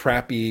new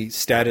crappy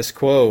status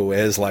quo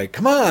as like,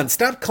 come on,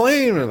 stop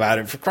claiming about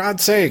it for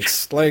God's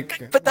sakes.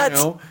 Like, but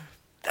that's, oh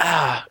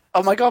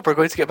my God, we're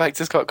going to get back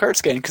to Scott Kurtz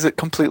again because it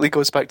completely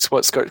goes back to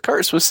what Scott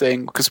Kurtz was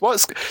saying. Because what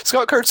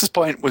Scott Kurtz's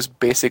point was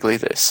basically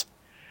this.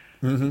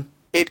 Mm-hmm.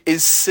 It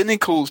is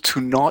cynical to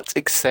not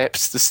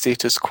accept the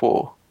status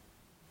quo.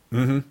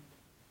 Mm-hmm.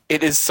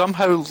 It is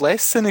somehow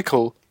less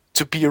cynical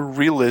to be a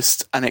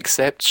realist and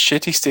accept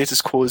shitty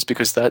status quos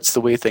because that's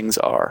the way things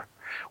are.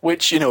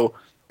 Which,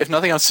 if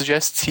nothing else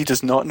suggests he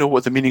does not know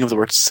what the meaning of the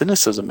word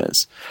cynicism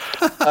is.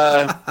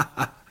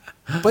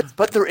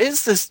 But there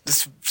is this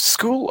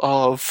school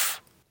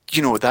of,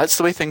 that's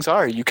the way things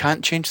are. You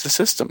can't change the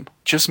system.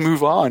 Just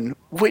move on.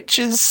 Which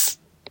is,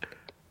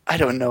 I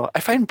don't know.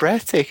 I find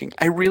breathtaking.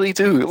 I really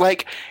do.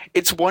 Like,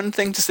 it's one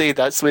thing to say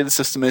that's the way the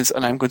system is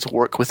and I'm going to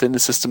work within the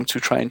system to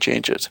try and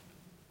change it.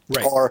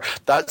 Right. Or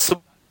that's the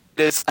way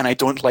it is and I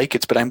don't like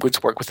it, but I'm going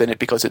to work within it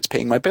because it's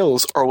paying my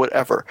bills or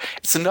whatever.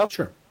 It's enough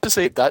to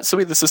say that's the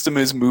way the system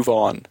is, move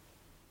on.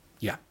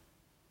 Yeah.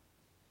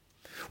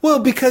 Well,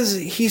 because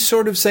he's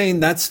sort of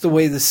saying that's the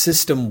way the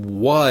system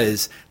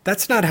was.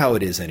 That's not how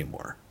it is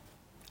anymore.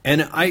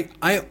 And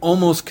I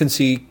almost can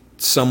see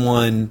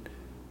someone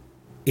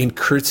in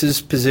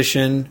Kurtz's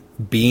position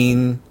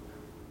being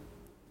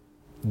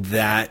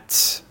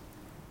that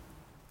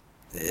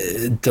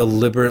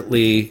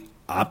deliberately,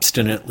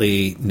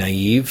 obstinately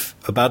naive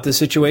about the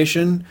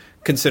situation,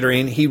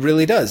 considering he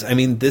really does. I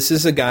mean, this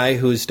is a guy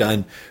who's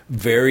done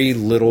very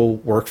little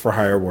work for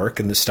hire work,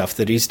 and the stuff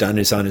that he's done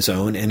is on his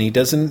own, and he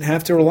doesn't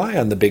have to rely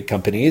on the big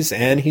companies,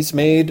 and he's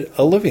made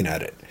a living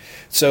at it.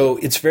 So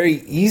it's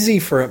very easy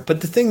for him.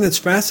 But the thing that's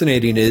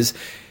fascinating is,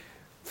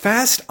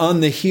 fast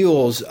on the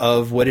heels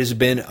of what has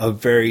been a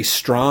very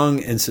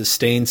strong and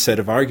sustained set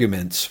of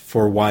arguments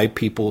for why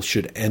people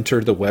should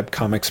enter the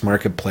webcomics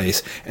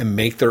marketplace and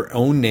make their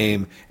own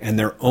name and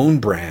their own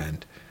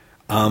brand,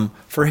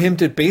 for him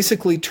to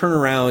basically turn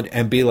around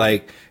and be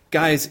like,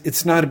 guys,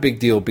 it's not a big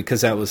deal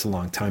because that was a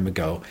long time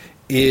ago,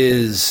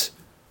 is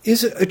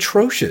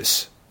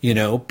atrocious,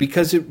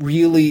 because it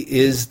really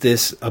is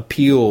this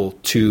appeal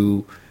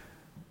to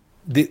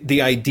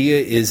the idea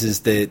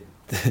is that,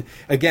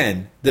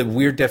 again, the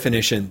weird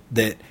definition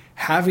that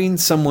having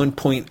someone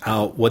point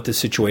out what the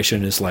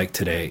situation is like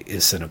today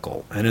is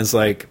cynical. And it's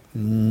like,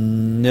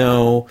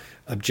 no,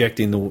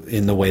 objecting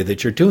in the way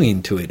that you're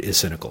doing to it is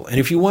cynical. And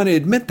if you want to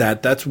admit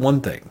that, that's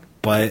one thing.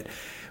 But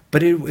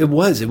it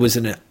was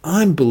an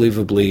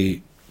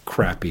unbelievably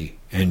crappy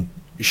and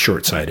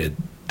short-sighted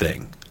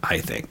thing, I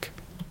think.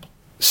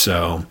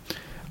 So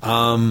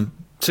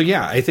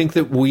yeah, I think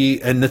that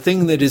and the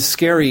thing that is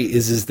scary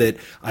is that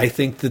I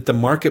think that the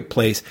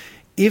marketplace,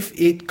 if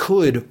it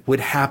could, would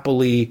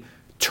happily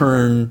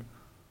turn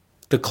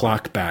the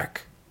clock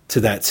back to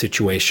that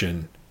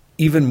situation,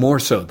 even more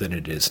so than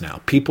it is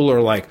now. People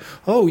are like,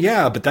 oh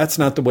yeah, but that's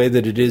not the way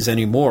that it is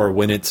anymore,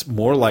 when it's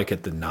more like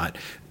it than not.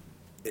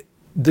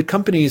 The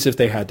companies, if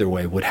they had their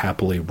way, would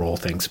happily roll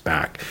things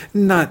back.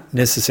 Not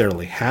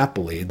necessarily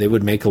happily. They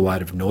would make a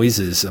lot of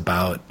noises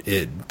about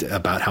it,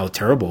 about how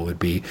terrible it would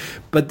be.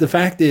 But the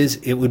fact is,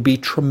 it would be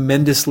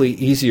tremendously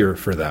easier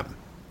for them,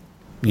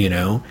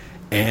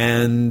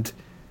 And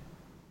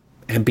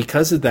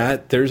because of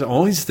that, there's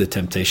always the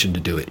temptation to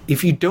do it.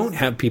 If you don't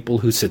have people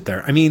who sit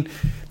there, I mean,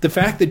 the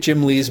fact that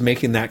Jim Lee's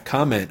making that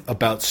comment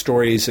about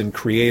stories and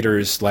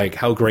creators, like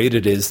how great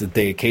it is that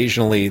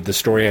the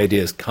story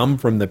ideas come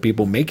from the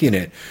people making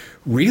it,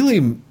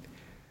 really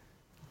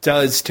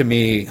does, to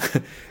me,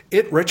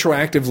 it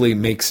retroactively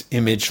makes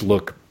Image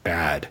look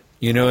bad.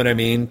 You know what I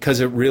mean?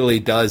 Because it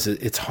really does.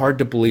 It's hard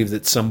to believe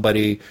that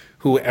somebody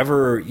who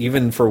ever,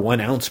 even for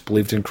 1 ounce,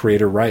 believed in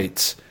creator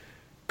rights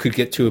could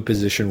get to a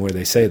position where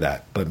they say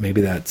that. But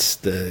maybe that's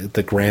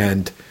the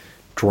grand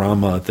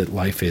drama that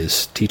life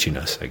is teaching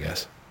us, I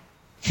guess.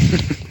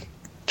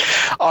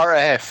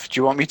 RF, do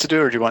you want me to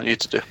do or do you want you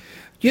to do?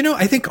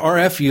 I think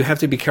RF, you have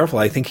to be careful.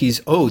 I think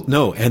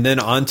and then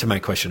on to my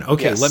question.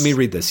 Okay, yes. Let me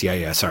read this.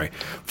 Yeah, sorry.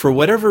 For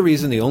whatever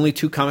reason, the only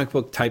 2 comic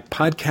book type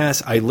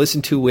podcasts I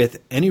listen to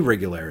with any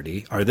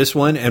regularity are this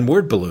one and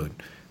Word Balloon.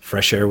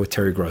 Fresh Air with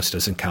Terry Gross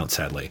doesn't count,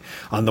 sadly.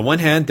 On the one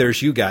hand,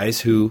 there's you guys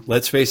who,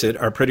 let's face it,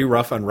 are pretty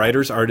rough on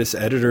writers, artists,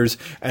 editors,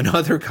 and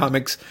other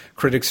comics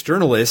critics,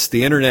 journalists,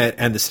 the internet,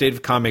 and the state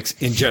of comics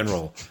in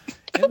general.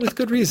 And with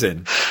good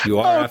reason. You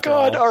are, after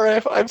all.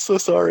 RF, I'm so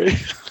sorry.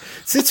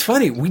 It's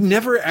funny. We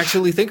never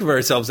actually think of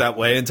ourselves that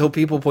way until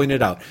people point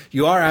it out.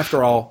 You are,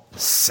 after all,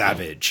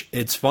 savage.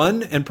 It's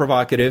fun and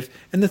provocative,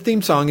 and the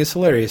theme song is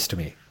hilarious to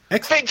me.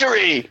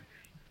 Victory!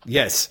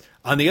 Yes.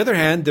 On the other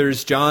hand,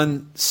 there's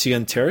John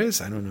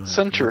Cianteres, I don't know.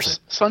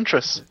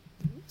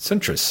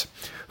 Suntress,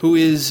 who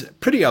is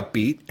pretty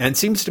upbeat and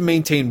seems to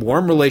maintain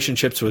warm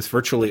relationships with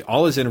virtually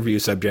all his interview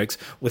subjects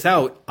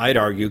without, I'd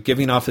argue,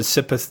 giving off a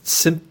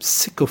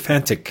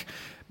sycophantic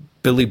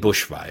Billy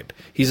Bush vibe.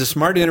 He's a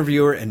smart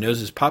interviewer and knows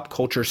his pop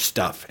culture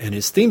stuff, and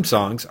his theme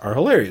songs are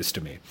hilarious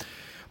to me.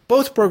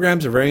 Both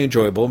programs are very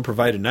enjoyable and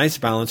provide a nice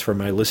balance for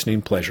my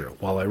listening pleasure.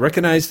 While I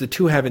recognize the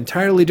two have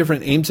entirely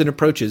different aims and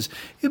approaches,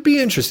 it'd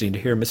be interesting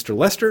to hear Mr.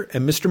 Lester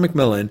and Mr.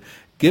 McMillan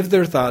give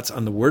their thoughts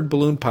on the Word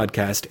Balloon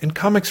podcast and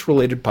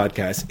comics-related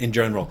podcasts in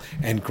general.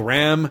 And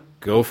Graham,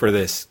 go for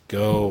this.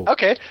 Go.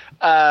 Okay.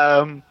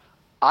 I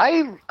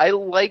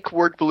like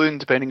Word Balloon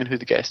depending on who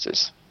the guest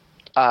is.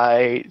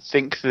 I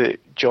think that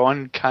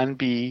John can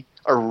be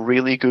a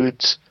really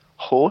good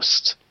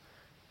host,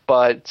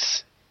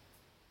 but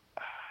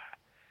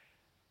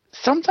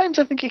sometimes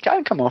I think he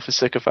can come off as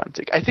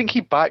sycophantic. I think he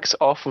backs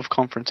off of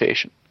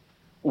confrontation,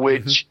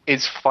 which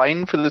is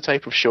fine for the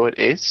type of show it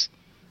is.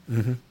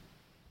 Mm-hmm.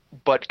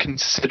 But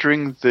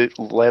considering the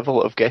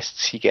level of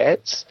guests he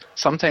gets,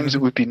 sometimes it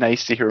would be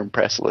nice to hear him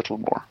press a little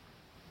more.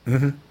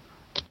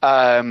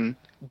 Mm-hmm.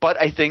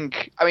 But I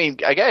think, I mean,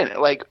 again,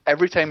 like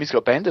every time he's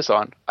got Bendis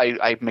on,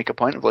 I make a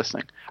point of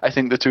listening. I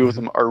think the two of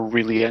them are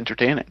really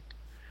entertaining.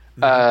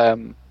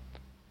 Mm-hmm.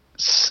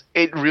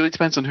 It really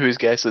depends on who his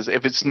guest is.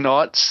 If it's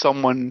not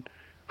someone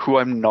who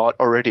I'm not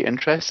already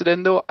interested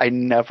in, though, I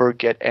never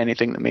get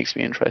anything that makes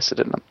me interested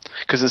in them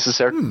because it's a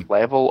certain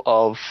level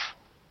of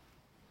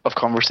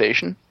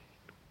conversation.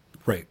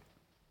 Right.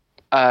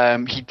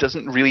 He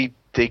doesn't really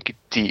dig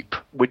deep,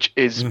 which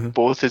is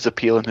both his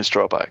appeal and his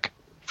drawback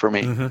for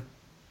me. Mm-hmm.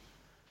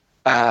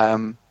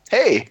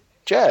 Hey,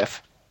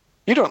 Jeff,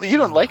 you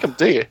don't like him,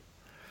 do you?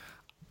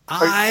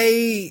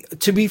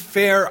 To be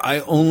fair,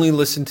 I only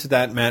listened to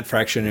that Matt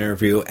Fraction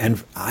interview,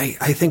 and I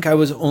think I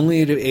was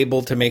only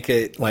able to make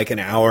it like an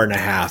hour and a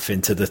half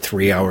into the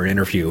 3-hour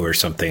interview or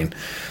something.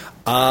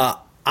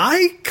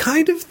 I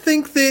kind of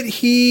think that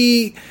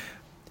he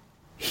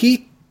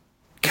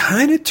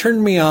kind of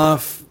turned me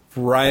off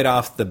right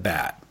off the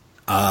bat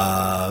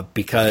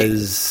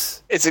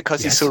because... Is it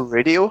because he's so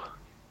radio?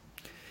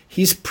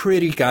 He's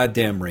pretty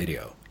goddamn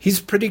radio.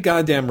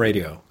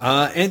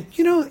 And,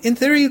 you know, in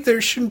theory,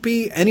 there shouldn't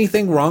be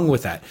anything wrong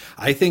with that.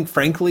 I think,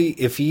 frankly,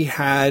 if he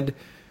had,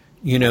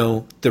 you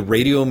know, the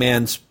radio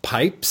man's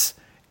pipes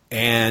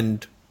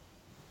and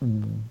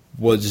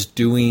was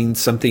doing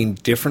something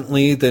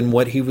differently than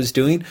what he was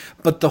doing,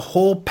 but the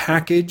whole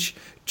package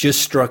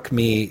just struck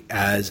me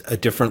as a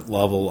different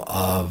level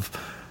of...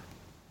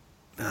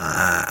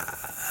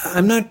 I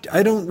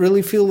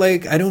don't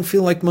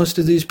feel like most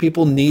of these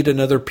people need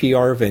another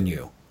PR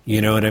venue.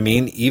 You know what I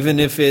mean? Even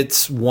if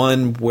it's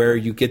one where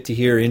you get to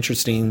hear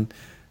interesting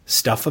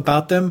stuff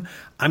about them,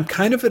 I'm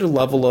kind of at a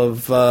level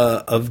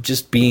of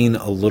just being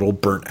a little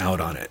burnt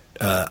out on it.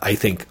 I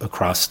think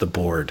across the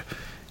board,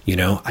 you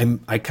know,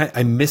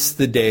 I miss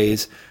the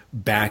days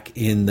back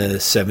in the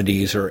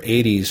 70s or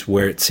 80s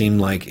where it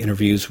seemed like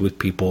interviews with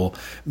people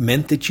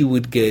meant that you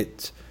would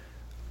get...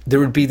 There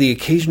would be the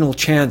occasional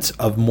chance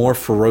of more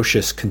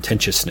ferocious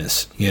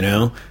contentiousness, you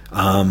know?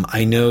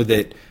 I know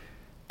that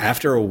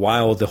after a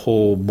while, the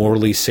whole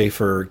morally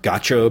safer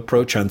gotcha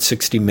approach on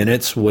 60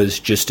 Minutes was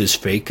just as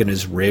fake and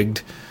as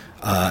rigged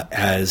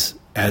as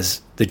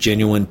the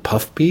genuine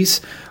puff piece.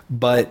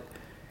 But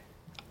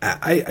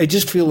I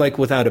just feel like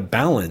without a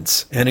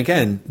balance, and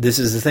again, this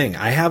is the thing,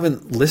 I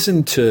haven't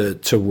listened to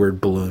Word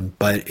Balloon,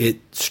 but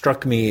it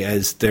struck me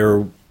as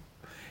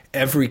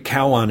every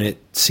cow on it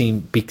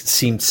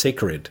seemed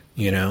sacred,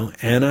 you know?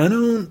 And I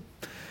don't...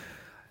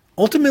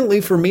 Ultimately,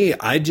 for me,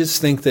 I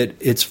just think that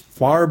it's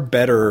far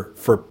better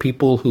for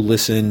people who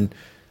listen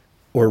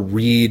or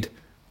read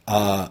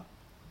a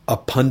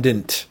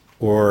pundit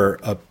or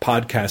a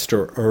podcast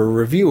or a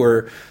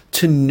reviewer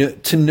to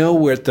know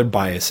where their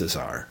biases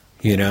are,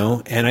 you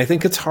know? And I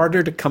think it's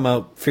harder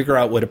to figure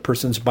out what a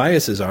person's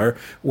biases are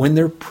when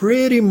they're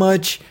pretty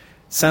much...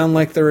 sound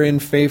like they're in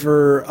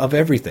favor of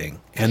everything,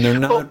 and they're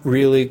not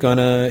really going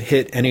to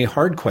hit any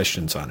hard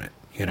questions on it.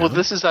 You know? Well,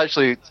 this is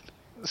actually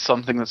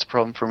something that's a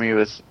problem for me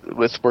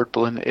with Word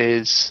Balloon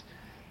is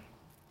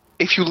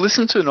if you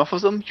listen to enough of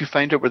them, you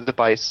find out where the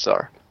biases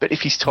are. But if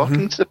he's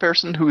talking to the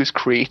person who is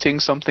creating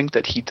something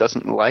that he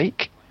doesn't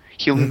like,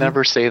 he'll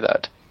never say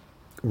that.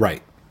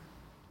 Right.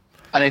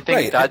 And I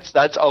think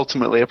that's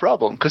ultimately a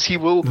problem, because he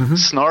will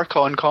snark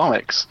on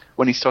comics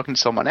when he's talking to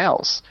someone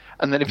else.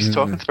 And then if he's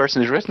talking to the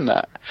person who's written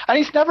that, and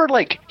he's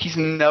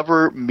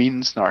never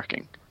mean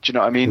snarking. Do you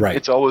know what I mean? Right.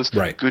 It's always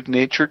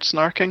good-natured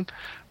snarking.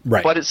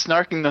 Right. But it's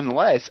snarking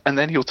nonetheless. And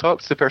then he'll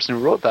talk to the person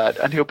who wrote that,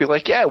 and he'll be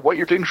like, yeah, what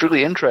you're doing is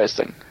really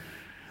interesting.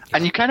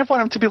 And you kind of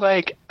want him to be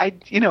like,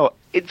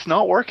 it's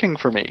not working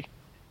for me.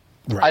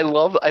 Right. I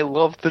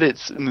love that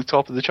it's in the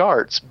top of the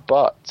charts,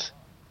 but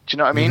do you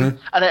know what I mean?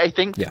 And I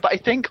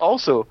think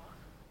also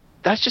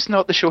that's just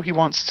not the show he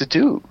wants to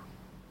do.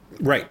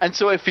 Right. And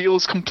so it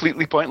feels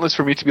completely pointless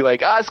for me to be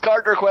like, ask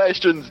Carter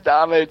questions,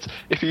 damn it.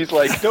 If he's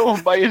like, no,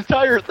 my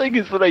entire thing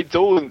is that I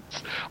don't.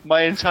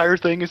 My entire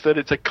thing is that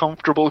it's a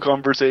comfortable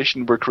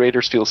conversation where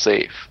creators feel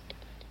safe.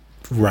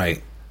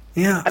 Right.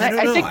 Yeah. And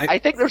I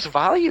think there's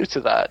value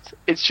to that.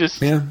 It's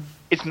just,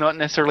 it's not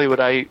necessarily what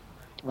I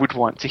would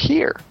want to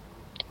hear.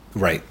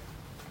 Right.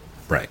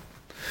 Right.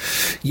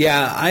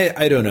 Yeah,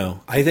 I don't know.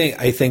 I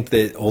think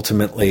that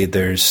ultimately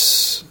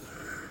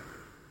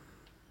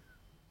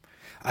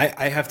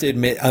I have to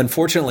admit,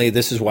 unfortunately,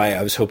 this is why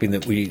I was hoping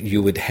that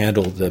you would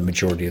handle the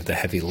majority of the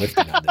heavy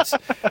lifting on this.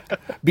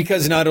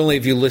 Because not only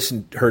have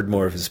you heard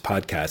more of his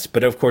podcasts,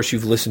 but of course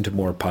you've listened to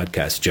more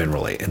podcasts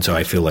generally. And so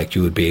I feel like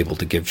you would be able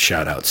to give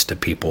shout outs to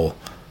people.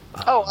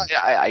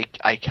 I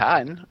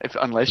can,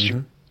 unless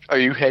you... Are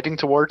you heading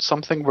towards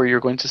something where you're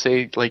going to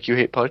say, like, you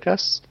hate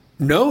podcasts?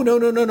 No.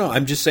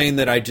 I'm just saying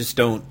that I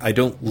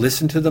don't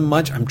listen to them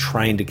much. I'm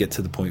trying to get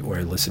to the point where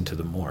I listen to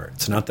them more.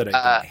 It's not that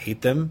I don't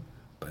hate them.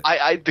 But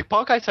the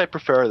podcasts I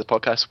prefer are the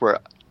podcasts where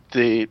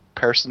the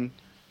person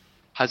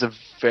has a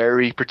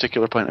very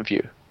particular point of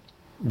view.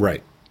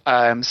 Right.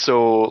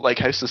 So, like,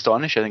 House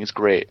Astonished, I think is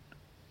great.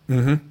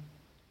 Mm-hmm.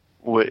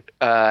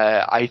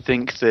 I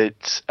think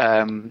that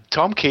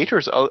Tom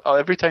Caters,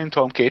 every time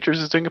Tom Caters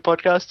is doing a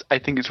podcast, I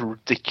think it's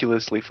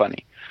ridiculously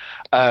funny.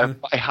 I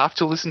have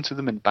to listen to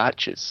them in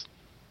batches.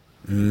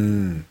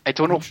 I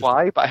don't know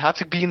why, but I have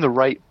to be in the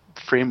right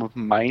frame of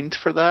mind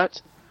for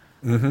that.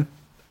 Mm-hmm.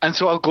 And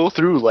so I'll go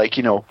through, like,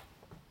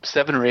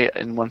 7 or 8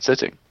 in one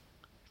sitting.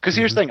 Because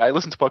here's the thing, I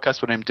listen to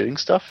podcasts when I'm doing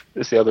stuff.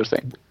 Is the other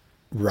thing.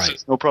 Right. So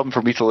it's no problem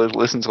for me to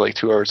listen to, like,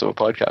 2 hours of a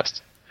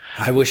podcast.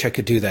 I wish I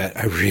could do that.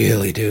 I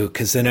really do,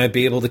 because then I'd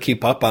be able to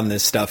keep up on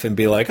this stuff and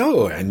be like,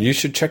 oh, and you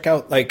should check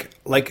out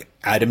like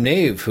Adam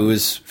Nave, who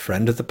is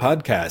friend of the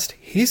podcast.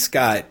 He's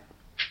got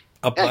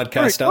a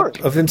podcast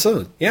up of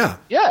himself. Yeah.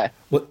 Yeah,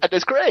 and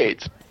it's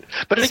great.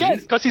 But again,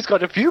 because he's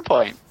got a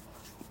viewpoint.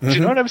 Do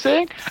you know what I'm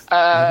saying?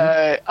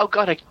 Oh,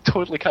 God, I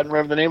totally can't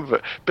remember the name of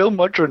it. Bill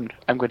Mudron.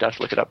 I'm going to have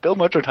to look it up. Bill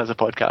Mudron has a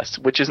podcast,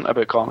 which isn't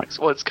about comics.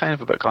 Well, it's kind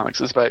of about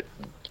comics. It's about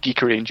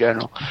geekery in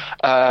general.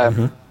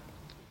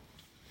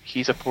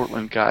 He's a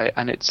Portland guy,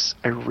 and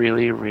I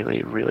really,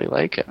 really, really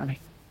like it. And I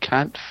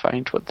can't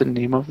find what the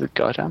name of the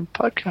goddamn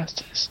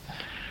podcast is.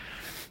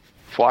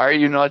 Why are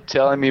you not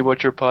telling me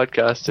what your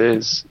podcast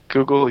is?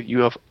 Google, you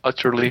have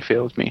utterly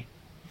failed me.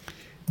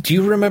 Do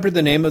you remember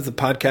the name of the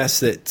podcast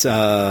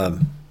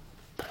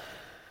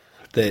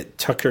that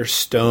Tucker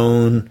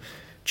Stone,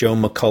 Joe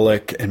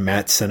McCulloch, and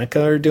Matt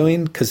Seneca are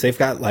doing? Because they've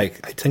got, I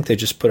think they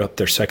just put up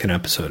their second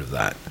episode of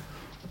that.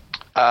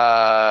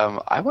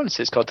 I want to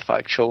say it's called The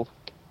Factual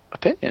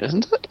Opinion,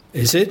 isn't it?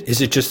 Is it?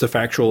 Is it just the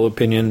Factual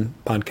Opinion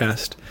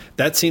podcast?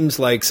 That seems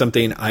like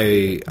something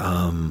I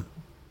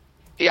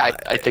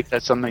think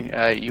that's something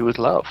you would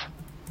love.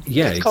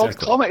 Yeah, it's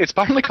exactly. It's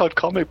apparently called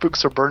Comic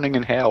Books Are Burning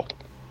in Hell.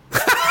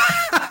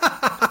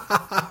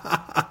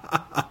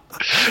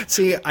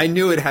 See, I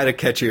knew it had a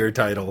catchier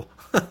title.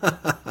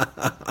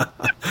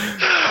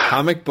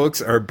 Comic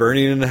Books Are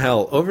Burning in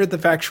Hell. Over at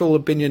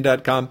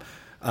thefactualopinion.com.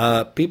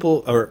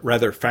 People, or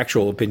rather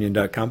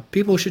factualopinion.com,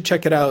 people should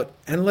check it out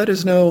and let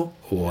us know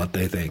what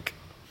they think.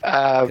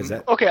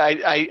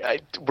 Okay,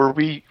 were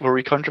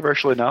we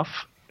controversial enough?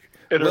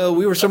 Well,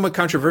 we were somewhat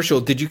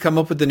controversial. Did you come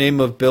up with the name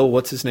of Bill?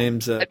 What's his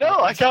name's? No,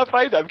 I can't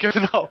find it. I'm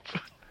giving up.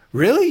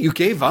 Really? You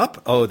gave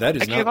up? Oh, that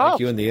is not like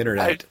you and the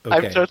internet.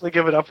 I've totally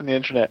given up on the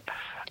internet.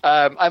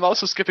 I'm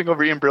also skipping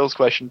over Ian Brill's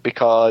question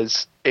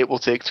because it will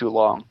take too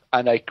long,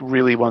 and I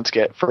really want to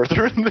get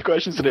further in the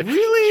questions today.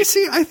 Really?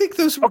 See, I think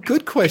those were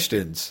good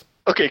questions.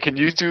 Okay, can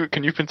you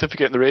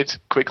pontificate in the raid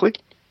quickly?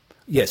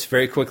 Yes,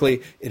 very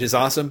quickly. It is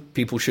awesome.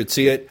 People should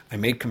see it. I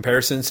made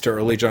comparisons to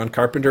early John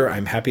Carpenter.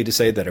 I'm happy to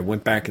say that I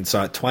went back and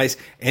saw it twice.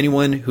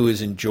 Anyone who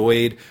has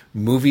enjoyed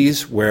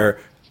movies where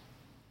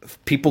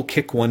people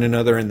kick one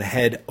another in the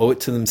head owe it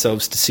to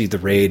themselves to see The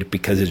Raid,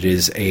 because it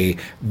is a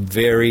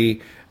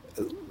very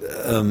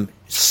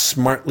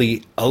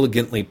smartly,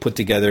 elegantly put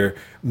together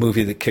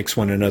movie that kicks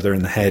one another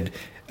in the head.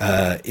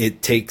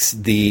 It takes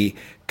the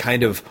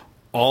kind of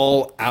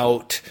all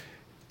out,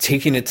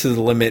 taking it to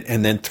the limit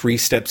and then 3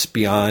 steps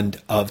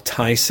beyond of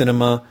Thai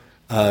cinema,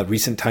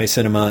 recent Thai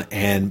cinema,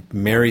 and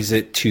marries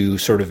it to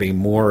sort of a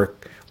more,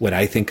 what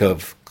I think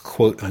of,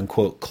 quote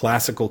unquote,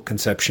 classical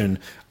conception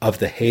of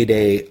the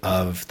heyday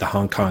of the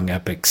Hong Kong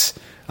epics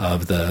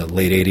of the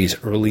late 80s,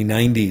 early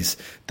 90s.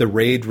 The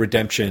Raid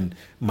Redemption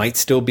might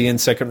still be in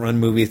second-run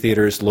movie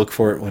theaters. Look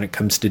for it when it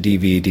comes to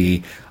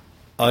DVD.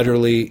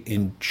 Utterly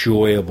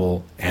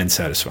enjoyable and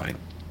satisfying.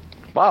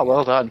 Wow,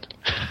 well done.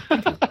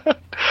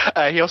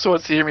 He also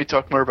wants to hear me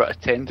talk more about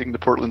attending the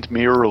Portland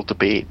mayoral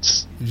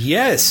debates.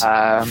 Yes.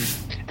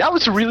 That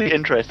was really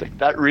interesting.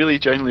 That really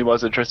genuinely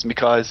was interesting,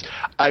 because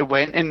I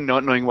went in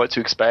not knowing what to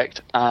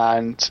expect,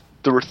 and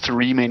there were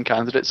 3 main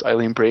candidates: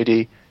 Eileen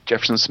Brady,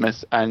 Jefferson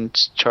Smith, and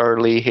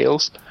Charlie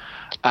Hales.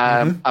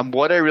 And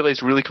what I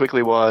realized really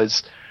quickly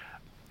was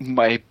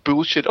my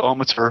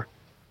bullshit-ometer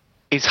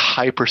is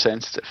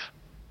hypersensitive.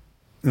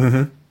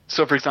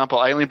 So, for example,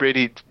 Eileen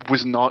Brady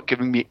was not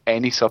giving me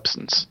any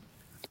substance.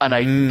 And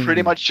I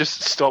pretty much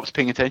just stopped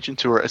paying attention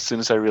to her as soon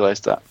as I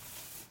realized that.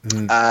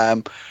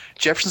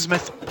 Jefferson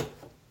Smith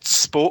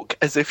spoke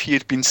as if he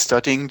had been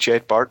studying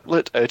Jed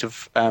Bartlett out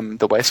of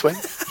The West Wing.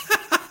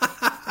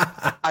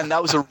 And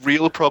that was a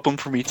real problem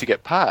for me to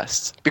get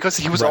past, because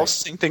he was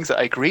also saying things that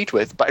I agreed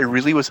with, but I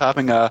really was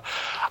having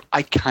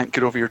I can't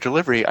get over your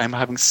delivery. I'm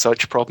having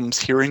such problems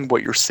hearing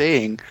what you're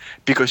saying,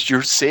 because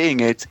you're saying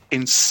it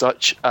in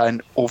such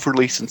an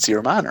overly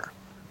sincere manner.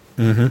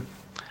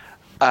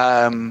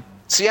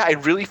 So yeah, I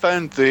really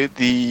found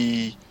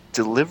the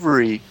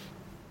delivery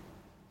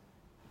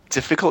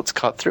difficult to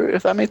cut through,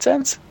 if that made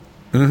sense.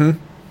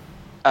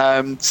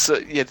 So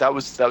yeah, that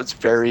was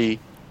very,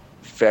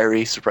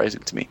 very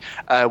surprising to me.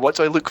 What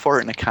do I look for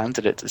in a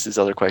candidate is his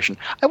other question.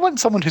 I want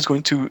someone who's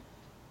going to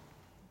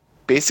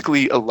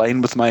basically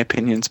align with my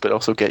opinions, but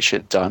also get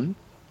shit done.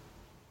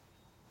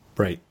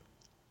 Right.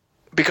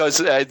 Because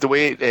the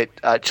way it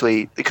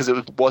actually, because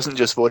it wasn't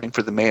just voting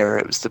for the mayor,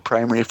 it was the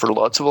primary for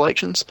lots of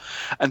elections,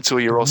 and so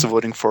you're also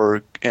voting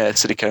for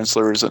city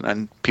councillors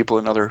and people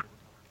in other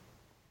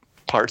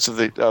parts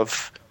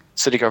of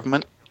city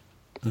government.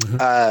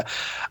 And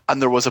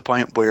there was a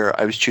point where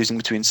I was choosing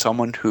between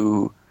someone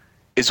who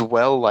is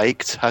well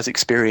liked, has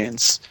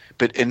experience,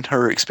 but in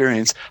her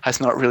experience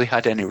has not really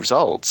had any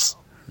results,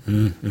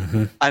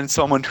 and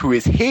someone who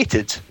is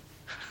hated,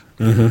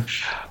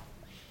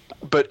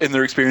 but in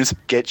their experience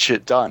gets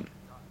shit done.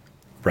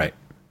 Right.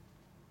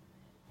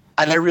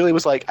 And I really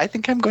was like, I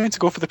think I'm going to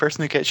go for the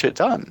person who gets shit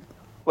done.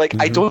 Like,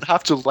 I don't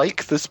have to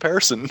like this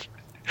person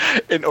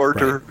in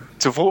order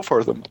to vote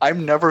for them.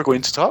 I'm never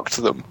going to talk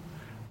to them.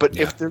 But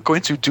if they're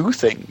going to do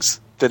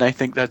things, then I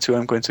think that's who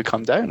I'm going to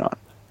come down on.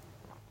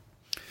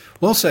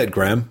 Well said,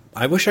 Graham.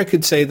 I wish I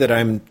could say that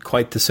I'm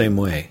quite the same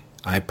way.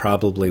 I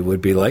probably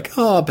would be like,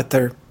 oh, but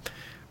they're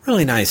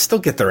really nice. They'll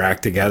get their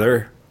act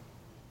together.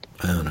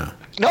 I don't know.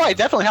 No, I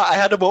definitely I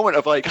had a moment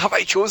of like, have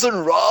I chosen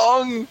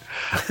wrong?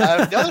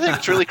 The other thing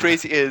that's really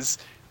crazy is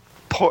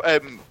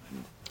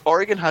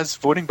Oregon has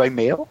voting by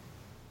mail.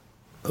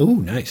 Oh,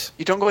 nice.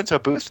 You don't go into a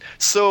booth.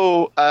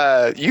 So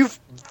you've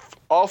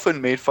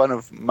often made fun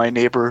of my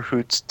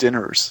neighborhood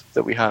dinners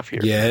that we have here.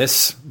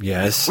 Yes.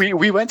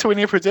 We went to a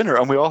neighborhood dinner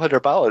and we all had our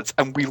ballots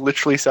and we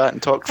literally sat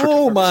and talked for 2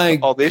 hours. Oh my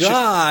God.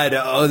 Should...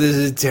 Oh, this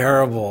is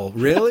terrible.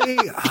 Really?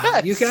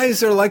 Yes. You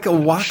guys are like a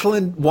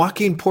walking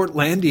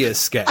Portlandia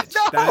sketch.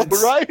 No,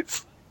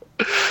 right?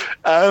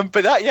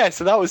 But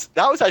that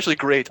was actually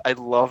great. I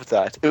loved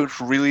that. It was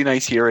really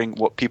nice hearing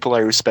what people I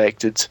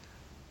respected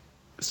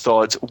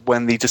thought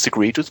when they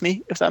disagreed with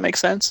me, if that makes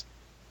sense.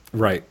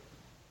 Right.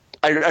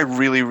 I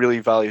really, really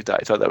valued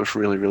that. I thought that was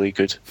really, really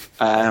good.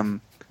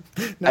 Not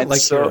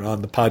like you're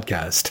on the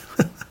podcast.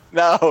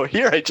 No,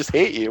 here I just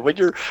hate you. When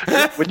you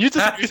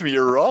disagree with me,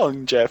 you're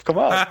wrong, Jeff. Come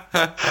on.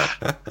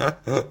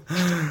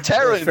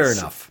 Terrence. Fair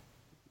enough.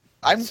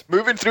 I'm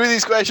moving through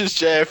these questions,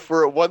 Jeff.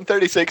 We're at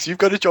 1:36. You've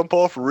got to jump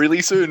off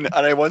really soon,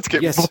 and I want to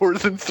get more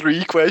than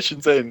 3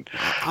 questions in.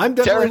 I'm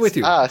definitely with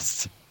you.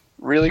 Asked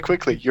really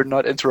quickly. You're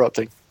not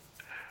interrupting.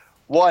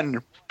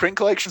 1. Print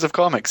collections of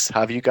comics.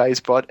 Have you guys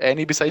bought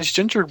any besides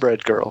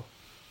Gingerbread Girl?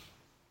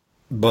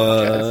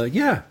 But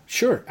yeah,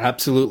 sure,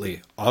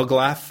 absolutely.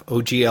 Oglaf,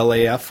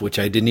 OGLAF, which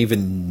I didn't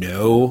even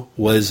know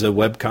was a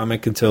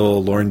webcomic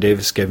until Lauren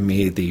Davis gave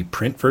me the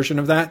print version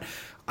of that.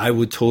 I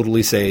would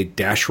totally say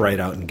dash right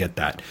out and get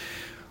that.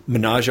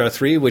 Menage a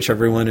 3, which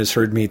everyone has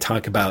heard me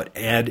talk about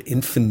ad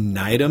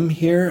infinitum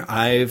here.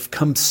 I've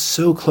come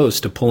so close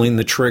to pulling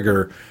the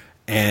trigger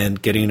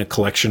and getting a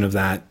collection of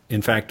that.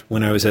 In fact,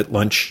 when I was at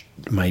lunch,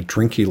 my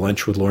drinky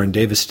lunch with Lauren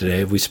Davis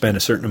today, we spent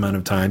a certain amount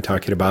of time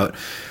talking about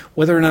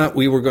whether or not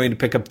we were going to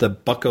pick up the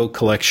Bucko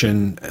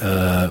collection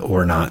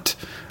or not.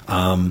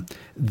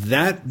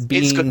 That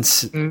being... It's got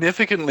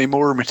significantly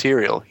more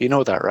material. You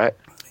know that, right?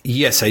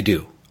 Yes, I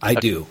do. I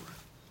do.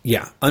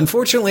 Yeah.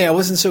 Unfortunately, I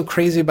wasn't so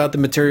crazy about the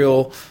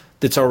material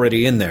that's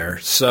already in there.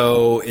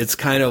 So it's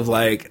kind of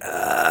like,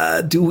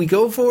 do we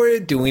go for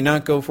it? Do we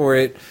not go for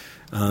it?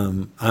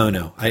 I don't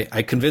know.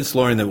 I convinced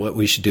Lauren that what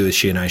we should do is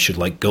she and I should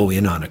like go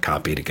in on a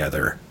copy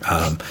together.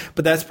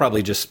 But that's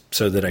probably just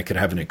so that I could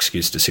have an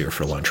excuse to see her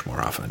for lunch more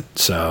often.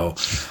 So,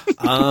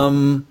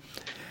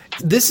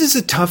 this is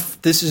a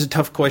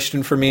tough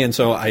question for me. And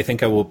so I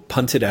think I will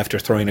punt it after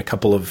throwing a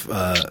couple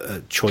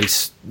of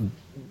choice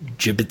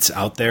gibbets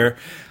out there.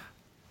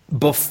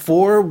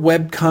 Before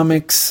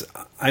webcomics,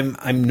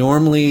 I'm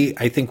normally,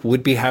 I think,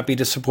 would be happy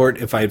to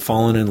support if I had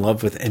fallen in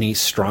love with any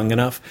strong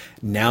enough.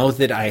 Now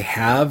that I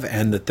have,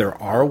 and that there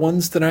are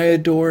ones that I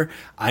adore,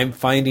 I'm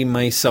finding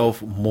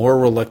myself more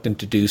reluctant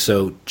to do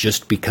so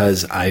just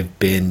because I've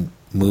been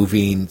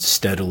moving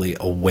steadily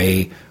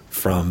away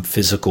from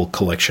physical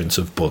collections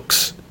of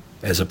books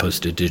as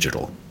opposed to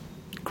digital.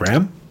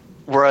 Graham?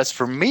 Whereas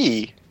for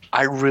me,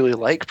 I really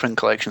like print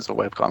collections of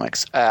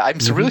webcomics. I'm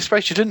really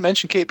surprised you didn't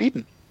mention Kate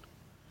Beaton.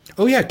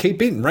 Oh, yeah, Kate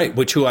Beaton, right,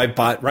 I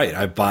bought, right.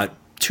 I bought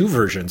 2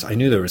 versions. I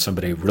knew there was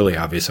somebody really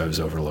obvious I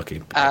was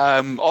overlooking.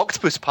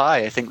 Octopus Pie,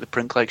 I think the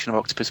print collection of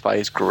Octopus Pie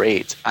is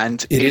great.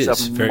 And it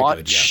is very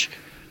good, yeah.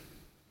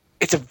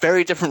 It's a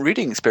very different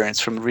reading experience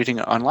from reading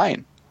it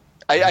online.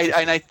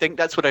 I think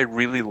that's what I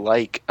really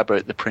like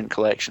about the print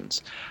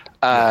collections.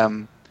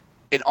 In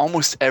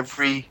almost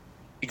every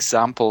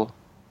example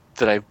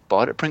that I've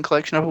bought a print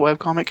collection of a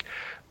webcomic,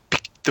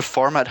 the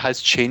format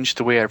has changed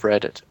the way I've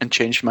read it and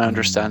changed my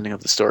understanding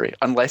of the story.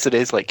 Unless it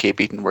is like Kate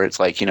Beaton, where it's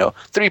like,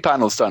 3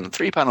 panels done,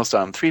 3 panels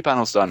done, 3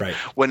 panels done. Right.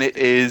 When it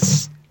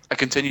is a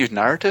continued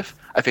narrative,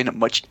 I find it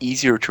much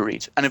easier to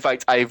read. And in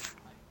fact, I've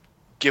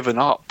given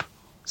up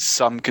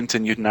some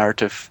continued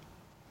narrative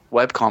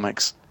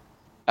webcomics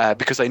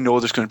because I know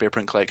there's going to be a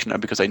print collection,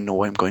 and because I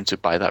know I'm going to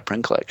buy that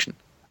print collection.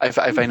 I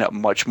find it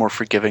much more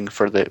forgiving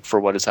for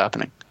what is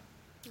happening.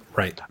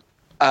 Right.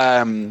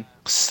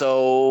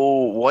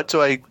 So what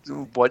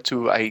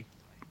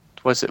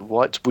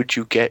would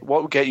you get?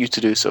 What would get you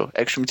to do so?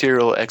 Extra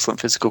material, excellent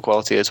physical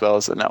quality, as well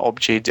as an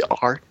objet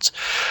d'art.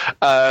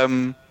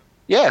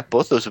 Yeah,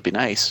 both those would be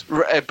nice.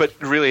 But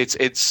really,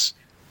 it's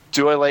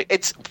do I like?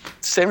 It's the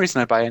same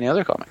reason I buy any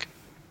other comic.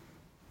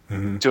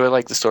 Mm-hmm. Do I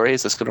like the story?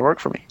 Is this going to work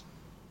for me?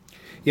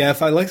 Yeah,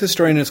 if I like the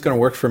story and it's going to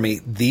work for me,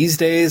 these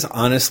days,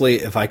 honestly,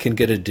 if I can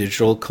get a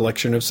digital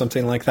collection of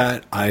something like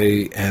that,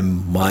 I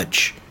am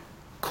much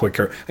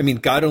quicker. I mean,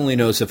 God only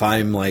knows if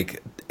I'm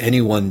like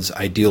anyone's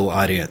ideal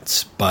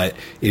audience, but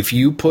if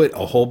you put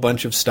a whole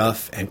bunch of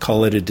stuff and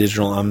call it a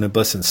digital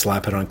omnibus and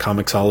slap it on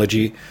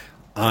Comixology,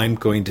 I'm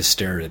going to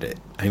stare at it.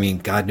 I mean,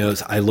 God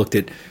knows, I looked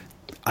at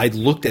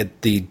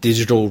the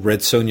digital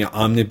Red Sonja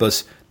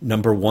omnibus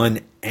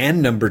 #1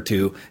 and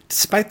 #2,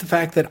 despite the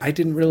fact that I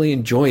didn't really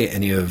enjoy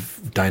any of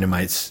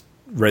Dynamite's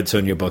Red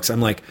Sonja books.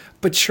 I'm like,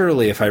 but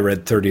surely if I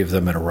read 30 of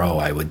them in a row,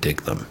 I would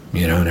dig them.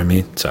 You know what I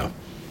mean? So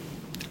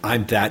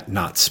I'm that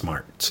not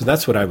smart. So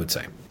that's what I would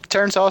say.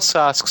 Terrence also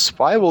asks,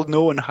 why will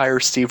no one hire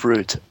Steve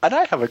Root? And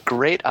I have a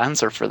great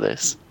answer for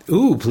this.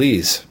 Ooh,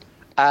 please.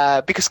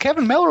 Because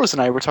Kevin Melrose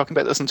and I were talking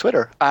about this on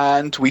Twitter,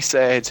 and we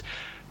said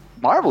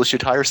Marvel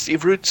should hire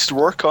Steve Root to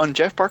work on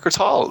Jeff Parker's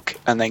Hulk.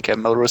 And then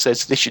Kevin Melrose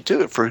says they should do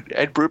it for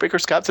Ed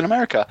Brubaker's Captain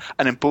America.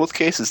 And in both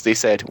cases, they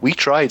said, we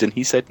tried, and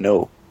he said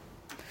no.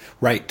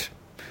 Right.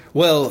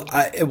 Well, what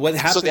happened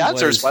was... So the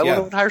answer is, why will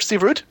no one hire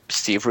Steve Root?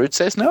 Steve Root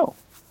says no.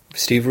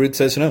 Steve Root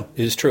says no.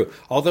 It is true.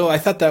 Although I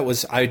thought that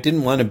was... I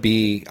didn't want to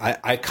be...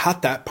 I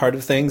caught that part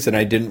of things, and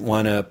I didn't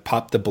want to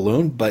pop the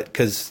balloon, but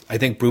because I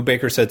think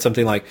Brubaker said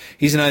something like,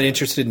 he's not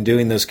interested in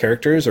doing those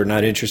characters or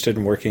not interested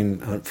in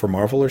working for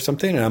Marvel or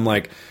something. And I'm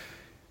like...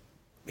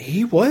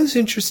 He was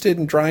interested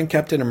in drawing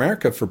Captain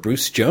America for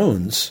Bruce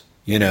Jones,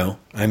 you know.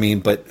 I mean,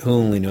 but who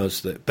only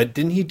knows that? But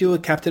didn't he do a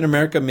Captain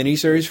America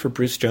miniseries for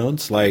Bruce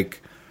Jones,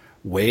 like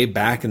way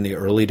back in the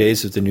early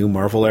days of the new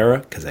Marvel era?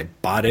 Because I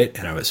bought it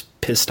and I was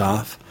pissed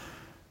off.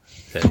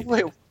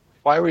 Wait,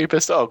 why were you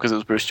pissed off? Because it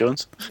was Bruce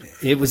Jones?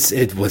 It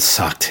was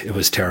sucked. It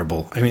was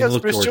terrible. I mean, it was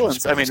Bruce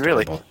Jones. I mean,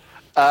 really.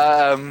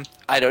 I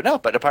don't know,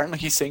 but apparently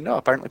he's saying no.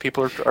 Apparently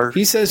people are...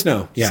 He says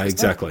no. Yeah,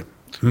 exactly. No.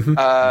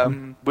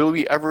 Mm-hmm. Will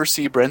we ever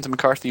see Brendan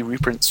McCarthy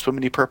reprint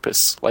Swiminy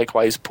Purpose?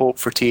 Likewise, Pope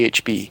for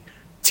THB.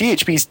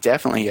 THB's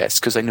definitely yes,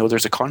 because I know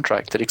there's a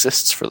contract that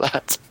exists for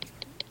that.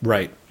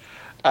 Right.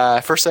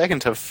 First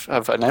Second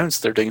have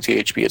announced they're doing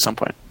THB at some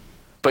point.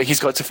 But he's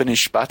got to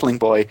finish Battling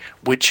Boy,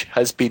 which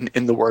has been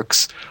in the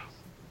works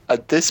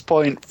at this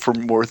point for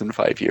more than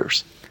 5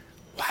 years.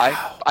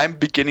 Wow. I'm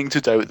beginning to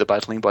doubt that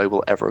Battling Boy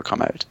will ever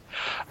come out.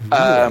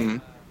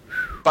 Really?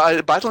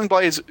 But Battling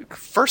Boy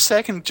First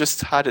Second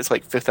just had its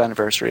like 5th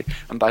anniversary,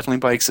 and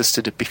Battling Boy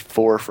existed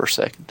before First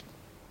Second.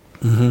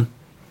 Mm-hmm.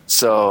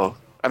 So,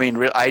 I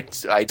mean, I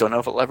don't know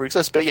if it'll ever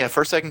exist, but yeah,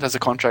 First Second has a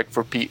contract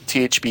for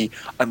THB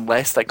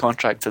unless that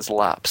contract has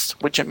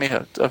lapsed, which it may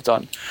have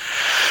done.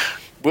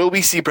 Will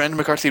we see Brendan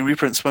McCarthy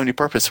reprint Swiminy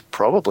Purpose?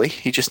 Probably.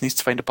 He just needs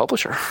to find a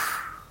publisher.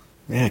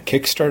 Yeah,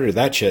 Kickstarter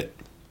that shit.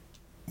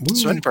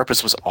 Swiminy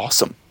Purpose was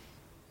awesome.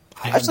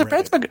 Actually,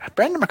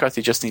 Brendan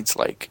McCarthy just needs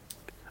like...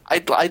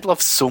 I'd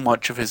love so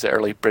much of his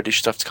early British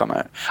stuff to come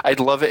out.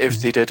 I'd love it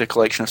if they did a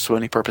collection of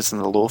Swiminy Purpose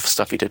and the Loaf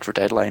stuff he did for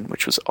Deadline,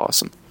 which was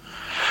awesome.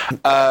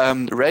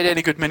 Read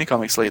any good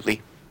minicomics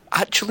lately?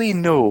 Actually,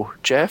 no.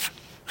 Jeff?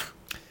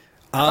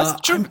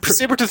 That's true.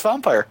 Sabretooth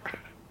Vampire.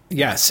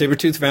 Yeah,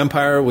 Sabretooth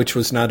Vampire, which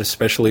was not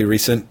especially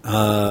recent.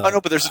 Oh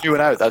no, but there's a new one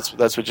out. That's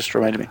what just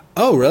reminded me.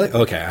 Oh, really?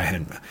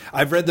 Okay,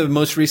 I've read the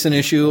most recent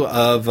issue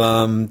of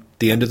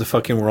The End of the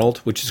Fucking World,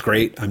 which is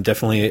great. I'm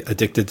definitely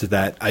addicted to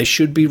that. I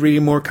should be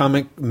reading more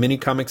mini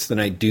comics than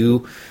I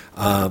do,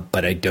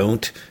 but I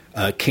don't.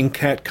 King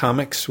Cat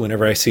Comics,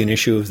 whenever I see an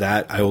issue of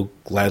that, I will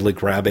gladly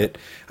grab it.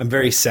 I'm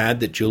very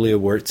sad that Julia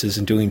Wirtz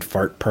isn't doing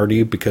Fart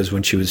Party, because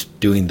when she was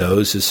doing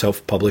those as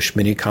self-published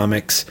mini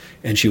comics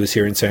and she was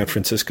here in San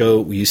Francisco,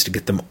 we used to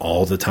get them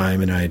all the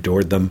time and I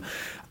adored them.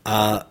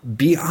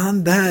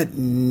 Beyond that,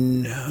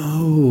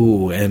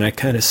 no, and I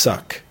kind of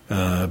suck.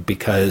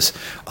 Because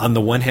on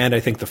the one hand, I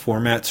think the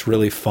format's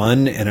really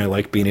fun and I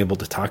like being able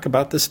to talk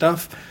about this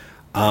stuff.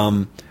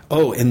 And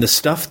the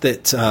stuff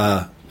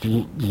that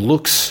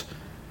looks...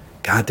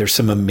 God, there's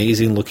some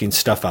amazing looking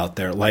stuff out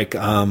there. Like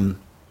Tom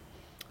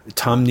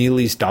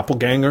Neely's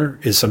Doppelganger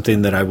is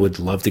something that I would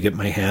love to get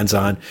my hands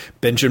on.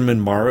 Benjamin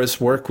Mara's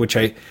work, which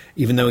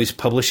even though he's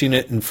publishing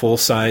it in full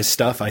size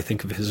stuff, I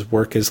think of his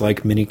work as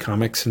like mini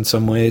comics in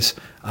some ways,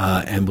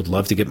 and would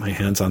love to get my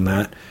hands on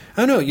that.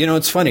 I don't know,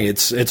 it's funny.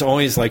 It's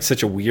always like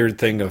such a weird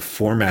thing of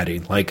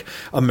formatting. Like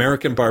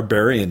American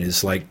Barbarian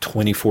is like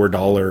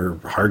 $24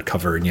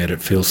 hardcover, and yet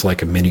it feels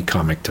like a mini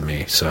comic to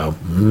me. So,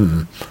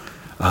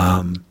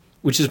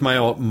 which is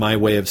my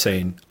way of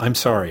saying, I'm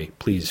sorry,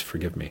 please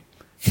forgive me.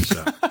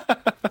 So.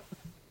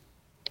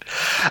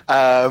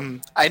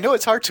 I know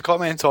it's hard to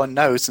comment on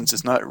now since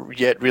it's not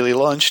yet really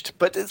launched,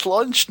 but it's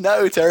launched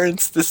now,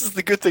 Terrence. This is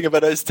the good thing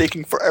about us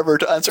taking forever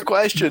to answer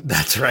questions.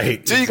 That's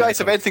right. Do you guys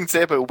have anything to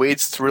say about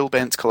Wade's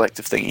Thrillbent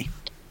collective thingy?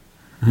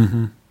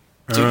 Mm-hmm.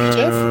 Do you,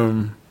 Jeff?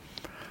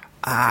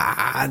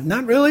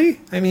 Not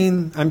really. I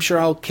mean, I'm sure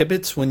I'll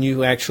kibitz when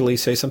you actually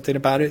say something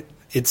about it.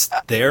 It's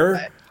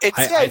there.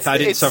 I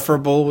thought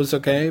Insufferable was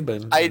okay,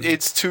 but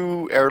it's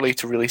too early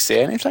to really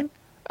say anything.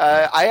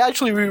 I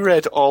actually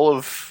reread all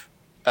of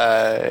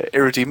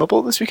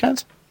Irredeemable this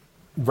weekend.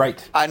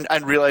 Right.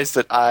 And realized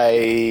that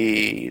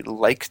I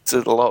liked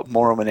it a lot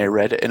more when I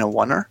read it in a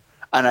oneer.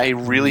 And I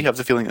really have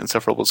the feeling that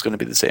Insufferable is going to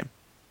be the same.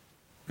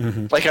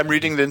 Mm-hmm. Like, I'm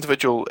reading the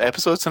individual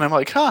episodes and I'm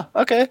like,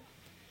 okay.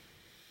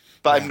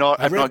 But yeah,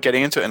 I'm not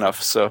getting into it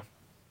enough, so.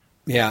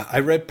 Yeah, I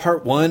read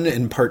part 1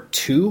 and part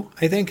 2,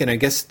 I think, and I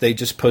guess they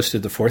just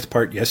posted the 4th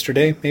part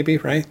yesterday, maybe,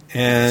 right?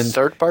 And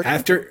third part?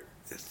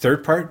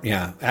 Third part,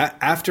 yeah.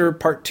 After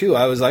part 2,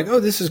 I was like, oh,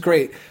 this is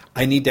great.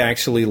 I need to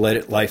actually let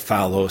it lie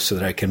fallow so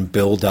that I can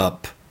build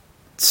up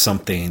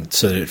something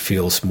so that it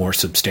feels more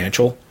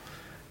substantial.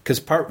 Because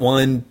part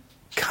 1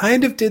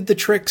 kind of did the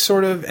trick,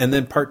 sort of, and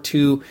then part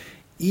 2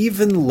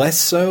 even less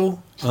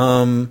so.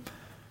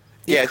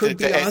 Yeah,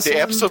 the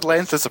episode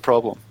length is a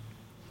problem.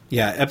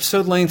 Yeah,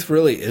 episode length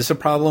really is a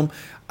problem.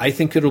 I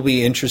think it'll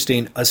be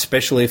interesting,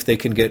 especially if they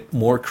can get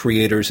more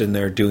creators in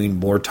there doing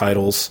more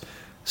titles,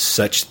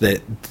 such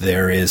that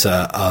there is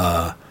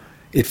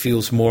it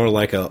feels more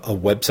like a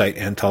website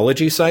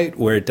anthology site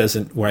where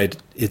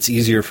it's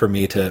easier for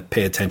me to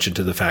pay attention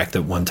to the fact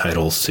that one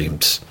title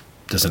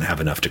doesn't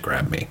have enough to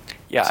grab me.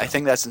 Yeah, I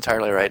think that's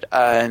entirely right.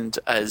 And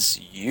as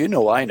you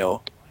know, I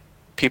know,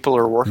 people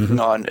are working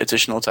on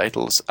additional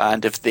titles,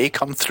 and if they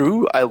come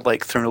through, I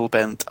like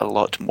Thrillbent a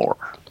lot more.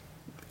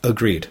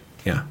 Agreed.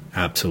 Yeah,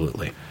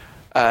 absolutely.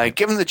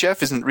 Given that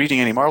Jeff isn't reading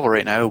any Marvel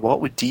right now,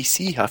 what would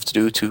DC have to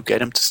do to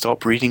get him to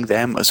stop reading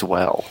them as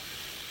well?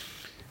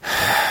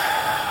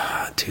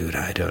 Dude,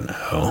 I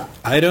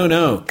don't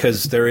know,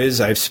 because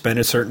I've spent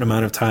a certain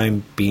amount of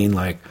time being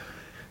like,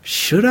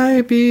 should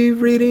I be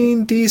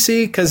reading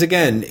DC? Because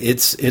again,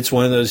 it's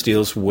one of those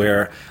deals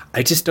where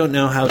I just don't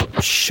know how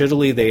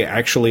shittily they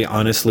actually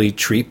honestly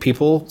treat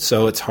people,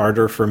 so it's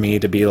harder for me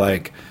to be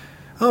like,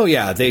 oh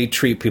yeah, they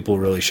treat people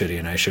really shitty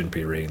and I shouldn't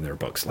be reading their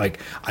books. Like,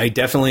 I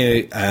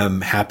definitely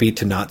am happy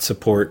to not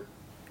support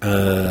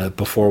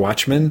Before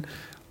Watchmen.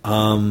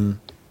 And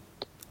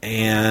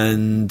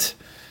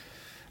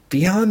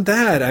beyond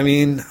that, I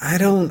mean, I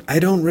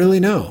don't really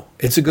know.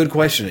 It's a good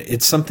question.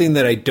 It's something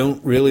that I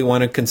don't really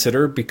want to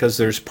consider because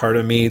there's part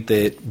of me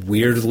that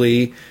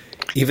weirdly,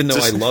 even though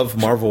I love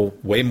Marvel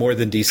way more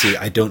than DC,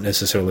 I don't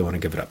necessarily want to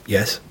give it up.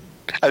 Yes?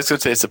 I was going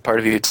to say it's a part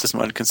of you that doesn't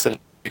want to consider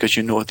because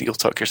you know that you'll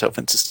talk yourself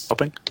into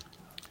stopping.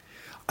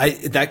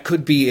 That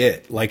could be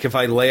it. Like, if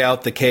I lay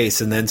out the case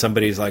and then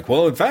somebody's like,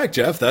 well, in fact,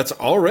 Jeff, that's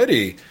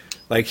already,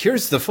 like,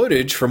 here's the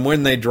footage from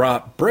when they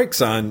drop bricks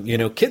on,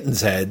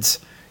 kittens' heads.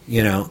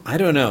 I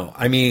don't know.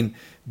 I mean,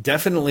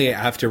 definitely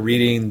after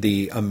reading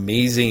the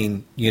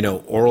amazing,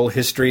 oral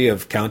history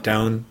of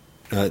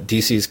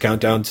DC's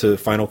Countdown to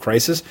Final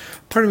Crisis,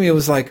 part of me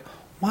was like,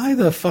 why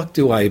the fuck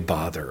do I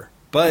bother?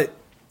 But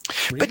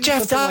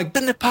Jeff, that's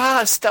in the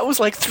past. That was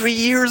like 3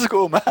 years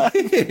ago, man.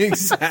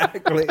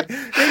 Exactly.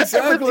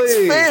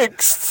 Everything's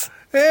fixed.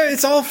 Yeah,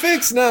 it's all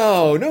fixed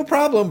now. No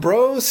problem,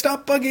 bro.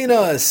 Stop bugging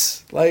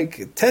us.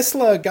 Like,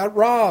 Tesla got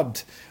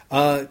robbed.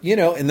 And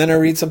then I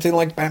read something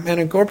like Batman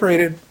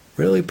Incorporated,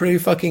 really pretty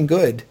fucking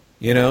good.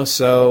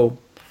 So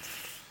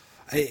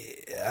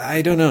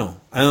I don't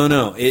know.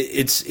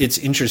 It's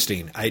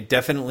interesting. I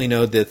definitely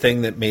know the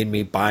thing that made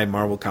me buy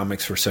Marvel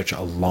Comics for such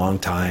a long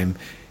time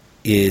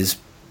is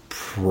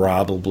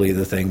probably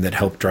the thing that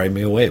helped drive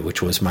me away, which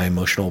was my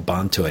emotional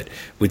bond to it.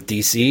 With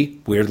DC,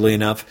 weirdly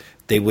enough,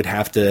 they would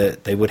have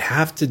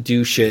to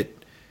do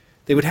shit.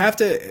 There would have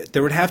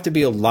to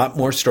be a lot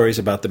more stories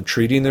about them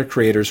treating their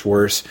creators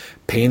worse,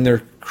 paying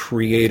their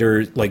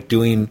creators, like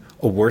doing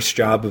a worse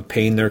job of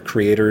paying their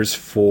creators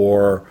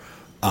for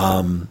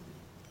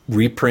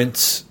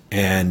reprints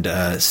and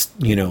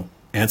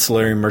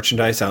ancillary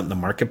merchandise out in the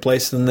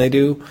marketplace than they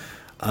do,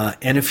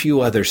 and a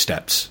few other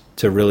steps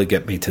to really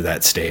get me to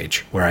that stage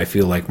where I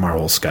feel like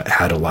Marvel's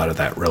had a lot of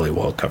that really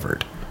well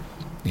covered.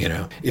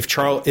 If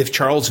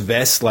Charles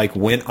Vess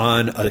went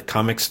on a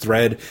comics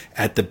thread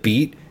at The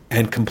Beat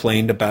and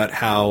complained about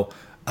how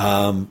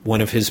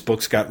one of his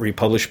books got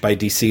republished by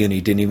DC and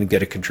he didn't even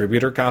get a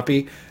contributor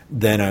copy,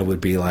 then I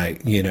would be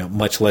like,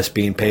 much less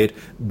being paid,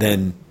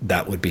 then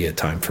that would be a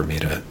time for me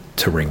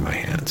to wring my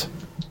hands.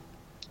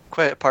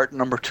 Quite part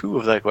number 2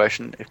 of that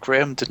question. If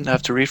Graham didn't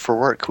have to read for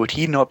work, would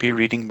he not be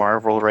reading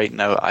Marvel right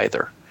now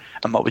either?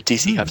 And what would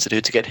DC have to do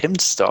to get him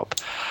to stop?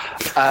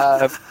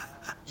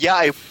 Yeah,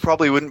 I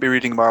probably wouldn't be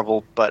reading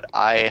Marvel, but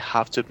I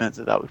have to admit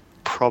that would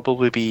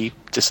probably be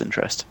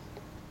disinterest.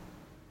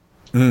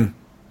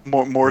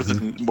 More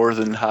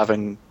than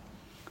having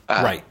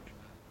right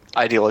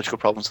ideological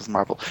problems with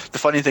Marvel. The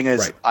funny thing is,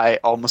 right. I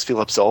almost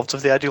feel absolved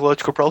of the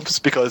ideological problems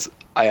because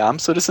I am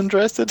so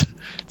disinterested.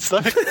 It's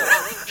like,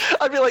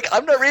 I'd be like,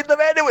 I'm not reading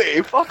them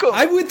anyway. Fuck 'em.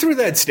 I went through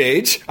that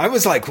stage. I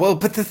was like, well,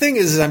 but the thing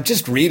is I'm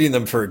just reading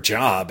them for a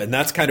job. And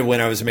that's kind of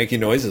when I was making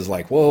noises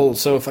like, well,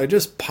 so if I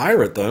just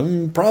pirate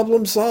them,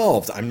 problem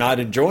solved. I'm not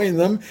enjoying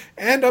them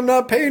and I'm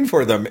not paying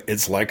for them.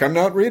 It's like I'm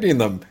not reading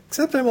them,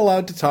 except I'm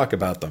allowed to talk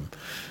about them.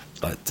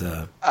 But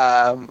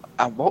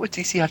and what would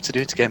DC have to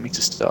do to get me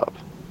to stop?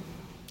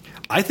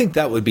 I think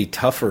that would be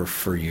tougher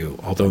for you,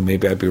 although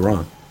maybe I'd be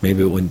wrong.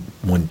 Maybe it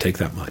wouldn't take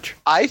that much.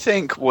 I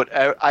think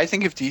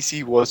if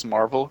DC was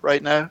Marvel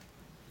right now,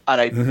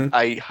 and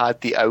I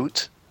had the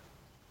out,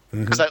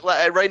 because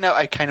right now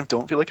I kind of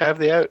don't feel like I have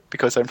the out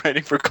because I'm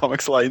writing for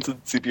Comics Alliance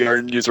and CBR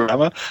and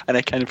Newsarama, and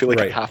I kind of feel like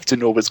I have to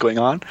know what's going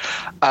on.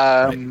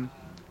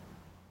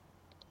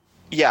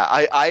 Yeah,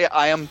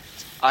 I am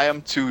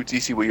to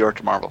DC what you are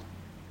to Marvel.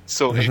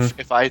 So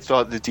if I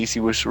thought that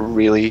DC was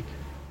really,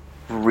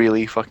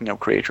 really fucking up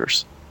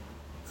creators,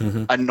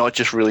 and not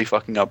just really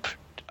fucking up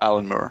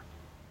Alan Moore,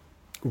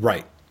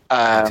 right?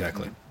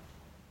 Exactly.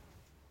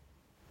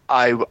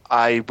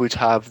 I would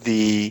have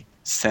the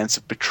sense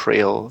of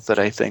betrayal that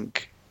I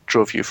think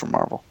drove you from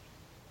Marvel.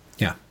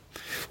 Yeah.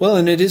 Well,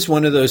 and it is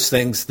one of those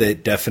things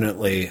that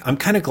definitely, I'm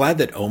kind of glad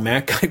that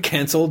OMAC got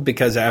canceled,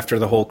 because after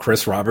the whole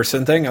Chris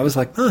Robertson thing, I was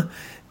like,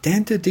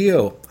 Dan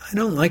DiDio, I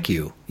don't like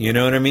you. You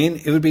know what I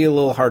mean? It would be a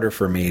little harder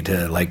for me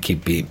to like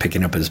keep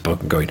picking up his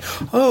book and going,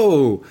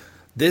 oh,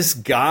 this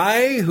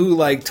guy who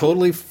like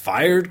totally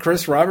fired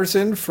Chris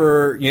Robertson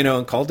for,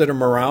 and called it a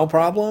morale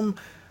problem.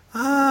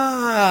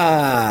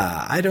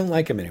 I don't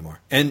like him anymore.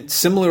 And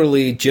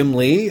similarly, Jim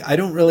Lee, I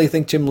don't really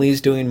think Jim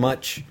Lee's doing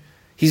much.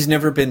 He's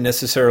never been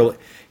necessarily,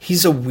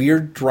 he's a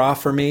weird draw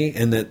for me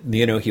in that,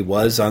 he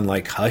was on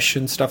like Hush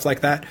and stuff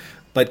like that.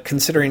 But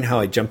considering how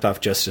I jumped off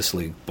Justice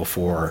League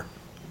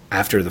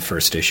after the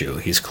first issue,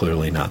 he's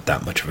clearly not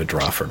that much of a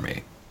draw for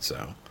me.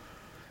 So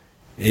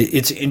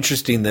it's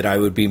interesting that I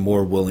would be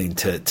more willing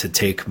to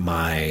take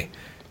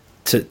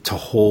to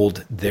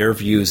hold their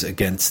views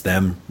against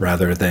them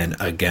rather than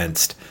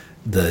against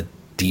the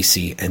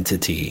DC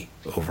entity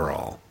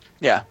overall.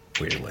 Yeah.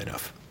 Weirdly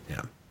enough.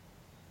 Yeah.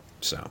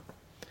 So,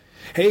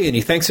 hey, and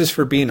he thanks us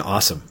for being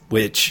awesome,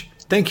 which,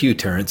 thank you,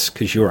 Terrence,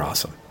 because you're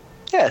awesome.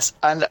 Yes,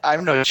 and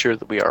I'm not sure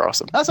that we are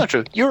awesome. That's not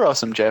true. You're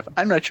awesome, Jeff.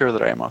 I'm not sure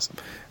that I am awesome.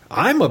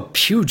 I'm a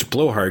huge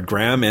blowhard,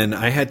 Graham, and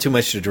I had too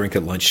much to drink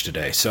at lunch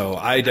today, so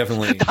I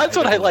definitely... That's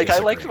what I like.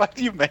 Disagree. I like the fact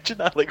that you mentioned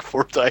that like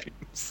 4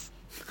 times.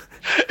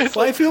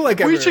 I feel like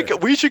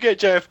we should get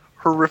Jeff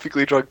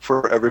horrifically drunk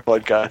for every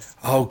podcast.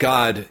 Oh,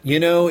 God.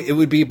 It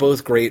would be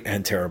both great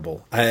and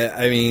terrible.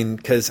 I mean,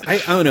 because I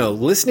don't know.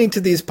 Listening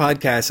to these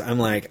podcasts, I'm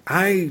like,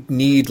 I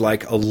need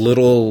like a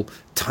little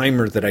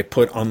timer that I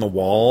put on the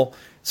wall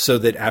so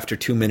that after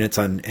 2 minutes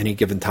on any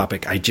given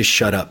topic, I just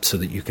shut up so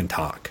that you can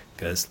talk.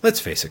 Because let's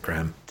face it,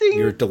 Graham,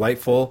 you're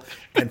delightful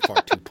and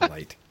far too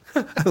polite.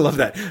 I love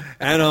that.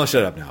 And I'll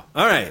shut up now.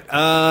 All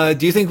right.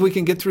 Do you think we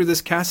can get through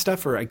this cast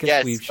stuff? Or I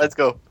guess yes, let's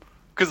go.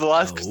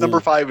 Because number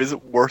 5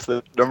 isn't worth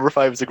it. Number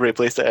 5 is a great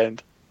place to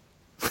end.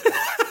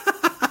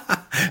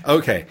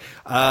 Okay.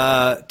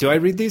 Do I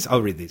read these?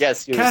 I'll read these.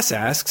 Yes. Cass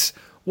asks,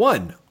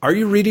 1, are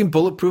you reading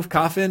Bulletproof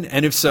Coffin?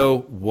 And if so,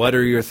 what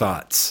are your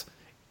thoughts?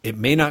 It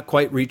may not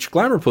quite reach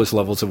Glamour Post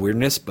levels of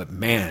weirdness, but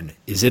man,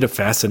 is it a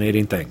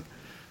fascinating thing.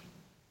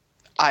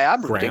 I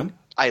am reading.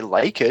 I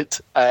like it.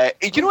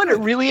 You know what it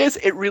really is?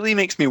 It really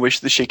makes me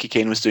wish that Shaky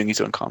Kane was doing his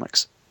own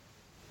comics.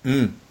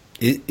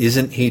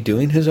 Isn't he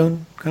doing his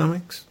own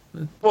comics?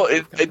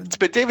 Well,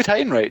 but David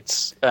Hine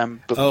writes.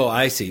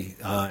 I see.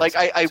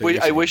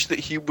 I wish that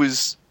he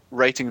was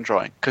writing and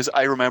drawing, because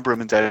I remember him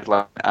in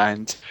Deadline,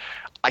 and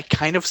I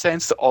kind of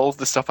sense that all of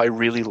the stuff I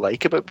really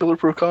like about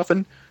Bulletproof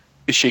Coffin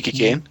is Shaky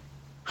Kane.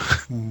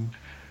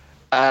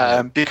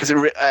 Because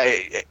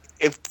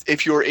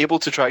if you're able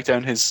to track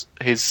down his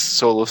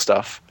solo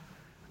stuff,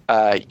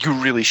 you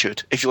really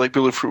should. If you like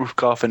Bulletproof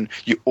Coffin,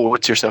 you owe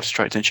it to yourself to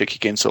track down Shaky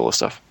Kane solo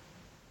stuff.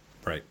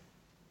 Right.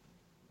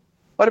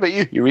 What about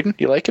you? You reading?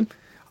 You liking?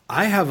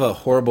 I have a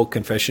horrible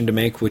confession to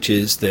make, which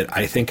is that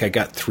I think I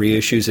got 3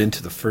 issues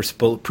into the first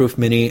Bulletproof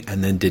mini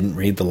and then didn't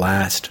read the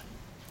last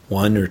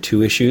 1 or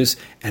 2 issues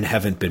and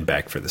haven't been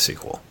back for the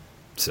sequel.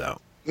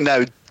 So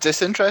now,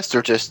 disinterest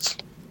or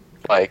just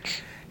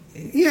like?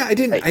 Yeah, I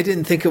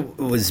didn't think it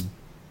was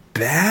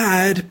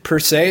bad per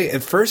se.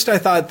 At first, I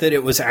thought that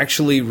it was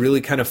actually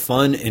really kind of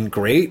fun and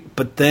great,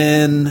 but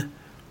then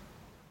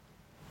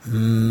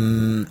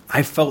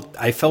I felt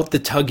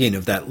the tugging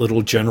of that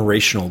little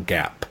generational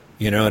gap.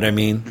 You know what I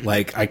mean?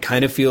 Like, I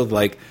kind of feel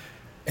like,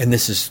 and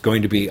this is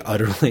going to be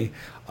utterly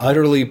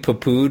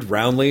poo-pooed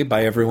roundly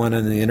by everyone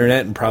on the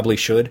internet, and probably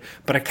should,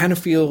 but I kind of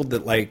feel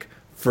that, like,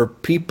 for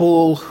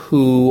people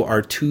who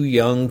are too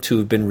young to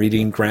have been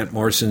reading Grant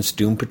Morrison's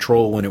Doom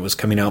Patrol when it was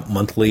coming out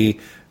monthly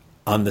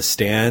on the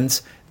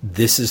stands,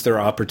 this is their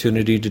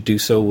opportunity to do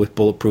so with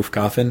Bulletproof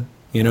Coffin.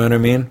 You know what I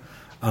mean?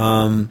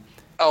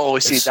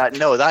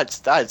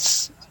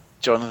 That's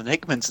Jonathan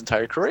Hickman's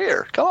entire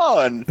career. Come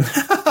on.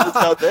 It's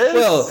not this.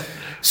 Well,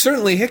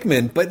 certainly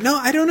Hickman, but no,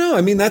 I don't know.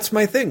 I mean, that's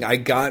my thing. I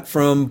got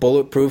from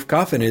Bulletproof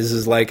Coffin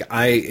is like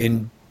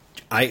I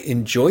I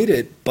enjoyed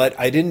it, but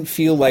I didn't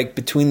feel like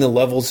between the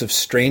levels of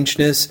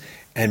strangeness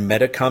and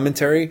meta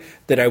commentary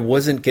that I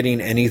wasn't getting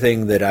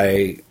anything that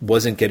I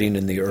wasn't getting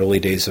in the early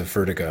days of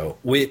Vertigo,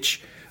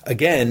 which,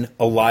 again,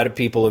 a lot of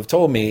people have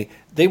told me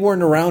they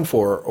weren't around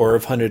for or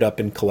have hunted up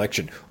in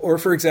collection. Or,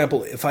 for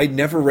example, if I'd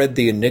never read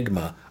The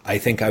Enigma, I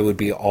think I would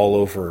be all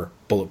over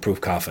Bulletproof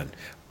Coffin.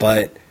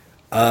 But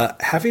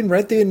having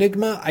read The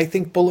Enigma, I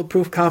think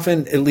Bulletproof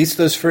Coffin, at least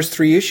those first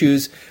 3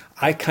 issues,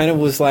 I kind of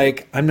was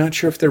like, I'm not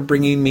sure if they're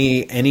bringing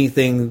me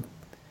anything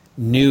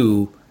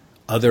new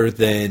other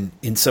than,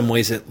 in some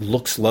ways, it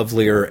looks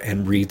lovelier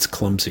and reads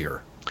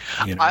clumsier.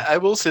 You know? I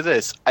will say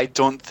this. I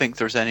don't think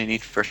there's any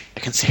need for a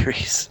second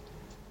series.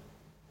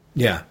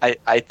 Yeah.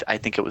 I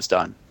think it was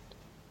done.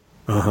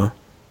 Uh-huh.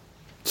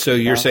 So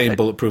you're saying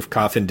Bulletproof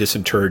Coffin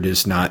Disinterred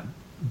is not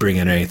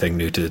bringing anything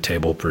new to the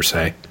table, per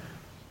se?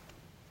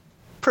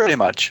 Pretty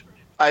much.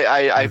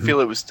 I feel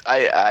it was...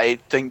 I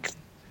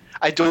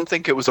don't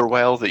think it was a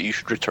well that you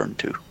should return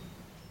to.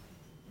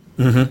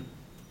 Mm-hmm.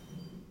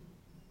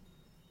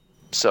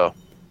 So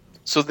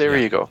there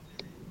you go.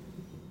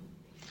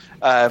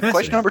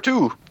 Question number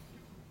 2.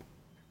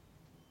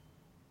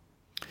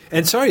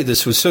 And sorry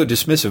this was so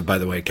dismissive, by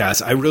the way,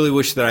 Cass. I really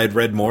wish that I had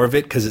read more of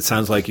it because it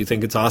sounds like you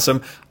think it's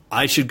awesome.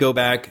 I should go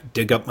back,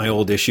 dig up my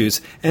old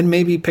issues, and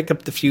maybe pick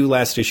up the few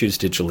last issues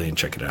digitally and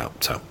check it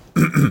out. So,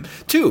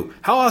 2,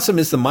 how awesome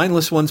is the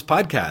Mindless Ones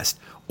podcast?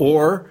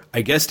 Or,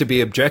 I guess to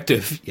be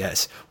objective,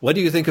 yes, what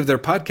do you think of their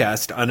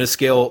podcast on a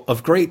scale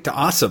of great to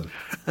awesome?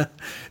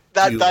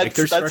 That's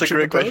a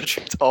great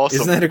question. It's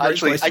awesome. Isn't that a great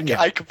question?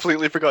 I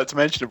completely forgot to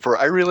mention it before.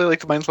 I really like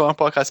the Mindless One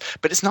podcast,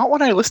 but it's not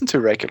one I listen to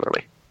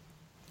regularly.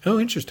 Oh,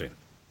 interesting.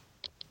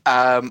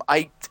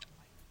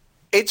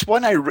 It's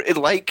one I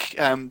like,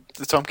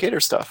 the Tom Cater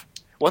stuff.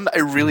 One that I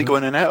really go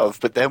in and out of,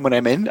 but then when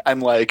I'm in,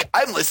 I'm like,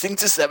 I'm listening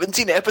to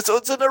 17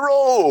 episodes in a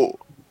row.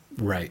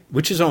 Right,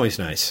 which is always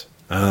nice.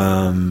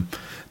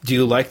 Do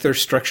you like their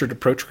structured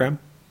approach, Graham?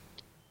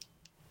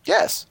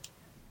 Yes.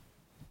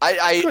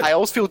 I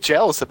always feel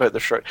jealous about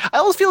their structure. I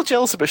always feel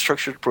jealous about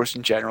structured approach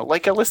in general.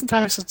 Like, I listen to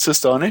House of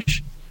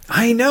Astonish.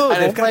 I know,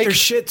 they've got their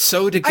shit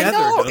so together. I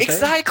know,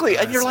 exactly.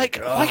 And you're like,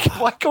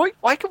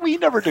 why can we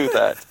never do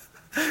that?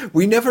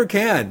 We never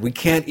can. We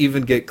can't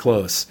even get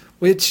close,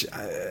 which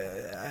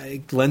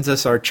lends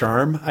us our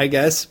charm, I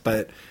guess.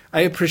 But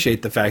I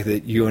appreciate the fact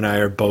that you and I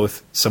are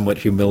both somewhat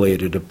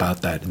humiliated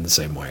about that in the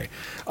same way.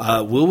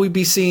 Will we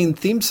be seeing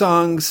theme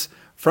songs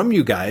from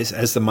you guys,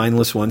 as the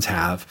Mindless Ones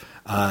have,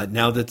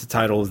 now that the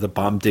title of the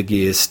Bomb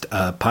Diggiest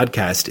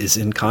podcast is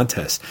in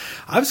contest?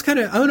 I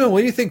don't know,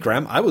 what do you think,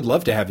 Graham? I would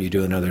love to have you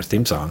do another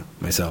theme song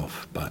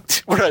myself.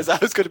 But whereas I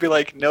was going to be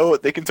like, no,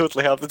 they can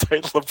totally have the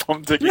title of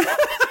Bomb Diggiest.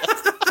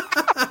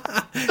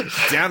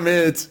 Damn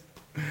it.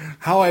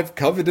 How I've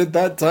coveted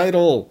that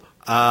title.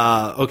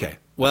 Okay.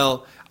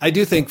 Well, I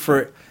do think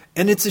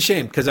and it's a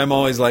shame because I'm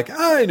always like,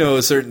 I know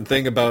a certain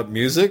thing about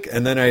music.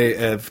 And then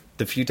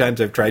the few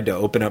times I've tried to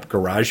open up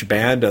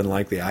GarageBand on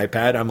like the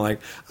iPad, I'm like,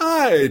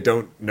 I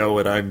don't know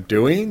what I'm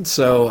doing.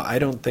 So I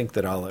don't think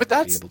that I'll ever be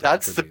able to. But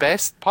that's the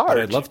best part. But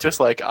I'd love to. Just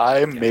like,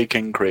 I'm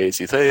making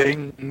crazy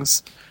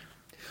things.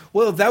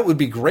 Well, that would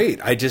be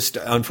great. I just,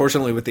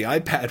 unfortunately, with the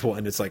iPad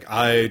one, it's like,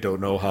 I don't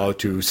know how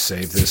to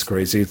save this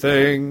crazy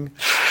thing.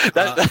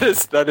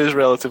 That is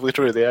relatively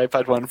true. The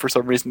iPad one, for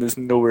some reason, is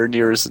nowhere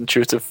near as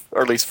intuitive,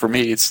 or at least for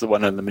me, it's the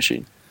one on the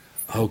machine.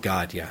 Oh,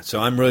 God, yeah. So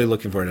I'm really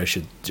looking for it.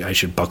 I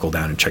should buckle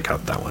down and check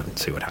out that one and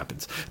see what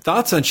happens.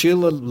 Thoughts on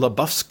Sheila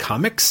LaBeouf's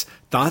comics?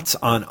 Thoughts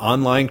on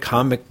online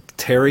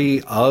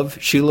commentary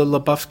of Sheila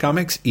LaBeouf's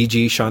comics,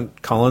 e.g. Sean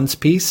Collins'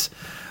 piece?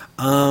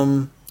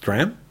 Graham?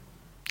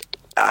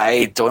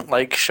 I don't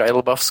like Shia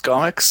LaBeouf's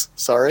comics.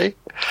 Sorry.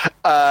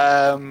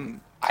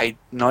 I'm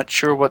not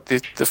sure what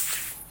the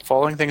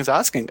following thing is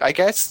asking. I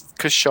guess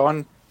because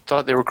Sean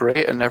thought they were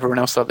great and everyone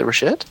else thought they were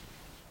shit.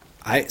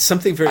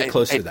 Something very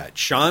close to that.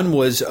 Sean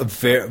was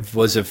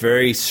a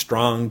very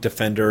strong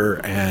defender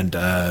and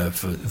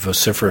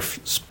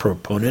vociferous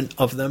proponent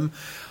of them.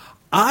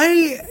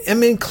 I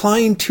am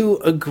inclined to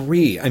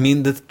agree. I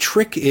mean, the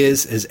trick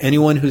is, as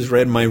anyone who's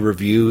read my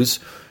reviews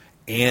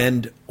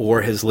and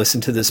or has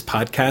listened to this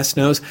podcast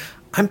knows,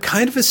 I'm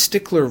kind of a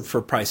stickler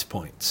for price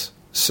points.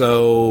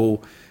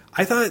 So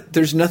I thought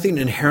there's nothing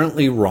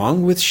inherently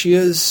wrong with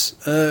Shia's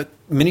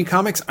mini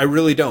comics. I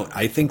really don't.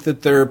 I think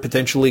that they're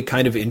potentially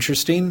kind of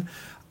interesting.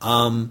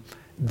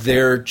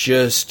 They're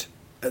just,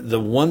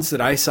 the ones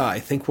that I saw, I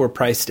think were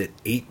priced at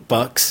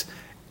 $8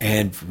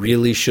 and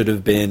really should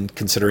have been,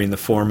 considering the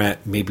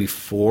format, maybe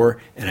 $4,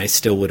 and I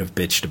still would have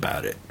bitched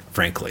about it,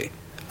 frankly.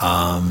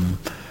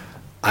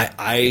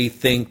 I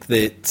think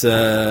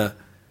that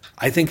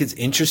I think it's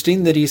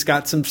interesting that he's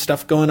got some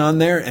stuff going on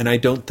there, and I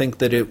don't think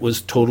that it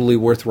was totally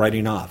worth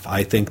writing off.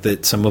 I think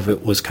that some of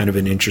it was kind of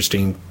an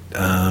interesting,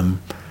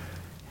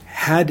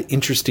 had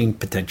interesting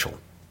potential,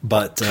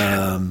 but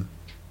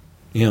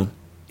you know.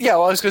 Yeah,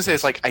 well, I was going to say,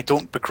 it's like, I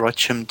don't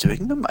begrudge him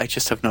doing them. I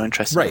just have no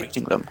interest in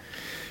reading them.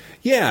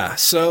 Yeah,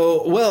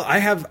 so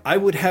I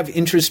would have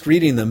interest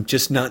reading them,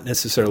 just not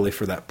necessarily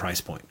for that price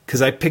point.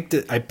 Because I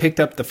picked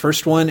up the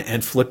first one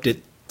and flipped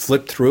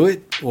through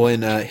it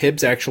when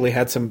Hibbs actually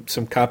had some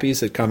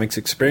copies at Comics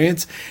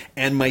Experience,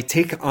 and my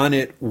take on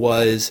it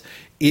was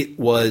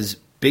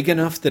big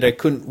enough that I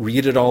couldn't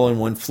read it all in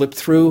one flip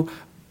through,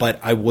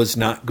 but I was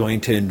not going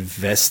to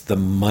invest the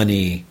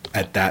money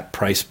at that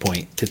price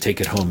point to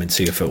take it home and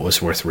see if it was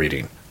worth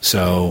reading.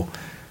 So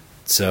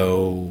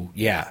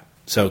yeah.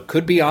 So it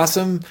could be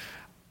awesome.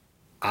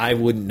 I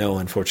wouldn't know,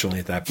 unfortunately,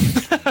 at that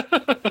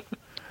point.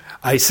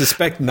 I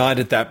suspect not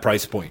at that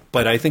price point,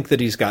 but I think that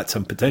he's got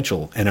some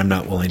potential, and I'm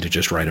not willing to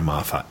just write him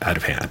off out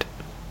of hand.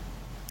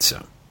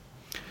 So,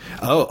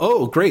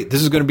 oh, great.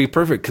 This is going to be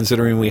perfect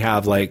considering we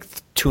have like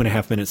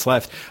 2.5 minutes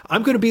left.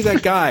 I'm going to be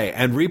that guy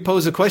and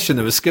repose a question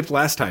that was skipped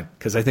last time,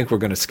 because I think we're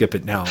going to skip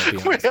it now. I'll be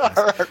honest, We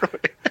are, aren't we?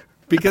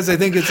 because I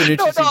think it's an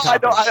interesting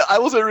topic. I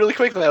will do it really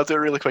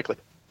quickly.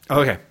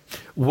 Okay.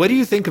 What do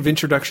you think of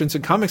introductions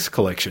and comics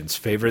collections?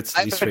 Favorites,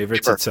 least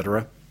favorites,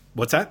 etc.?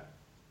 What's that?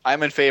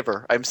 I'm in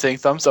favor. I'm saying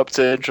thumbs up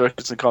to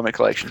introductions and comic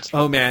collections.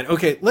 Oh man.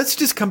 Okay, let's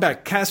just come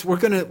back. Cass, we're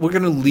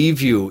gonna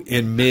leave you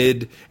in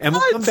mid, and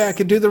we'll come back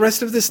and do the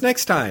rest of this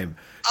next time.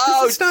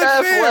 It's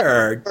not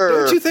fair.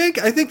 Don't you think?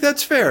 I think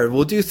that's fair.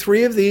 We'll do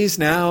 3 of these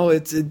now.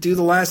 Do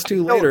the last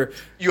 2 later.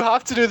 You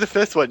have to do the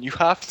 5th one. You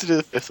have to do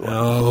the 5th one.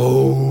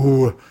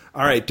 Oh.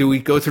 All right. Do we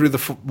go through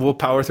we'll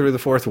power through the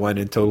 4th one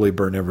and totally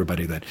burn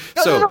everybody then?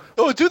 No,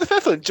 do the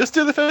 5th one. Just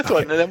do the 5th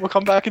one, and then we'll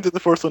come back and do the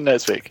 4th one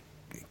next week.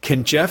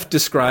 Can Jeff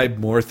describe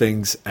More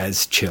Things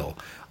as chill?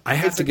 I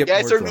have to get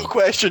yes more or no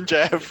question,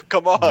 Jeff.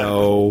 Come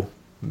on.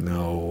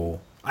 No.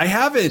 I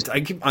haven't.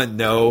 I keep on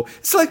no.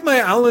 It's like my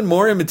Alan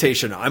Moore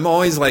imitation. I'm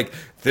always like,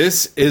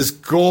 this is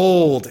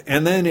gold.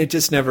 And then it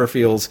just never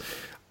feels.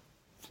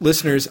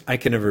 Listeners, I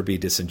can never be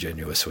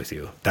disingenuous with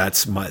you.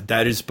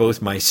 That is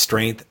both my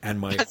strength and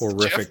my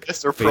horrific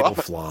fatal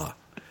flaw.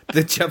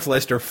 The Jeff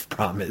Lester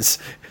promise.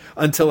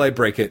 Until I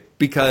break it.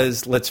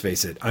 Because, let's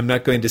face it, I'm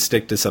not going to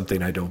stick to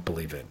something I don't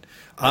believe in.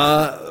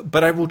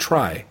 But I will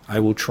try. I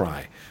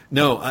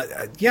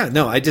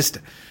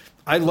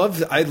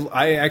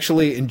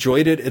actually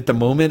enjoyed it at the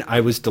moment.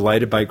 I was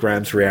delighted by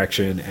Graham's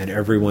reaction and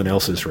everyone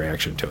else's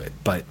reaction to it.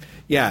 But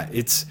yeah,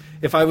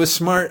 if I was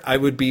smart, I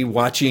would be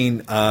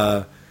watching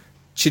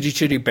Chitty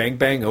Chitty Bang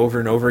Bang over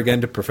and over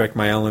again to perfect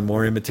my Alan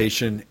Moore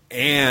imitation,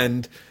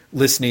 and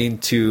listening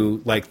to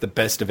like the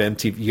best of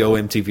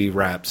MTV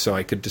rap, so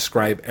I could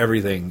describe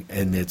everything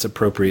in its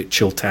appropriate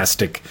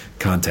chilltastic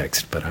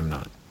context. But I'm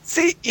not.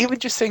 See, even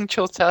just saying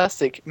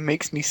chilltastic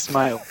makes me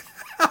smile.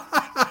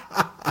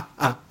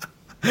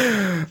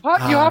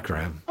 You have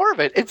Graham. more of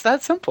it. It's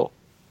that simple.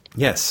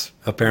 Yes,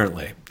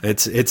 apparently. I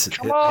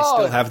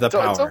still have the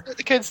power. Don't let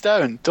the kids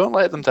down. Don't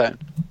let them down.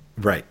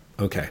 Right.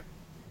 Okay.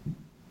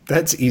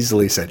 That's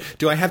easily said.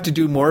 Do I have to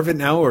do more of it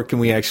now, or can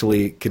we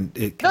actually?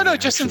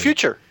 Just in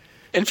future.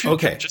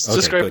 Okay.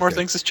 Describe more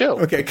things as chill.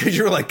 Okay, because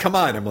you were like, "Come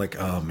on!" I'm like,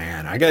 "Oh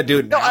man, I got to do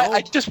it now."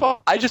 I just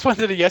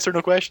wanted a yes or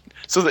no question,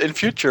 so that in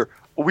future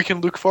we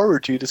can look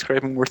forward to you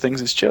describing more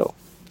things as chill.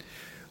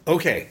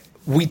 Okay,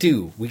 we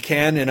do. We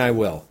can, and I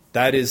will.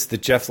 That is the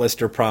Jeff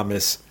Lester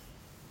promise.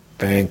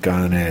 Bank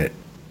on it.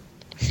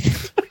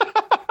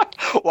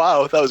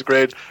 Wow, that was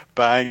great.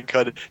 Bank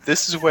on it.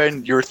 This is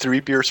when your 3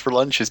 beers for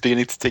lunch is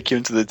beginning to take you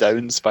into the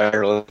down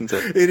spiral, isn't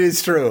it? It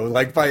is true.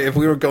 Like, if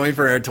we were going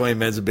for our 20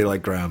 minutes, it'd be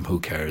like, Graham, who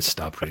cares?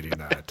 Stop reading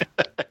that.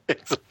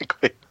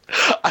 Exactly.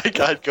 I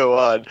can't go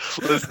on.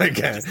 I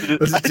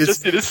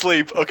just need to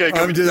sleep. Okay,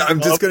 I'm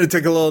just going to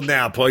take a little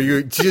nap while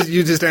you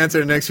just answer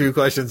the next few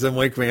questions and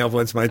wake me up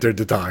when it's my turn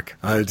to talk.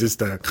 I just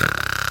God.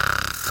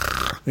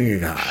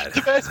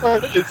 The best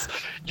part is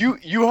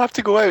you have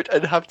to go out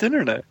and have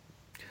dinner now.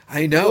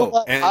 I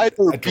know. And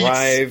either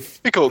drive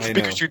difficult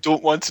because you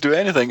don't want to do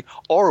anything,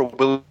 or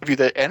will give you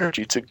the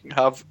energy to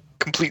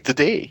complete the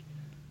day.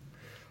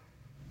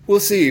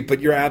 We'll see,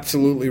 but you're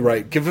absolutely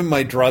right. Given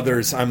my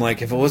druthers, I'm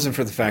like, if it wasn't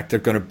for the fact they're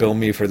going to bill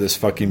me for this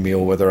fucking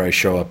meal, whether I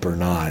show up or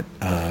not,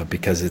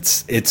 because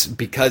it's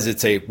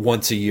a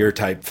once a year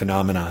type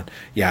phenomenon.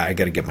 Yeah, I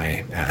got to get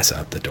my ass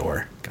out the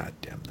door. God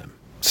damn them.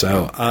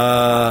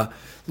 So,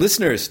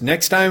 listeners,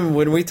 next time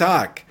when we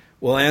talk,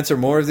 we'll answer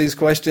more of these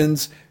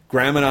questions.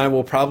 Graham and I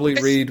will probably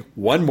read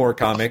one more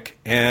comic,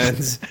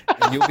 and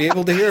you'll be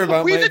able to hear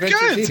about my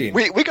adventure cheating.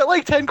 We got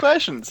like 10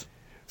 questions.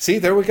 See,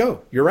 there we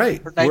go. You're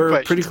right.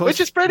 We're pretty close.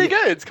 Which is pretty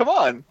good. Come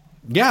on.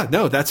 Yeah,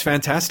 no, that's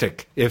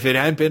fantastic. If it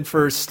hadn't been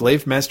for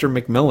Slave Master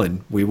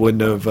Macmillan, we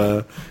wouldn't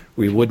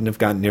have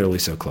gotten nearly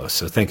so close.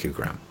 So thank you,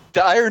 Graham.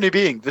 The irony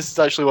being, this is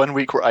actually 1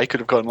 week where I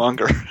could have gone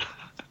longer.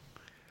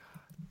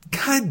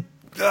 God.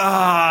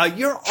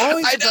 You're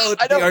always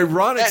about the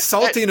ironic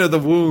salting of the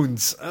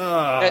wounds.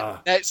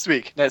 Next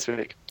week.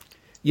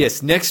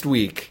 Yes, next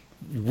week.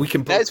 We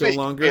can both go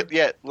longer.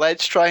 Yeah,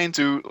 let's try and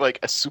do like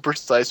a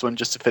super-sized one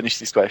just to finish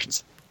these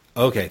questions.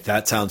 Okay,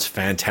 that sounds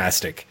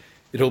fantastic.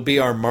 It'll be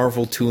our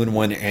Marvel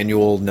 2-in-1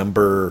 annual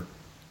number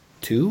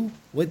 2?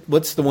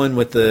 What's the one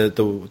with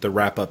the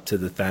wrap-up to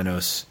the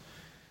Thanos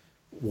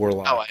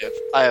Warlock? Oh,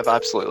 I have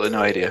absolutely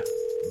no idea.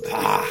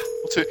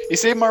 2. He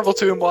saved Marvel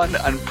 2 in 1,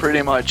 and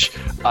pretty much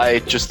I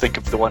just think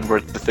of the one where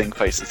the Thing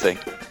fights the Thing.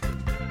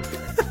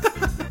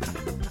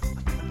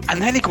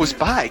 And then he goes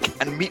back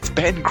and meets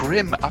Ben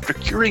Grimm after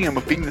curing him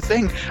of being the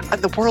Thing,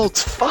 and the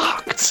world's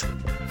fucked.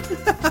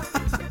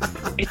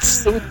 It's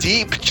so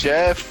deep,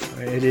 Jeff.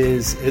 It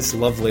is. It's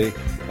lovely.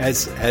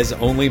 As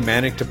only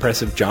manic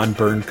depressive John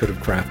Byrne could have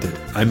crafted.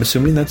 I'm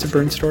assuming that's a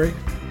Byrne story?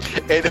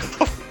 And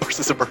of course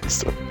it's a Byrne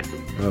story.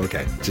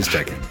 Okay, just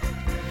checking.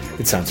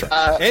 It sounds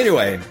right.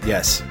 Anyway,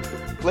 yes.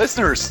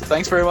 Listeners,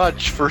 thanks very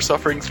much for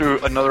suffering through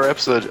another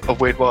episode of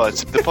Wait What.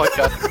 The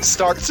podcast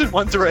starts in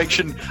one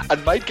direction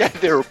and might get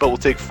there, but will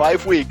take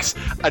 5 weeks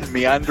and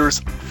meanders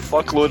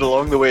fuckload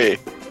along the way.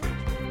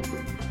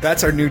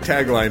 That's our new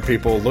tagline,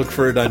 people. Look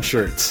for it on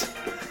shirts.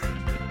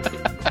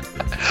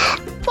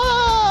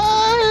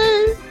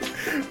 Bye!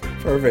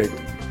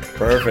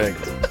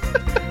 Perfect.